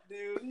off,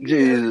 dude.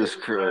 Jesus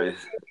Christ.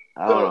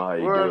 I don't know how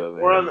you do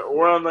it, man.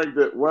 We're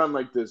on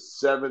like the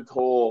seventh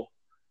hole.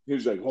 He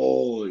was like,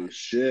 holy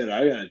shit,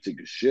 I gotta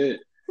take a shit.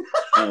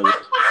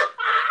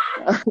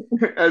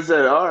 I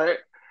said, all right.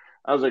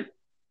 I was like,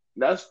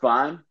 that's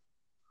fine.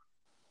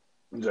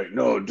 He's like,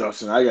 no,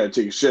 Dustin, I gotta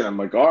take a shit. I'm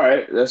like, all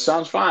right, that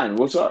sounds fine.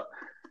 What's up?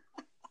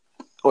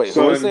 Wait,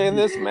 who was saying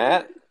this,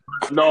 Matt?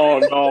 No,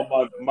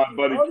 my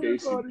buddy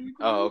Casey.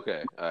 Oh,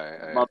 okay. All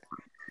right. My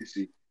buddy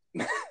Casey.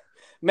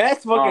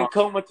 Matt's fucking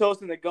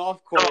comatose in the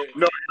golf course.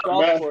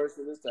 Course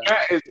at this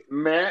time.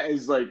 Matt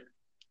is like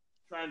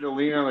trying to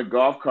lean on the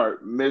golf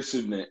cart,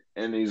 missing it,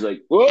 and he's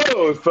like, whoa,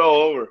 it fell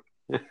over.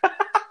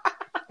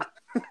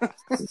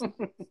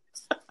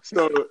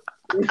 So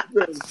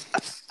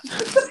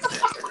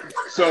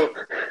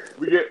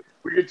we get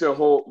to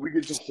hole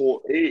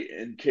 8,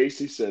 and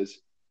Casey says,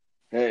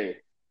 hey,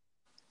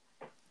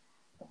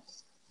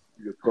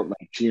 to put my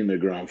tee in the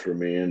ground for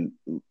me and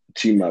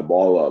tee my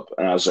ball up.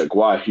 And I was like,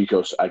 why? He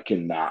goes, I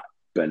cannot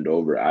bend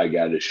over. I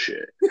got his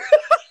shit.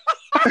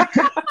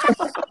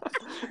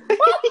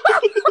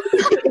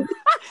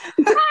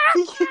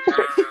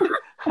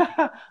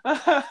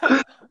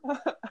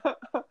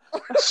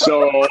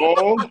 So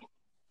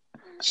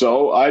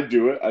I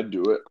do it.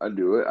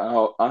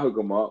 I hook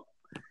him up.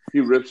 He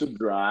rips a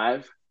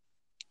drive.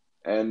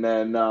 And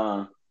then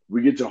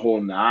we get to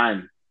hole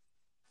 9.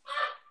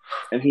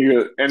 And he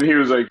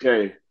was like,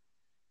 hey,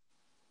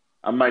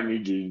 I might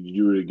need you to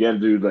do it again,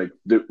 dude. Like,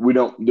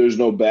 there's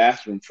no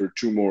bathroom for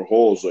 2 more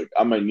holes. Like,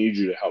 I might need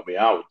you to help me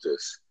out with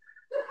this.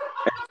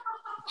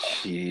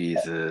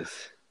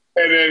 Jesus.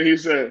 And then he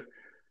said,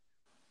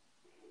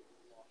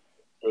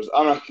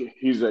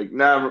 he's like,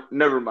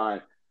 never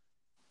mind.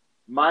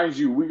 Mind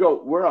you,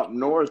 we're up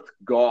north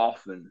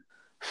golfing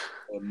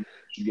in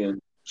Michigan.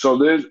 So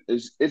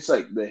it's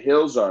like the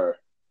hills are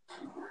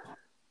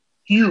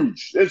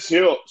huge. It's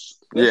hills.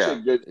 It's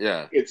up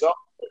there.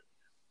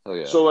 Oh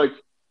yeah. So like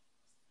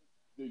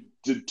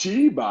the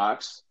tee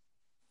box,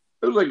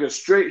 it was like a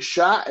straight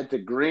shot at the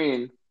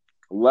green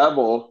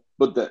level,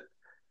 but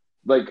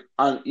like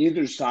on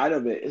either side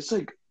of it, it's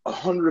like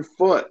 100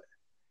 foot.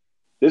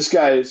 This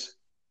guy's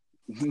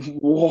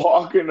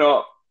walking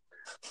up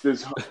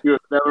this.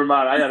 Never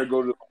mind. I got to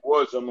go to the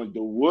woods. I'm like,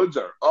 the woods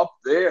are up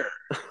there.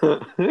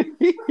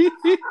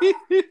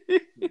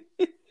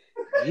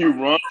 He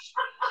runs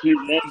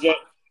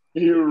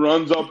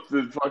up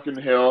the fucking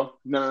hill.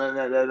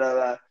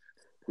 No.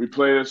 We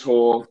play this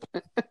hole.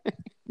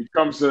 He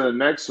comes to the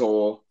next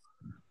hole.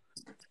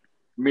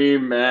 Me,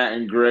 Matt,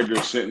 and Greg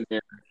are sitting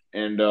there,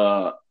 and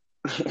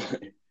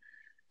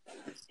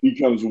he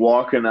comes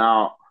walking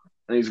out,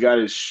 and he's got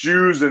his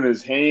shoes in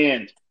his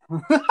hand.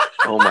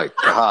 Oh my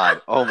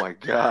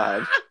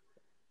god!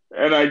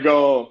 And I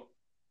go,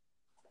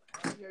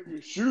 you have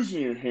your shoes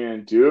in your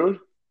hand, dude.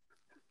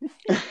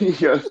 He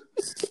goes,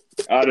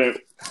 I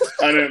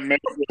didn't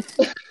make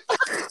it.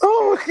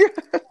 Oh my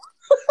god!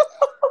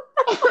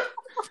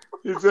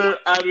 He said,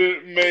 I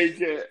didn't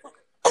make it.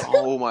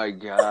 Oh my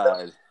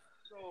god!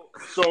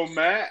 So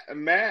Matt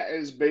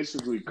is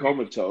basically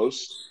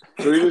comatose,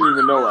 so he doesn't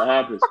even know what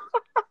happened.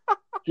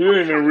 He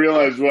didn't even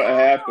realize what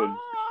happened.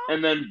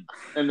 And then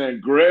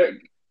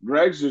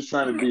Greg's just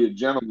trying to be a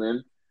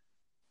gentleman,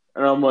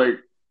 and I'm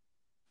like,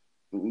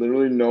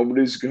 literally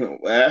nobody's gonna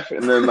laugh.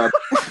 And then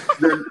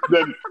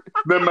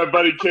then my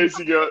buddy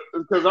Casey goes,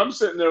 because I'm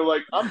sitting there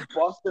like I'm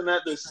busting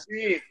at the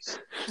seams.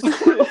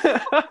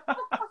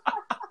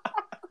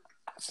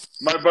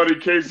 My buddy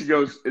Casey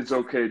goes, "It's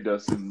okay,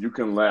 Dustin. You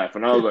can laugh."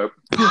 And I was like,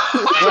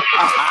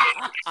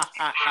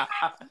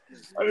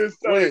 I just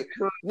started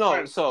crying.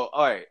 No, so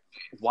all right.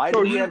 Why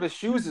did he have his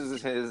shoes in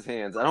his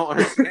hands? I don't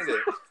understand it.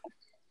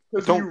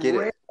 Don't get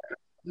it.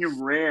 He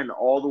ran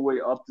all the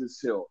way up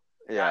this hill.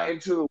 Yeah.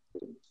 Into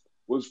the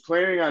was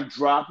planning on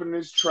dropping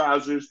his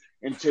trousers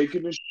and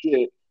taking a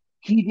shit.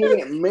 He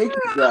didn't make it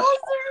that far.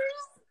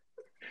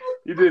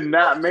 He did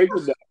not make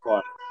it that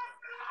far.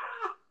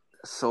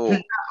 So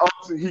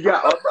he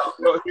got up.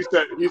 He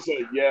said,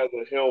 yeah,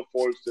 the hill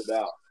forced it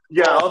out. He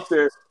got up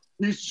there.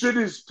 He shit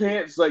his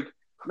pants, like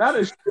not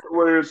a shit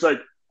where it's like,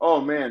 oh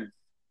man,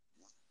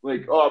 I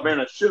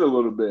shit a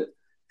little bit.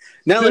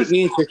 Not like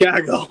me in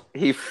Chicago.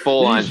 He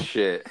full on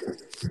shit.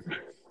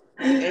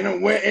 And it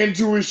went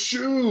into his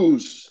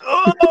shoes.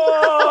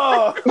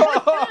 Oh!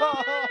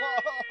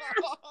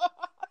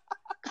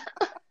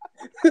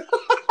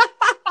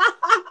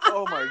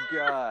 Oh my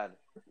god.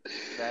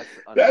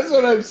 That's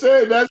what I'm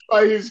saying. That's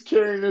why he's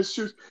carrying his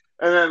shoes.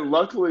 And then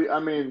luckily, I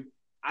mean,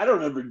 I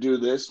don't ever do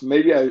this.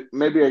 Maybe I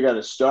got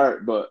to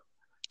start, but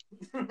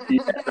he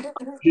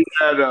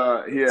had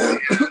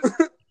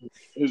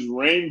his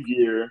rain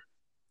gear.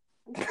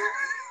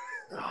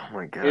 Oh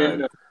my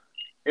god.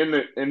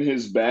 In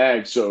his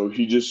bag, so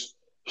he free.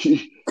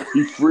 He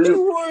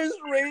wore his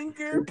rain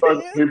gear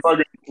pants. He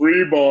fucking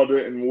freeballed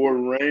it and wore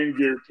rain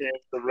gear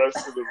pants the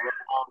rest of the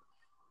round.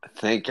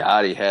 Thank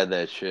God he had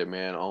that shit,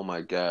 man. Oh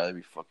my god, that'd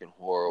be fucking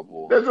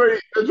horrible. That's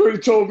what he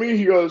told me.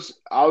 He goes,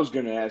 I was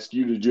gonna ask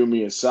you to do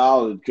me a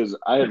solid because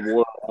I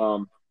was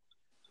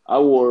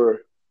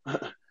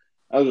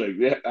like,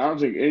 yeah, I don't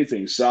think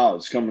anything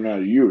solid's coming out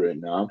of you right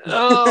now.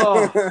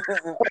 Oh.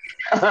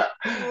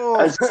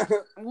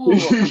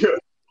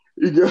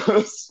 He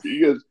goes,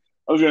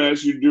 I was gonna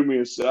ask you to do me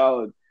a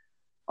solid.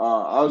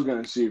 I was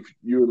gonna see if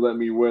you would let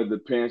me wear the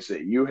pants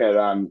that you had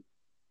on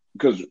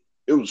because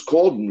it was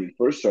cold when we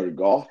first started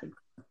golfing.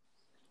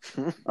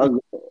 I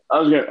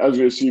was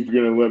gonna see if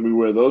you're gonna let me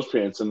wear those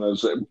pants, and I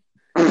was like,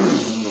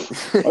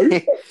 "Are you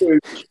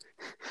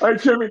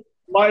kidding me?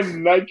 My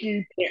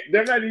Nike pants,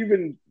 they're not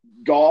even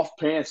golf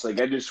pants. Like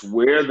I just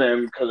wear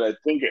them because I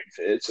think it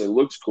fits. It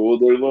looks cool.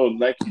 They're little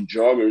Nike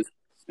joggers.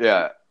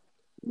 Yeah.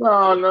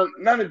 No,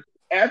 not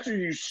after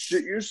you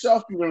shit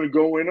yourself. You're gonna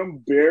go in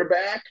them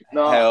bareback?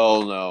 No,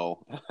 hell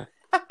no.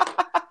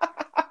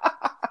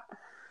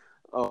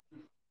 Oh,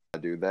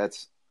 dude,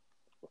 that's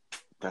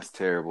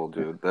terrible,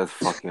 dude. That's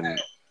fucking.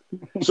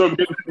 So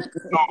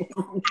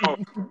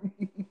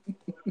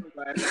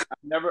I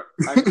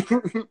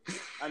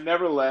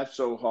never laughed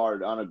so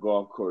hard on a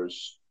golf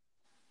course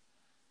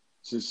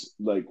since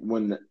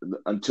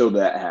until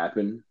that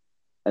happened.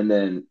 And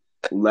then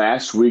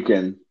last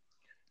weekend,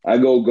 I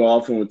go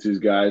golfing with these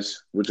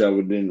guys, which I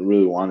didn't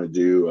really want to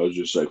do. I was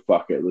just like,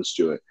 fuck it, let's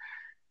do it.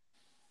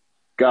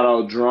 Got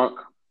all drunk.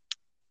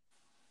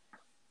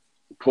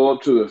 Pull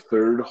up to the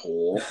third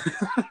hole.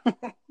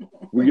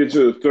 We get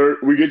to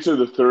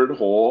the third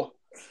hole,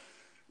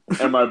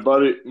 and my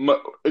buddy,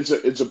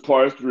 it's a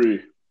par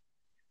 3.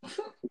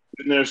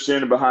 And they're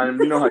standing behind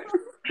him. You know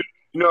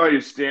how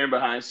you stand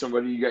behind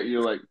somebody. You got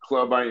your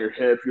club on your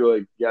hip.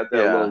 You got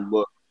that little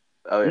look.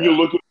 Oh yeah.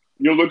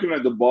 You're looking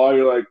at the ball.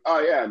 You're like,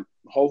 oh yeah.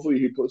 Hopefully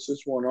he puts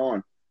this one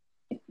on.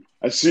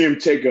 I see him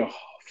take a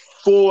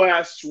full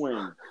ass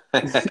swing.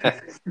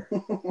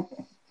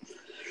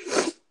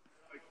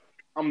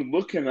 I'm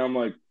looking. I'm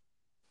like, the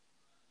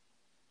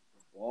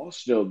ball's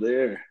still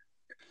there.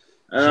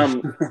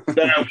 And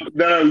then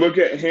I look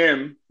at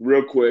him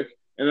real quick,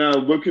 and then I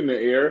look in the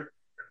air.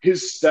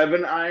 His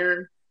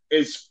 7-iron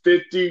is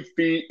 50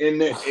 feet in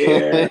the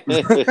air.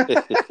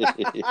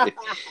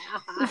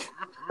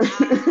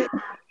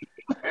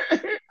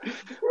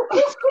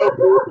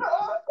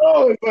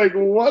 Oh, it's like,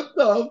 what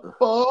the fuck?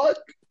 What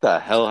the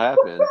hell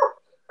happened?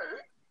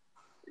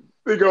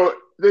 They go,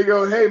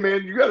 hey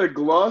man, you got a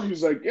glove?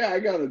 He's like, yeah, I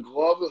got a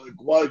glove. I'm like,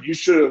 well, you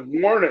should have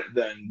worn it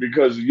then,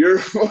 because you're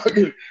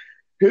fucking.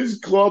 His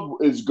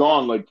club is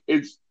gone.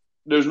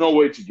 There's no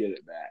way to get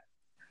it back.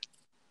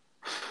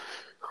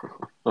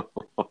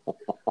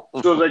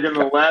 So in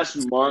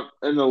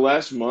the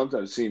last month,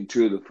 I've seen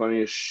 2 of the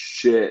funniest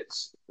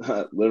shits,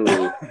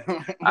 literally,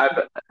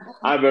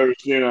 I've ever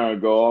seen on a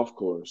golf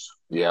course.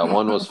 Yeah,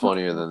 one was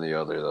funnier than the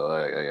other, though.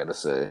 I gotta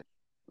say.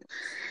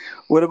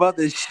 What about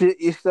the shit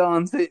you saw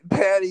on St.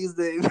 Patty's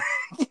Day back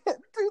in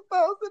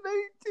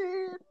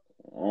 2018?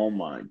 Oh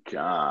my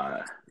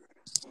god!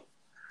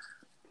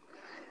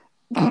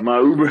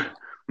 My Uber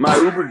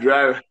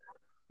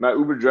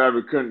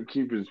driver couldn't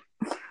keep his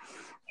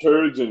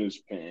turds in his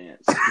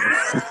pants.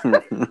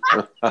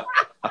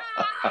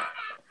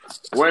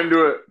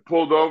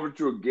 Pulled over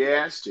to a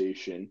gas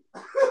station.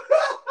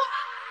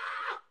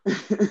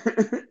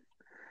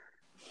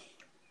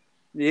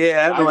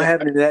 Yeah, I don't know what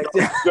happened to that.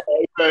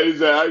 He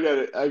said,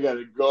 I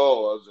gotta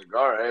go. I was like,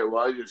 all right,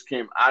 well, I just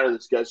came out of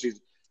this gas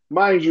station.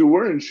 Mind you,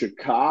 we're in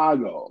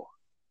Chicago.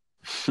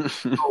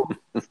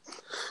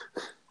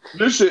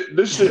 This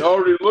shit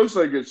already looks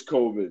like it's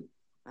COVID.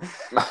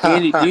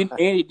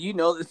 Andy, do you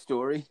know this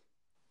story?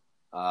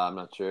 I'm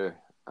not sure.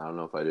 I don't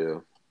know if I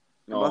do.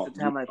 About the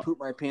time I pooped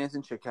my pants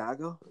in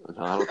Chicago?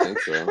 No, I don't think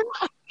so.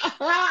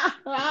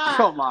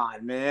 Come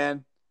on,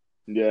 man.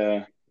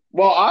 Yeah.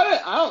 Well,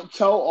 I don't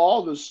tell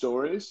all the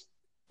stories.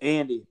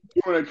 Andy.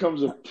 When it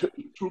comes to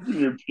pooping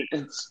your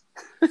pants.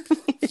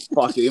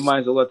 Fuck it. You might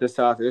as well let this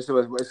out there. This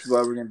is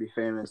why we're going to be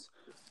famous.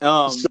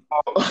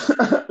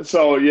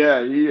 So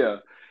yeah,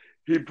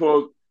 he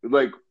pulled,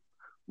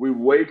 we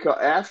wake up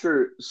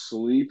after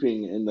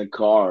sleeping in the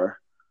car.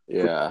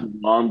 Yeah.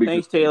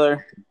 Thanks,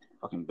 Taylor.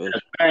 Fucking bitch.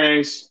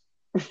 Thanks.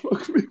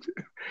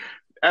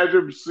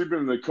 After sleeping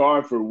in the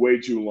car for way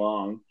too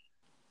long,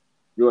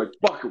 you're like,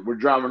 fuck it, we're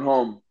driving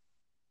home.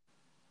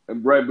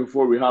 And right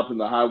before we hop in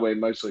the highway,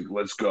 Mike's like,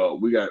 let's go.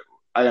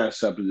 I got to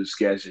stop at this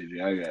gas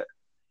station.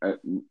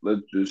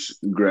 Let's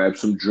just grab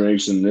some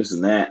drinks and this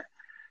and that.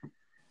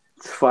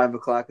 It's 5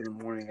 o'clock in the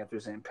morning after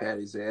St.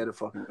 Patty's Day. I had a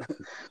fucking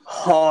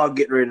hog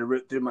getting ready to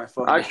rip through my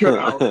fucking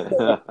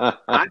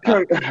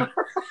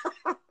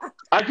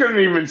I couldn't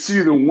even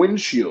see the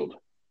windshield.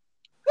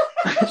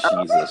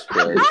 Jesus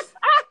Christ.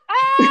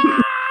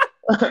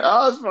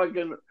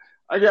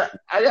 I got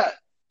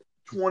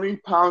 20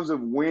 pounds of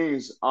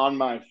wings on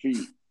my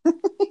feet.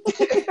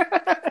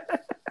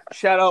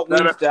 Shout out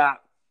Wingstop.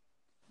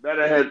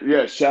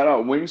 Shout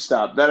out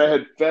Wingstop. That I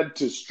had fed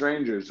to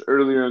strangers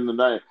earlier in the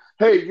night.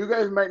 Hey, you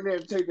guys might need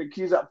to take the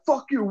keys out.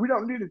 Fuck you. We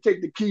don't need to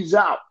take the keys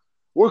out.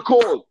 We're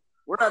cold.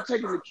 We're not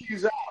taking the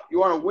keys out. You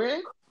want to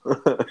win?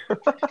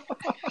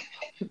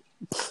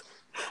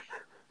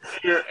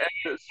 So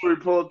we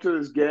pull up to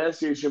this gas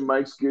station.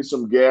 Mike's get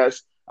some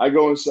gas. I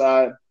go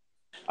inside.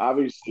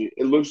 Obviously,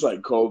 it looks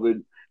like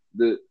COVID.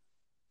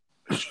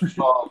 She's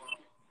all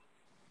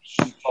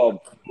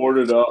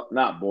boarded up.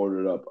 Not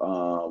boarded up.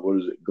 What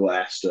is it?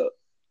 Glassed up.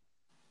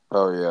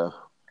 Oh, yeah.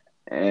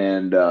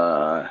 And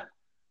I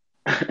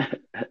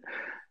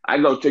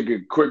go take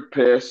a quick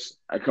piss.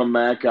 I come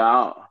back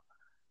out.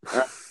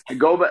 I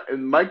go back,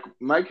 and Mike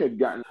had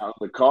gotten out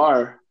of the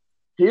car.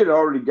 He had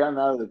already gotten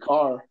out of the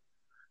car.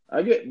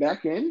 I get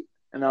back in,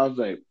 and I was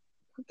like,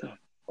 what the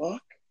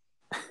fuck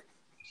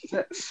is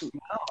that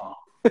smell?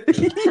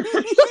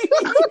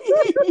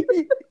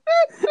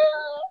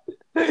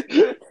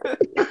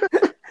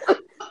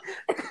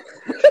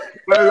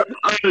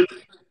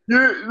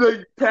 You're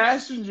like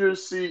passenger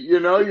seat,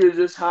 you're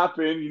just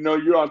hopping,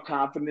 you're all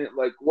confident,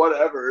 like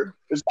whatever.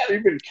 It's not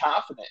even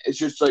confident. It's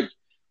just like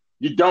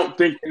you don't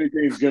think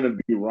anything's gonna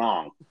be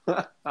wrong.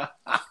 I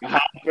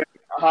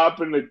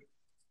hop in the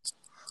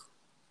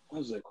I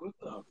was like, what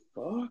the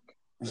fuck?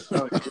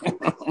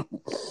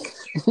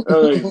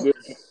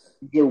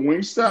 Did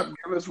Wingstop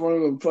give us one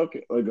of them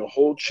fucking like a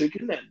whole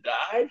chicken that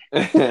died?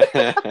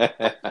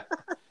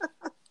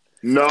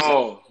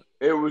 No,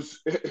 it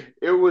was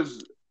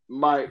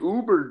my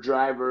Uber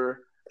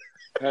driver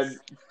had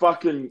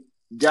fucking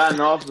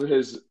gotten off of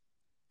his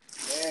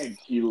egg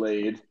he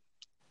laid.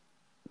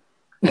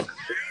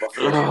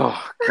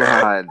 Oh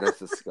God, that's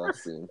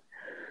disgusting.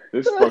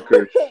 This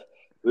fucker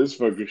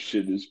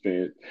shit his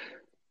pants.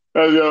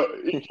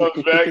 He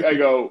comes back. I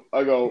go,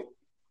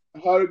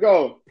 how'd it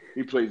go?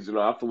 He plays it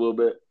off a little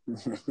bit.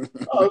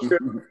 Oh, it's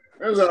good.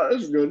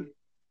 It's good.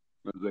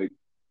 I was like,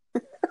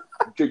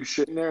 take a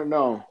shit in there?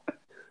 No.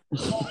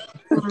 This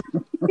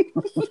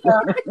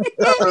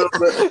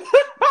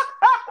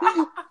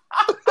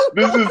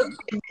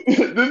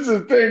is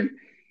the thing.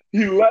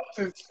 He left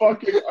his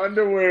fucking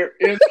underwear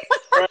in the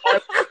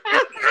trash.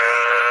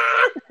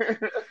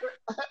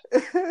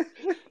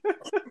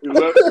 He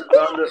left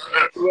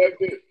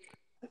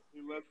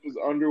his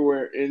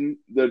underwear in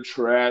the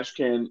trash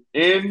can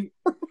in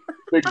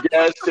the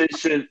gas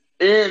station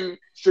in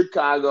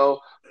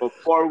Chicago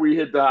before we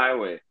hit the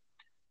highway.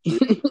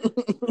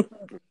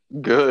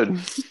 Good.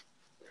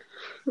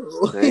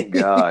 Thank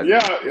God.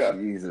 Yeah.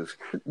 Jesus.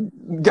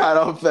 Got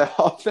off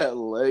that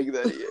leg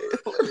that he ate.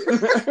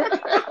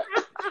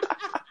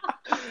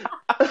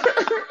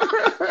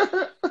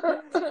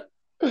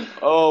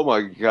 Oh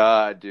my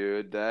God,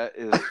 dude. That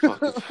is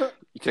fucking...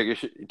 You take a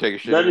shit.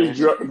 Then he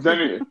drove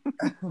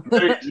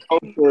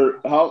for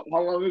how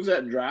long was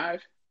that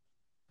drive?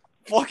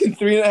 Fucking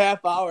 3.5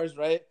 hours,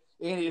 right?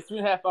 Andy, it's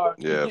 3.5 hours.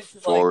 Yeah,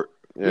 4.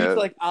 We get to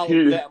like out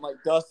of that. I'm like,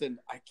 Dustin,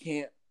 I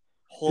can't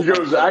hold. He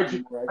goes, I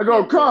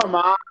go, come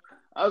on.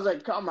 I was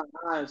like, come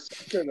on,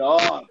 suck it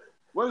off.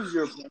 What is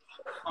your?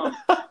 I'm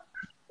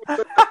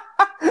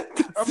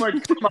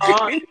like, come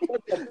on,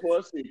 what the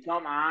pussy?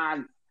 Come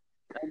on.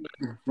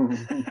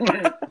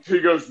 He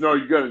goes, no,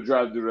 you got to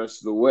drive the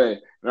rest of the way.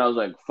 And I was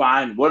like,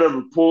 fine,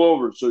 whatever, pull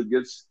over. So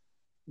he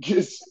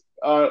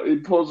he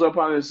pulls up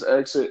on this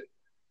exit,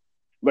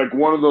 like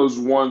one of those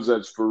ones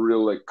that's for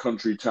real, like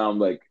country town,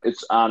 like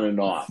it's on and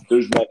off.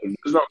 There's nothing.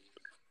 There's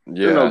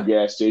no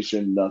gas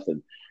station,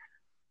 nothing.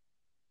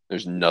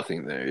 There's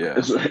nothing there, yeah.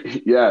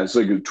 It's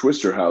like a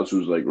Twister house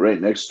was like right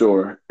next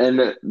door. And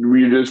then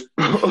we just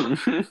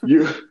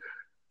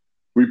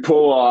we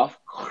pull off.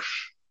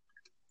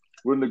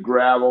 We're in the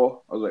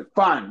gravel. I was like,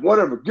 fine,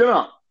 whatever, get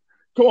up.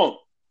 Come on.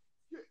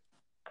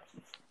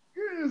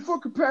 Get in the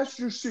fucking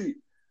passenger seat.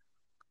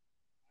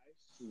 I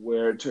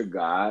swear to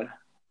God,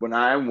 when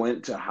I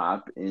went to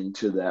hop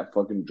into that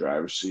fucking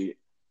driver's seat,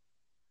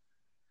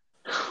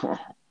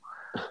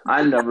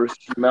 I never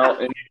smelled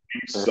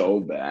anything so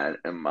bad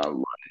in my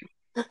life.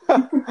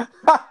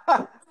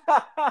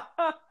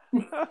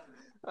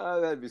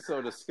 Oh, that'd be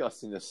so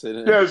disgusting to sit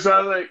in. Yeah,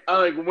 so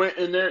I went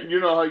in there. You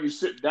know how you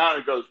sit down?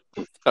 It goes.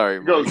 Sorry,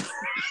 it goes.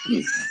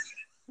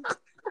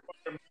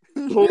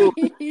 Poof,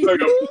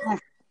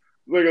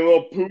 like a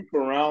little poop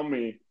around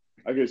me.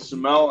 I could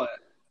smell it.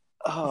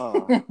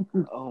 Oh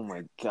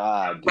my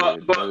God,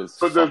 dude! But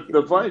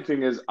the funny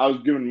thing is, I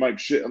was giving Mike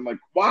shit. I'm like,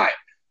 why?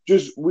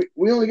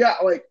 We only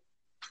got like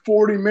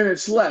 40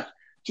 minutes left.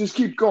 Just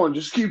keep going.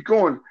 Just keep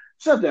going.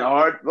 It's not that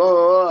hard.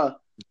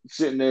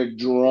 Sitting there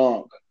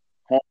drunk.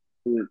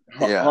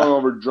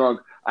 Hungover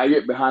drunk. I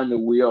get behind the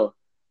wheel.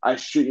 I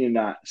shit you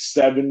not.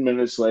 7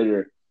 minutes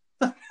later,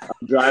 I'm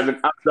driving,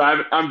 and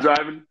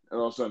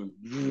all of a sudden,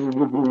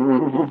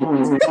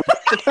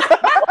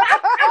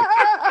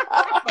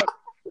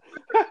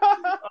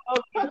 oh,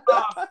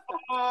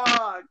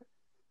 fuck.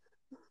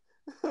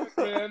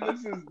 Man,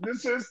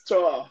 this is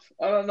tough.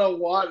 I don't know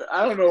what it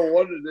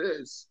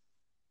is.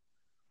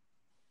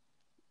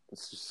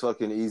 It's just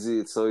fucking easy.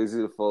 It's so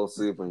easy to fall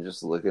asleep when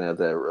just looking at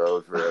that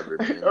road forever.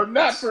 Or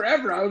not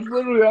forever. I was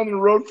literally on the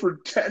road for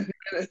 10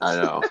 minutes.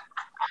 I know.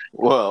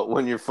 Well,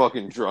 when you're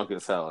fucking drunk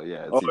as hell,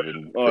 yeah. It's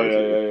even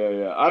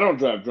crazier. Yeah. I don't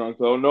drive drunk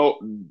though. No,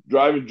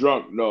 driving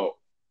drunk. No,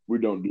 we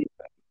don't do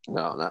that.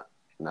 No,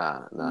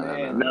 nah.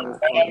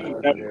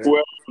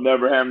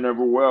 Never have,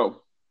 never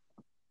will.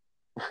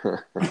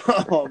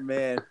 Oh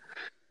man,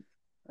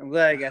 I'm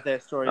glad I got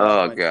that story.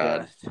 Oh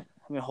God.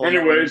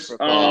 Anyways,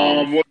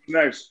 what's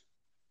next?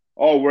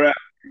 Oh, we're at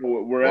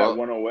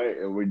 108.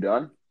 Are we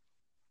done?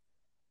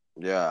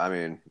 Yeah, I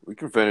mean, we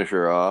can finish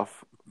her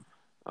off.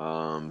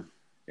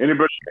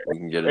 Anybody? We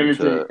can get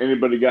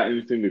Anybody got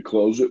anything to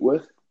close it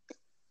with?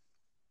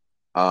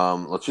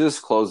 Let's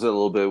just close it a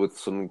little bit with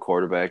some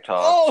quarterback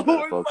talk.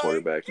 NFL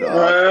quarterback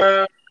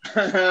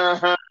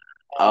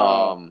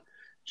talk.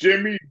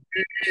 Jimmy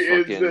G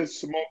is the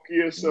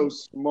smokiest of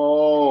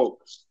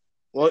smokes.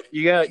 Well,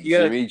 you got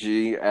Jimmy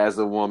G as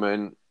a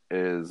woman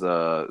is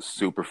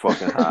super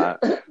fucking hot.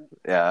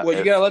 Yeah. Well,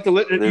 you gotta let the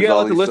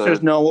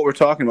listeners know what we're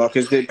talking about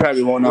because they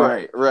probably won't know.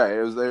 Right.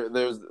 It was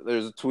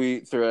there's a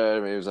tweet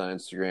thread. Maybe it was on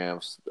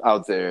Instagram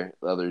out there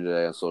the other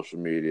day on social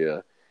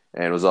media,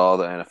 and it was all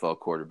the NFL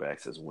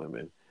quarterbacks as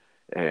women.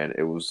 and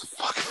it was the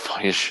fucking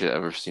funniest shit I've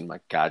ever seen in my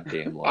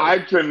goddamn life. I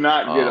could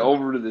not get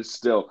over to this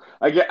still.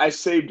 I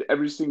saved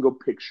every single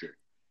picture.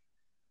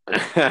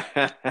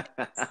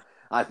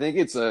 I think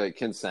it's a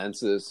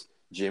consensus.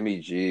 Jimmy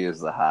G is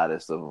the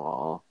hottest of them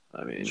all.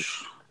 I mean,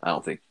 I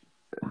don't think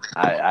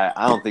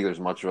there's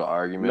much of an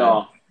argument.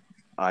 No.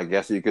 I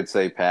guess you could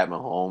say Pat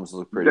Mahomes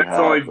looked pretty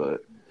hot,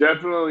 but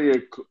definitely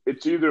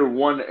it's either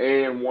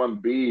 1A and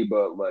 1B,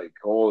 but like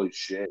holy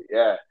shit,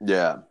 yeah.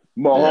 Yeah.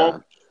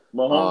 Mahomes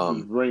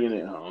is bringing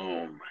it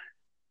home.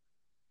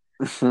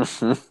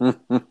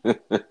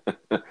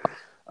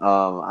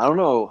 I don't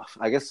know.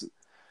 I guess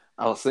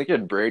I was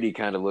thinking Brady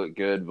kind of looked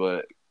good,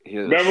 but he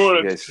had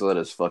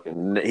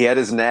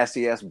his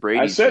nasty ass Brady.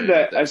 I said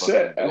that. I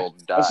said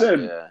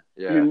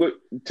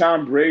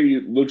Tom Brady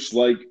looks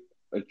like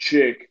a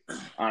chick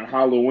on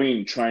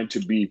Halloween trying to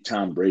be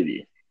Tom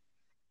Brady.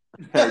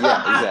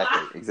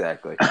 Yeah,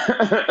 exactly.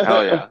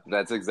 Hell yeah,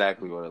 that's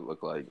exactly what it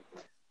looked like.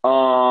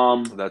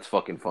 That's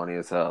fucking funny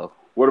as hell.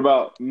 What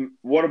about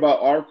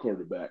our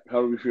quarterback?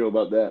 How do we feel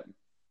about that?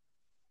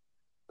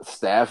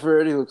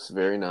 Stafford, he looks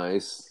very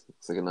nice.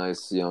 Looks like a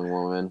nice young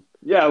woman.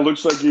 Yeah,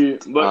 looks like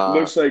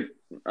looks like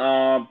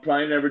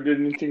probably never did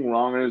anything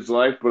wrong in his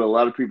life, but a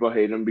lot of people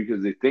hate him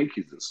because they think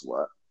he's a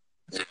slut.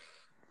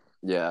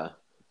 Yeah.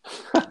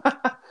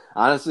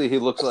 Honestly, he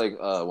looks like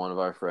one of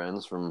our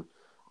friends from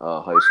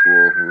high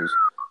school who's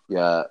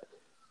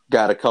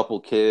got a couple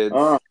kids.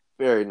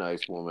 Very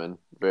nice woman.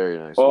 Very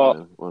nice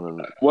woman.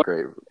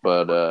 Great.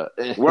 But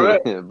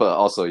but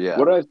also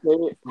What did I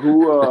say?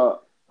 Who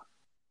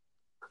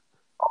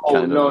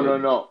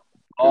no.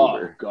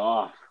 Oh,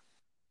 Goff.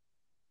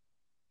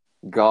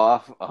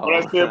 Goff. What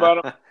did I say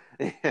about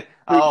him?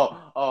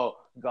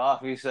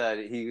 Goff. He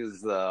said he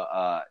was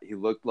he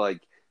looked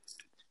like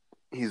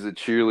he's a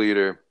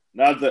cheerleader.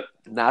 Not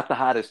the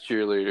hottest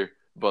cheerleader,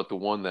 but the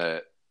one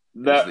that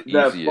is the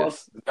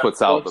easiest,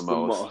 puts out the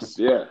most.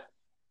 Yeah.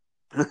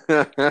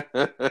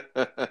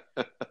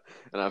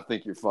 And I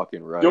think you're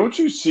fucking right. Don't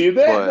you see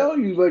that though?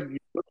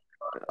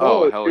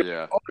 Hell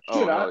yeah!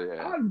 Shit,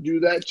 I'd do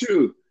that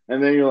too.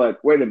 And then you're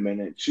like, wait a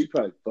minute, she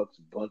probably fucks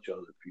a bunch of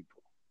other people.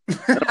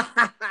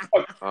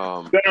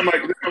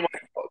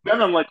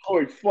 Then I'm like,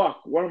 holy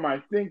fuck, what am I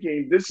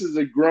thinking? This is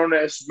a grown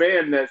ass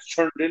man that's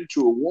turned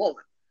into a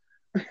woman.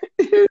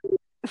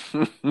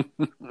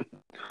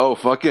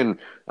 Fucking!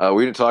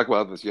 We didn't talk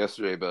about this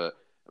yesterday, but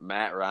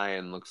Matt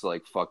Ryan looks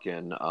like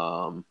fucking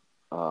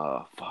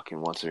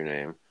what's her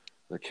name?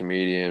 The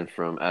comedian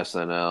from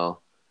SNL.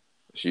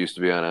 She used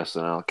to be on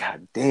SNL.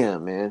 God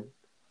damn, man.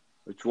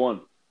 Which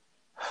one?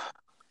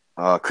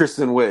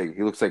 Kristen Wiig.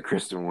 He looks like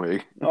Kristen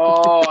Wiig.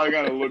 Oh, I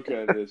gotta look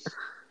at this.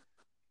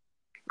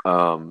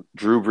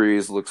 Drew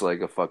Brees looks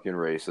like a fucking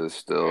racist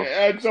still.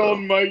 I told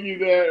Mikey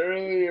that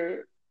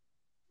earlier.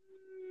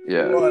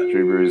 Yeah,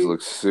 Drew Brees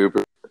looks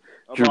super.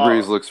 Drew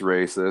Brees looks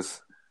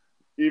racist.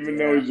 Even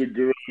though he's a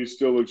girl, he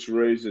still looks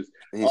racist.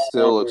 He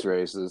still looks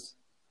racist.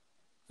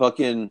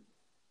 Fucking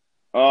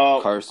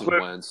Carson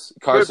Wentz.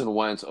 Carson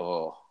Wentz.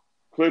 Oh,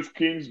 Cliff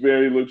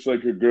Kingsbury looks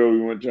like a girl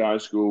we went to high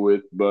school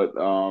with, but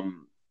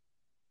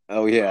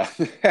oh yeah.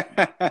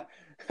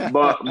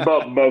 but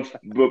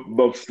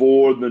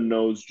before the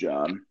nose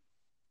job.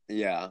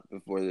 Yeah,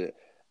 before the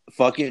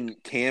fucking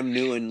Cam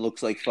Newton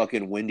looks like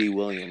fucking Wendy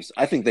Williams.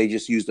 I think they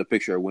just used a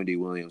picture of Wendy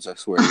Williams. I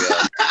swear to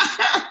God.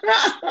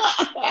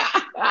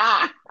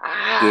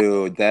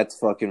 Dude, that's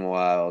fucking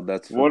wild.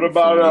 That's fucking what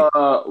about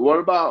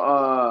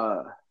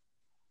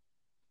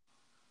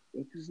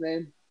what's his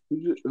name?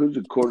 Who's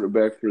the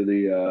quarterback for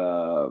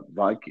the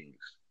Vikings?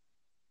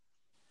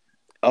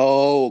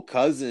 Oh,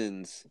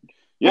 Cousins.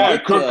 Yeah,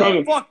 Kirk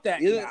Cousins. Fuck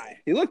that guy.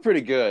 He looked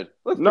pretty good.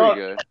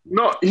 No,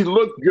 he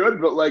looked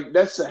good, but like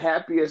that's the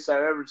happiest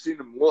I've ever seen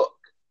him look.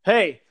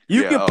 Hey,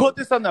 you can put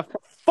this on the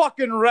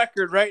fucking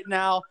record right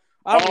now.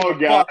 I don't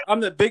give a fuck.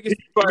 I'm the biggest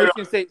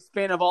Michigan State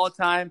fan of all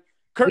time.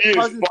 Kirk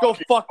Cousins, go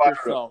fuck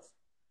yourself.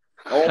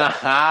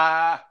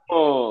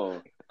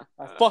 Oh.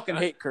 I fucking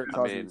hate Kirk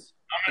Cousins.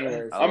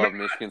 I love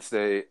Michigan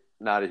State.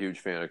 Not a huge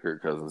fan of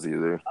Kirk Cousins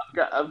either.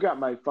 I've got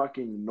my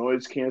fucking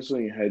noise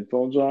canceling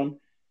headphones on.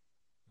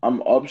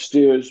 I'm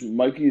upstairs.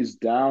 Mikey's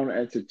down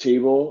at the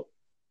table.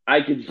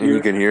 I can hear.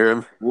 You can hear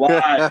him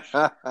live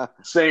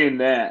saying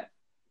that.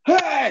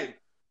 Hey,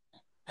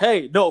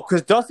 no,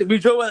 because Dustin, we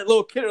drove with that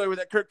little kid earlier with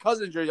that Kirk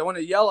Cousins jersey. I want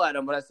to yell at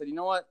him, but I said, you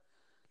know what?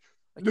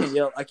 I can't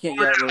yell at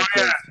little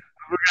kids.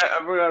 I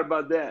forgot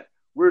about that.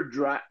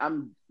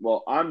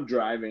 I'm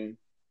driving.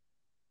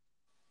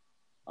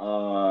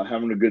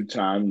 Having a good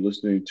time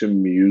listening to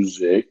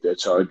music.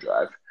 That's how I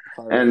drive.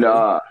 And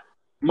wow,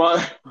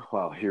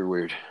 you're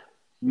weird.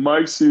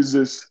 Mike sees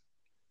his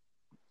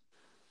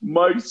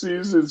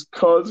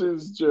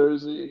cousin's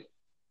jersey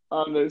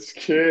on this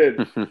kid.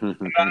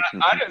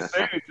 I didn't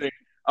say anything.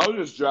 I was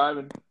just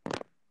driving.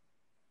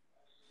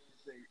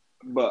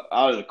 But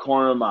out of the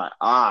corner of my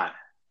eye,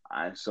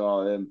 I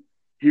saw him.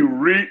 He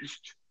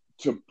reached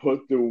to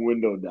put the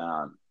window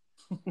down.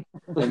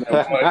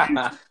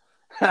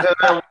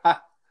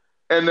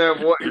 And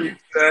then what he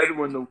said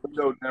when the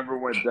window never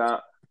went down,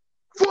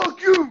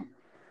 fuck you!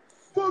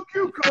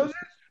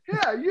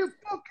 yeah,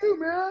 fuck you,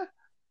 man.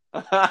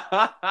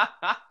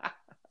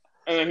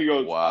 And then he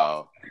goes,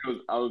 wow. He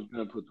goes, I was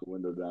going to put the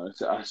window down. I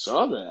said, I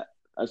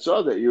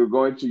saw that you were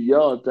going to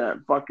yell at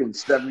that fucking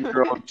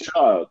 7-year-old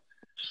child.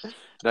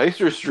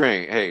 Nice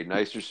restraint. Hey,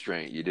 nice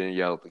restraint. You didn't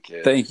yell at the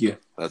kid. Thank you.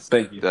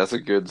 Thank you. That's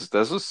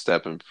a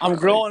step in. I'm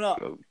growing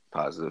up. A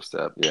positive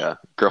step. Yeah,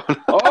 growing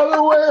up. All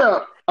the way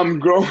up. I'm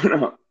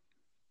growing up.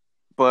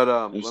 But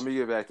let me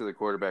get back to the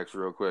quarterbacks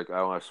real quick.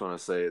 I just want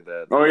to say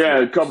that. Oh yeah,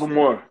 a couple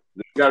more.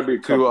 There's got to be a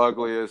couple. Two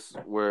ugliest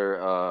where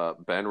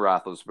Ben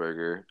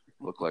Roethlisberger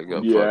looked like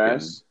a fucking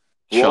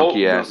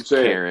chunky ass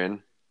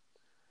Karen,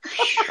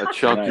 a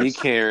chunky nice.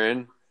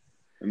 Karen.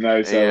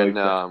 Nice. And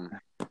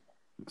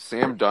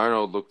Sam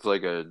Darnold looked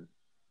like a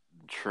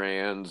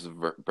trans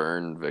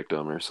burn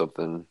victim or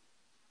something.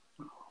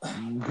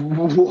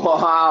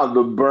 Wow,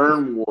 the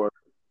burn war.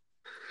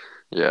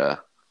 Yeah.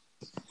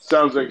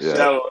 Sounds like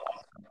Stella.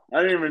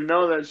 I didn't even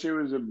know that she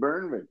was a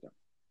burn victim.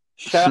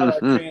 Shout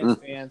out our trans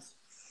fans.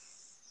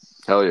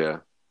 Hell yeah.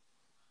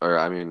 Or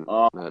I mean,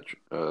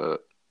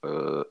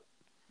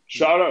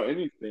 shout out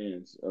any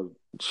fans of.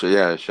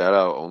 Yeah, shout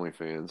out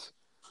OnlyFans.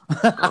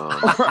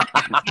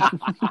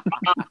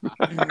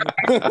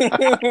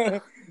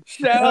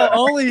 Shout out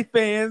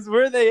OnlyFans.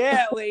 Where they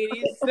at,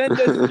 ladies?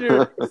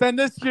 Send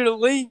us your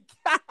link.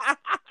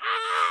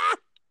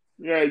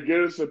 Yeah,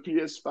 get us a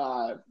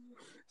PS5.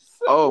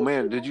 Oh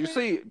man, did you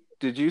see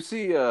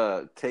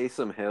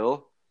Taysom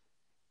Hill?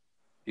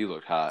 He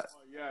looked hot. Oh,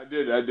 yeah,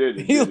 I did.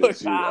 He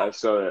looked hot. I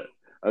saw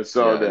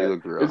that. He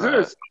looked real Isn't hot.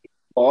 it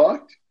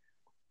fucked?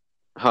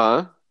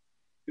 Huh?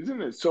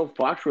 Isn't it so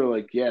fucked? We're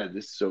like, yeah,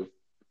 this is so.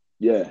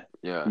 Yeah.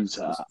 Yeah. He's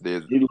hot.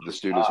 This dude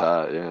is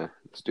hot. Yeah.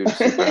 This dude is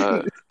super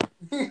hot.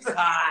 He's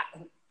hot.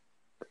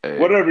 Hey,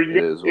 whatever.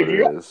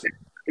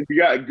 If you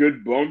got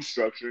good bone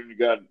structure and you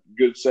got a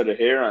good set of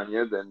hair on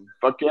you, then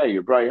fuck yeah,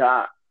 you're probably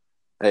hot.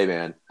 Hey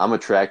man, I'm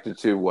attracted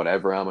to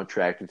whatever I'm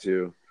attracted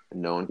to,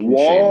 and no one can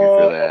shame me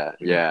for that.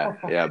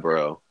 Yeah,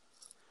 bro.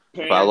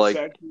 If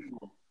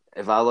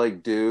I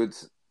like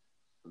dudes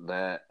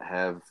that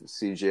have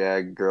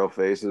CGI girl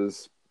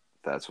faces,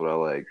 that's what I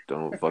like.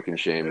 Don't fucking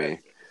shame me.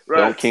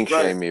 Don't kink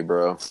shame me,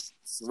 bro.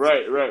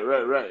 Right.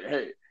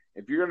 Hey,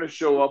 if you're gonna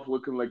show up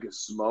looking like a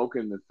smoke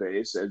in the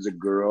face as a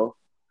girl,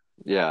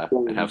 yeah,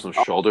 and have some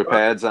shoulder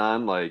pads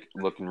on, like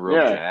looking real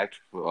jacked.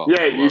 Oh,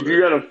 yeah, if you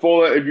got a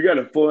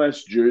full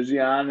ass jersey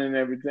on and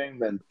everything,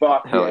 then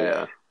fuck hell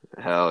yeah.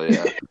 Hell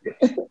yeah.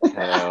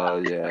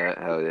 Hell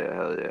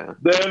yeah.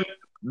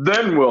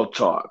 Then we'll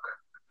talk.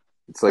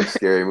 It's like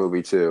Scary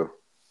Movie 2.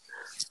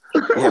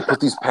 Yeah, put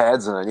these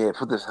pads on. Yeah,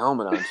 put this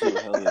helmet on too.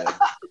 Hell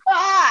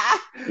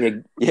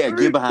yeah. Yeah,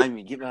 get behind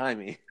me.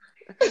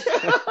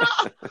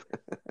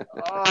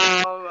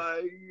 Oh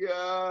my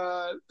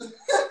god.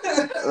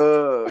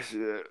 Oh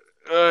shit.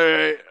 All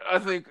right. I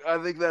think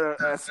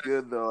that's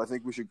good though. I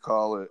think we should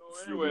call it.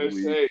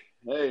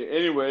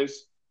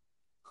 Anyways.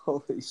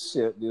 Holy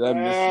shit, dude. I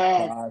miss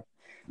the pod.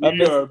 I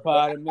miss the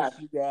pod. I miss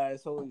you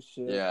guys. Holy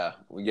shit. Yeah,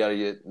 we gotta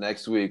get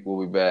next week.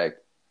 We'll be back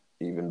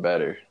even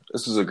better.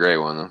 This is a great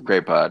one though.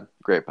 Great pod.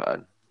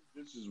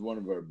 This is one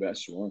of our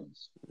best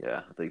ones.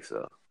 Yeah, I think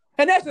so.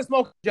 And that's the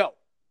Smoking Joe.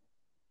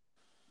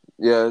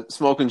 Yeah,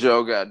 Smoking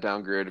Joe got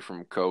downgraded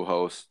from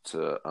co-host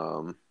to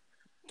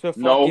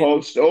no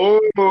host. Oh,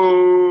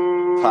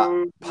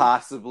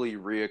 possibly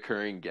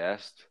reoccurring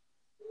guest.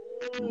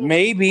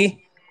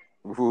 Maybe.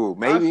 Ooh,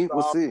 maybe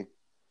we'll see.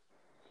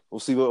 We'll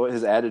see what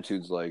his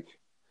attitude's like.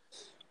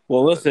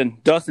 Well, listen,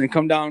 Dustin,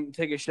 come down,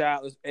 take a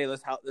shot. Let's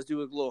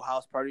do a little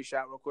house party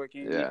shot real quick.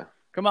 Andy. Yeah,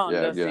 come on,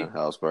 Dusty. Yeah,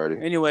 house party.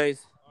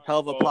 Anyways, hell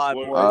of a pod,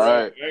 boys. All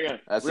right,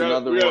 that's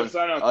another one.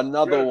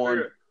 Another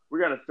one. We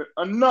gotta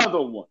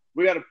another one.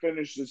 We gotta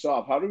finish this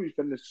off. How do we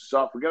finish this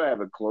off? We gotta have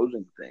a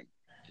closing thing.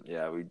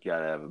 Yeah, we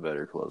gotta have a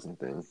better closing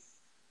thing.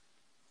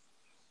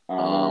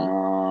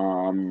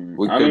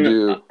 We could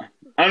do.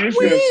 I'm just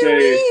gonna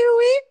say.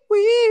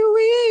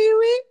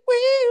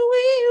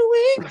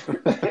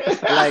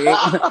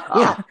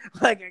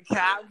 like a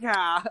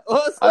cow.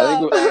 What's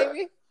up,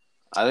 baby?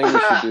 I think we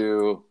should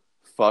do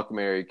fuck,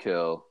 marry,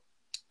 kill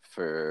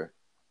for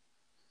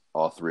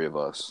all three of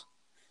us.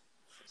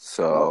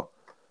 So,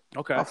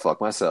 okay, I'll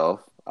fuck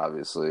myself,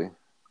 obviously.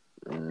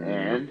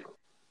 And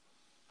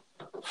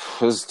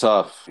it's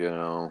tough, you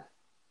know.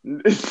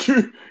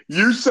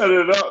 You set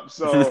it up,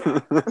 so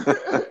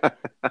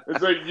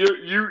it's like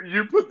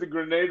you put the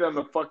grenade on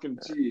the fucking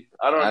tee.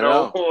 I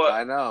know, but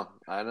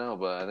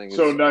I think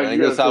so. I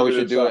think that's how we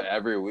should do it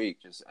every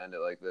week. Just end it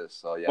like this.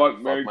 So yeah,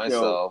 fuck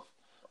myself.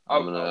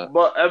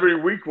 But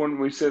every week, wouldn't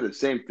we say the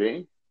same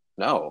thing?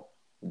 No,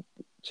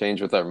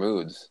 change with our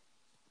moods.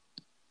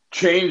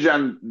 Change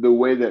on the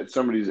way that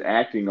somebody's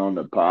acting on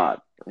the pod.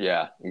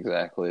 Yeah,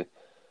 exactly.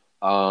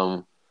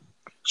 So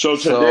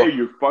today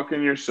you're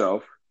fucking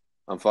yourself.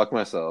 I'm fucking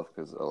myself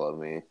because I love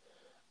me.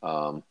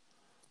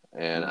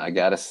 And I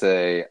gotta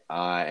say,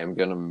 I am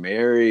gonna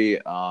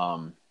marry.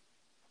 I'm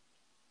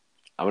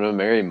gonna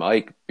marry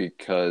Mike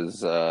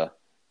because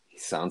he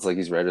sounds like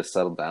he's ready to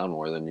settle down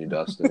more than you,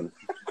 Dustin.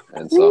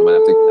 And so I'm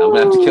gonna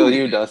have to kill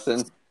you,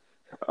 Dustin.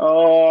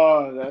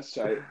 Oh, that's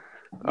tight.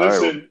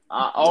 Listen,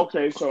 right.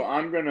 okay, so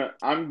I'm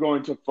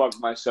going to fuck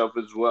myself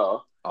as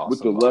well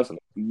with the Awesome. left,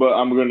 but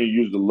I'm going to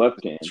use the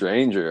left hand.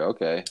 Stranger,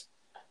 okay.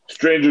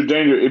 Stranger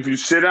danger. If you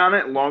sit on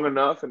it long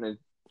enough and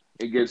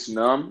it gets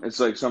numb, it's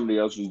like somebody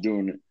else is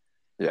doing it.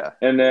 Yeah.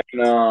 And then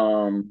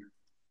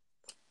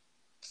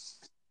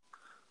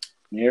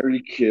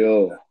marry,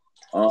 kill.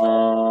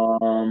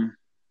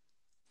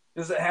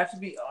 Does it have to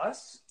be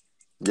us?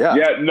 Yeah.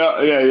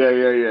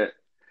 Yeah.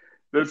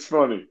 That's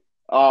funny.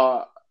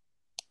 I'm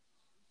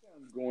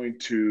going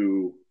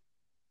to.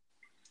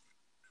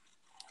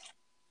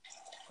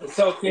 It's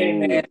okay,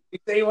 man. You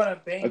say you want to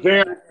bang. I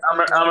think I'm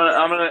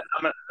gonna.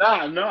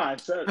 Nah, no. I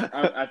said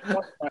I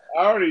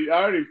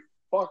already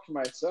fucked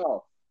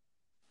myself.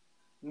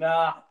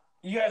 Nah,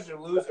 you guys are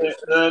losers.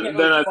 Then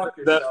fuck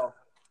yourself.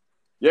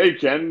 Yeah, you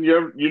can.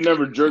 You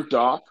never jerked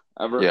off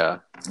ever. Yeah.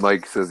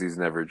 Mike says he's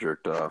never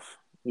jerked off.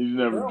 He's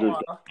never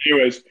jerked off.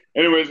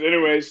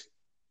 Anyways,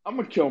 I'm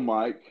gonna kill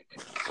Mike.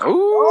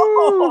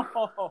 Ooh.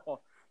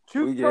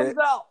 Truth comes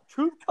out.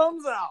 Truth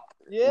comes out.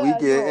 Yeah, we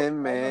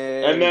getting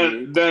married.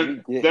 And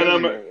then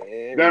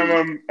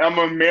I'm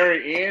gonna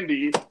marry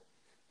Andy.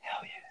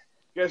 Hell yeah!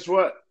 Guess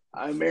what?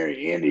 I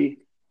marry Andy.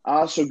 I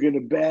also get a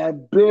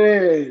bad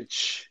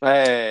bitch.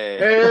 Hey!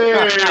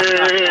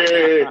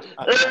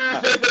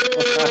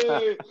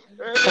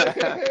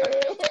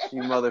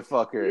 You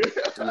motherfucker!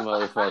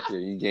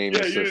 You game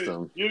the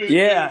system.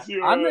 Yeah,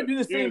 I'm gonna do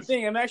the same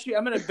thing. I'm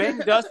gonna bang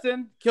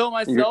Dustin, kill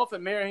myself,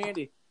 and marry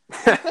Andy.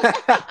 Kill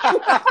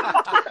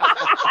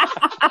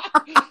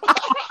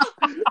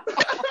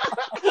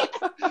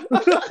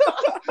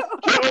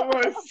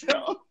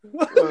myself.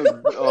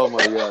 Oh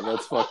my god,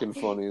 that's fucking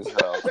funny as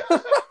hell.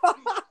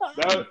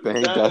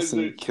 Bang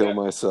Dustin, kill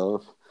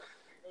myself,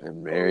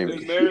 and marry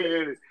me.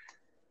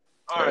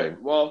 All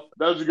right, well,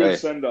 that was a good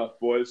send off,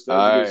 boys. That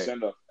was a good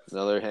send off.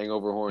 Another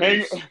hangover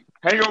hornies.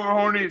 Hangover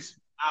hornies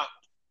out.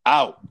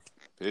 Out.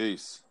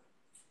 Peace.